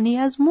give when he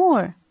has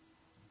more.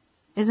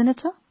 Isn't it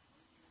so?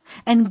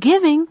 And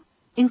giving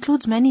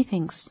includes many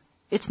things.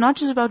 It's not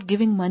just about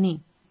giving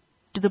money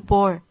to the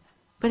poor,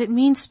 but it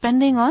means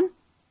spending on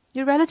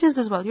your relatives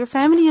as well, your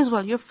family as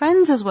well, your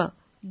friends as well.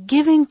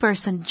 Giving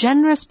person,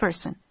 generous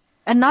person.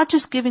 And not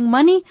just giving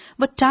money,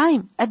 but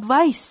time,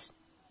 advice,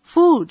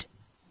 food,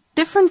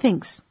 different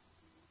things.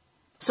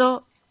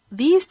 So,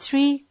 these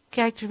three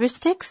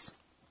characteristics,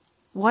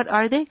 what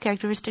are they?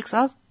 Characteristics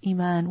of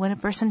Iman. When a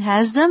person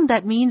has them,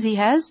 that means he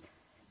has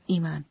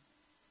Iman.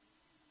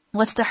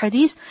 What's the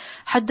hadith?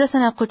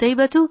 حدثنا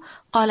قتيبة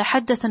قال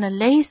حدثنا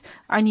الليث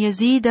عن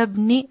يزيد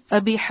بن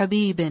أبي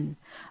حبيب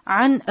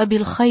عن أبي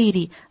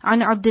الخير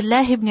عن عبد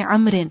الله بن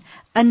عمرو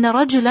أن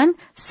رجلا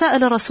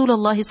سأل رسول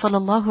الله صلى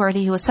الله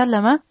عليه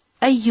وسلم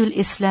أي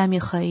الإسلام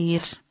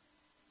خير.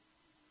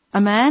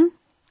 A man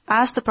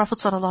asked the Prophet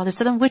صلى الله عليه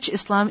وسلم which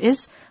Islam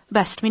is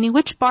best, meaning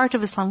which part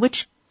of Islam,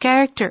 which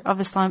character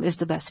of Islam is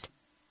the best.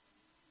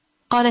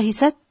 قال, he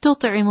said,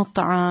 تطعم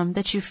الطعام,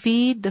 that you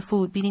feed the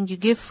food, meaning you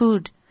give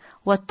food.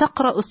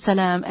 وَتَقْرَأُ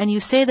السَّلَامِ, and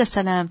you say the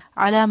salam,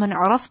 عَلَى مَنْ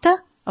عَرَفْتَ,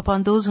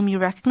 upon those whom you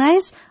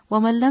recognize,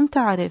 وَمَنْ لَمْ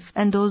تَعْرِفْ,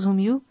 and those whom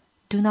you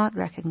do not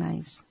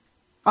recognize.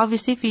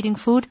 Obviously, feeding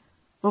food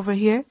over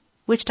here,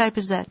 which type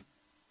is that?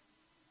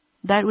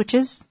 That which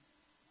is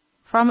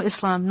from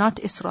Islam, not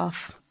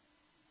israf.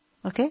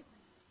 Okay?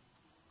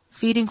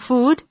 Feeding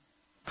food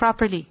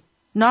properly,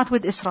 not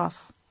with israf.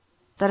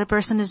 That a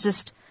person is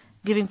just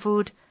giving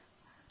food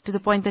to the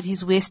point that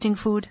he's wasting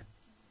food.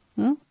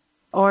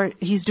 Or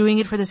he's doing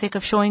it for the sake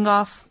of showing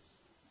off.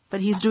 But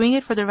he's doing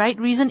it for the right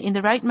reason, in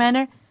the right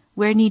manner,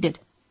 where needed.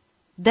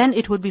 Then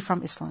it would be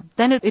from Islam.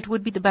 Then it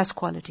would be the best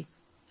quality.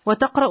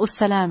 وَتَقْرَأُ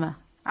السَّلَامَ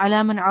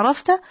عَلَى مَنْ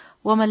عَرَفْتَ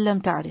وَمَنْ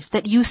لَمْ تَعْرِفْ,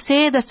 that you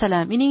say the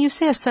salam, meaning you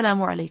say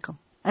assalamu alaikum.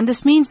 And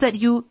this means that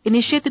you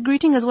initiate the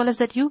greeting as well as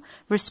that you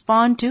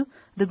respond to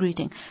the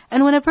greeting.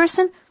 And when a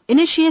person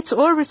initiates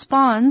or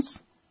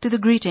responds to the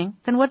greeting,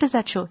 then what does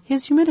that show?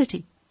 His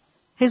humility,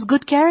 his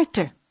good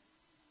character.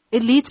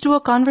 It leads to a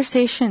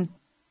conversation.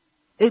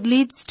 It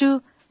leads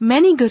to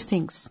many good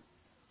things.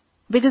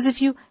 Because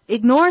if you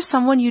ignore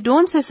someone, you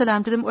don't say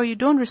salam to them, or you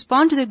don't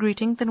respond to their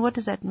greeting, then what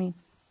does that mean?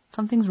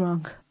 Something's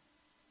wrong.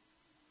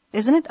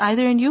 Isn't it?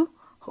 Either in you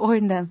or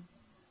in them,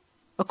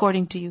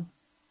 according to you.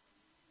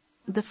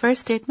 The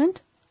first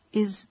statement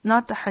is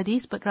not the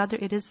hadith, but rather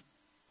it is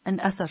an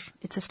athar.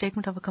 It's a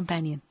statement of a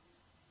companion.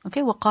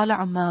 Okay? وَقَالَ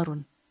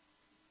عَمَّارٌ.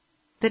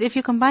 That if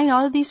you combine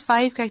all of these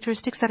 5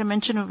 characteristics that are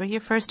mentioned over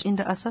here, first in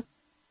the athar,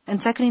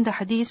 and secondly in the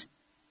hadith,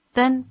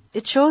 then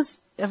it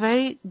shows a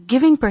very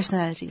giving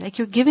personality, like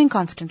you're giving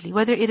constantly,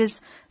 whether it is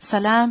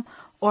salam,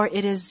 or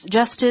it is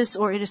justice,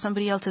 or it is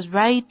somebody else's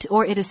right,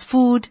 or it is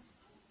food.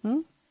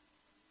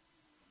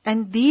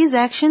 And these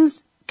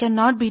actions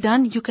cannot be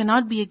done, you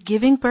cannot be a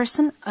giving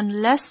person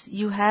unless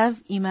you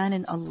have Iman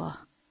in Allah.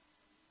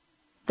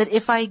 That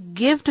if I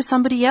give to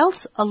somebody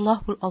else,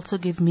 Allah will also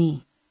give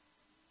me.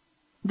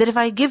 That if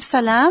I give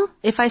salam,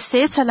 if I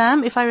say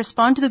salam, if I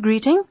respond to the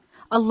greeting,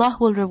 Allah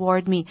will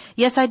reward me.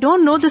 Yes, I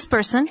don't know this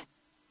person,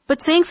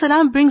 but saying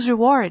salam brings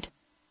reward.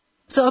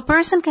 So a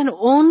person can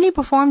only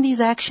perform these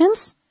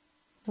actions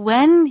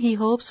when he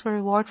hopes for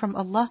reward from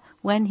Allah,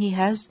 when he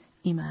has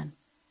Iman.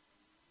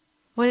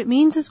 What it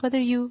means is whether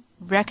you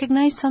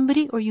recognize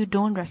somebody or you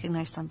don't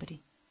recognize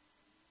somebody.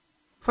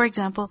 For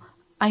example,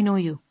 I know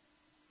you.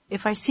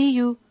 If I see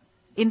you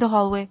in the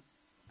hallway,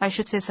 I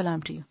should say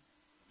salam to you.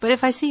 But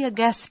if I see a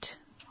guest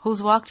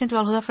who's walked into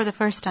Al-Huda for the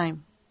first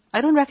time,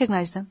 I don't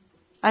recognize them.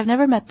 I've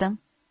never met them.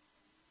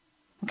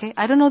 Okay,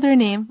 I don't know their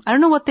name. I don't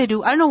know what they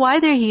do. I don't know why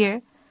they're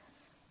here.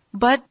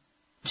 But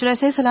should I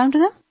say salam to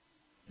them?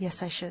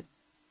 Yes, I should.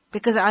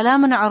 Because عَلَى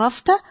مَنْ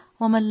عَرَفْتَ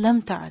وَمَنْ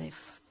لَمْ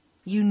تَعْرِفْ.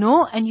 You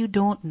know and you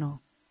don't know.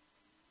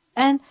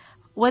 And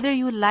whether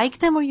you like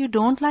them or you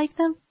don't like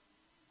them,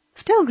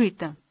 still greet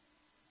them.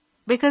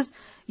 Because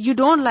you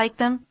don't like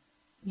them,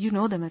 you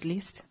know them at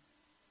least.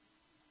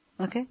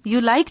 Okay?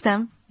 You like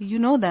them, you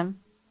know them.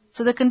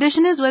 So the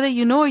condition is whether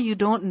you know or you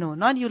don't know,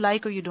 not you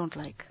like or you don't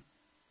like.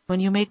 When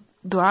you make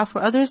dua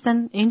for others,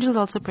 then angels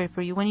also pray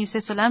for you. When you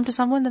say salam to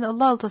someone, then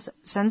Allah also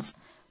sends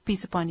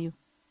peace upon you.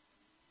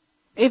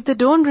 If they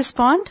don't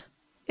respond,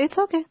 it's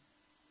okay.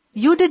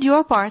 You did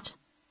your part.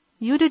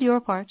 You did your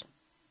part.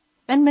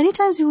 And many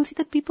times you will see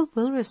that people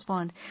will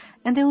respond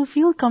and they will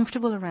feel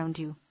comfortable around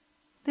you.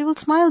 They will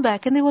smile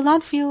back and they will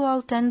not feel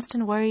all tensed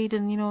and worried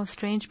and,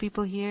 strange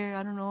people here.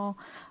 I don't know.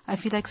 I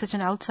feel like such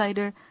an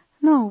outsider.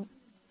 No.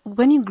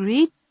 When you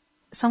greet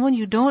someone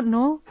you don't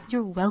know,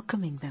 you're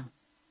welcoming them.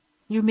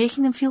 You're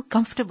making them feel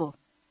comfortable.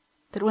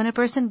 That when a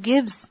person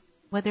gives,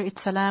 whether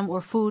it's salam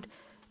or food,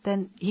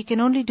 then he can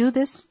only do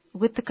this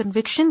with the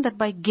conviction that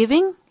by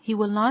giving, he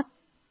will not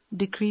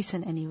decrease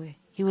in any way.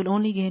 He will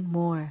only gain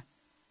more.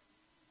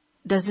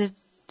 Does it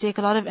take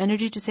a lot of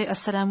energy to say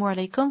assalamu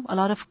alaikum? A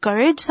lot of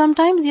courage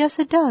sometimes? Yes,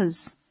 it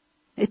does.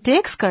 It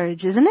takes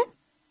courage, isn't it?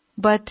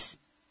 But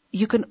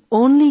you can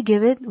only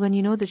give it when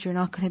you know that you're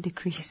not going to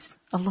decrease.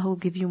 Allah will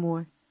give you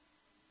more.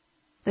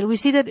 That we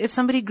see that if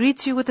somebody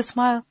greets you with a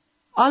smile,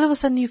 all of a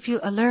sudden you feel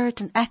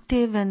alert and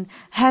active and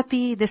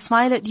happy. They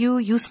smile at you,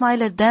 you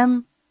smile at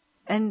them.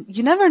 And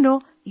you never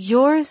know,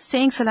 you're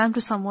saying salam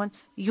to someone,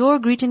 you're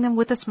greeting them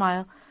with a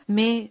smile,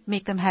 may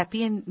make them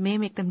happy and may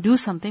make them do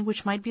something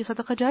which might be a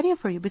sadaqah jariyah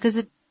for you, because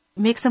it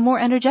makes them more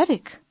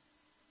energetic.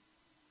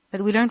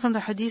 That we learn from the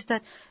hadith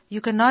that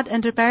you cannot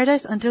enter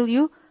paradise until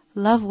you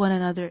love one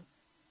another.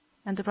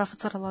 And the Prophet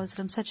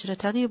ﷺ said, should I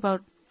tell you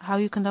about how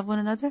you can love one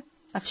another?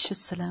 Afshu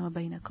salama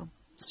bainakum.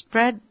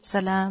 Spread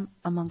salam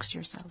amongst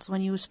yourselves.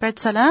 When you spread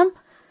salam,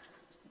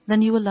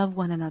 then you will love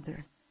one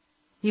another.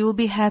 You will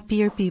be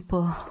happier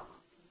people.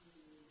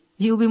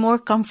 You will be more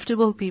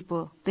comfortable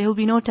people. There will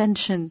be no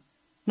tension,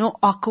 no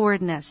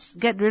awkwardness.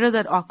 Get rid of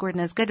that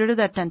awkwardness, get rid of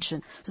that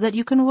tension, so that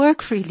you can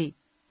work freely.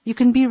 You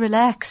can be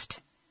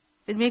relaxed.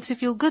 It makes you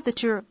feel good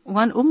that you're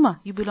one ummah.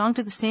 You belong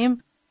to the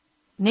same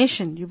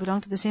nation. You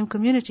belong to the same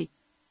community.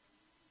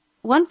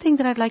 One thing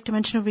that I'd like to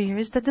mention over here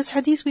is that this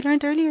hadith we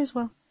learned earlier as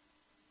well.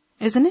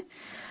 Isn't it?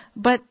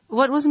 But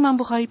what was Imam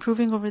Bukhari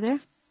proving over there?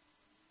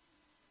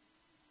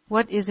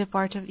 What is a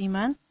part of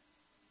Iman?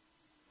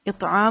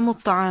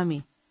 It'amu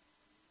ta'ami.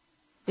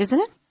 Isn't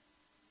it?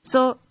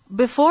 So,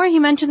 before he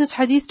mentioned this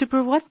hadith to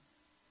prove what?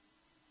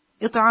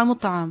 It'amu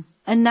ta'am.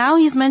 And now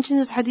he's mentioned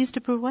this hadith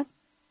to prove what?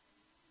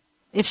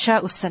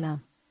 Ifsha'us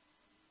salam.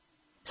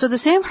 So the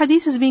same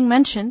hadith is being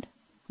mentioned,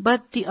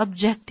 but the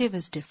objective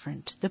is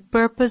different. The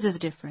purpose is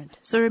different.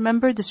 So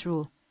remember this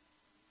rule.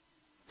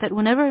 That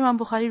whenever Imam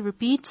Bukhari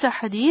repeats a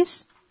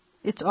hadith,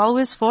 it's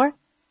always for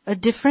a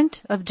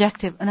different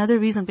objective, another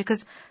reason.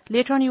 Because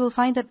later on you will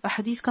find that a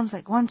hadith comes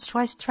like once,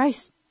 twice,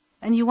 thrice.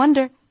 And you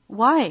wonder,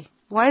 why?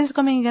 Why is it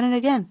coming again and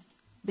again?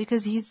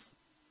 Because he's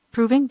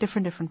proving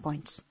different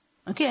points.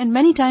 Okay, and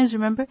many times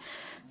remember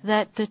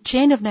that the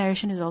chain of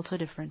narration is also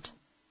different.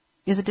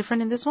 Is it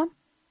different in this one?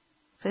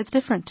 So it's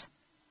different.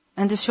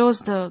 And this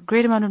shows the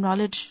great amount of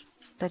knowledge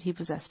that he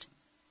possessed.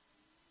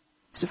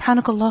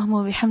 Subhanakallahumma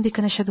wa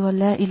bihamdika nashhadu an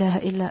la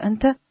ilaha illa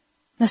anta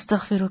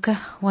nastaghfiruka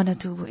wa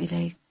natubu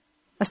ilayk.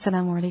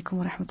 Assalamu alaikum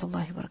wa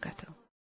rahmatullahi wa barakatuh.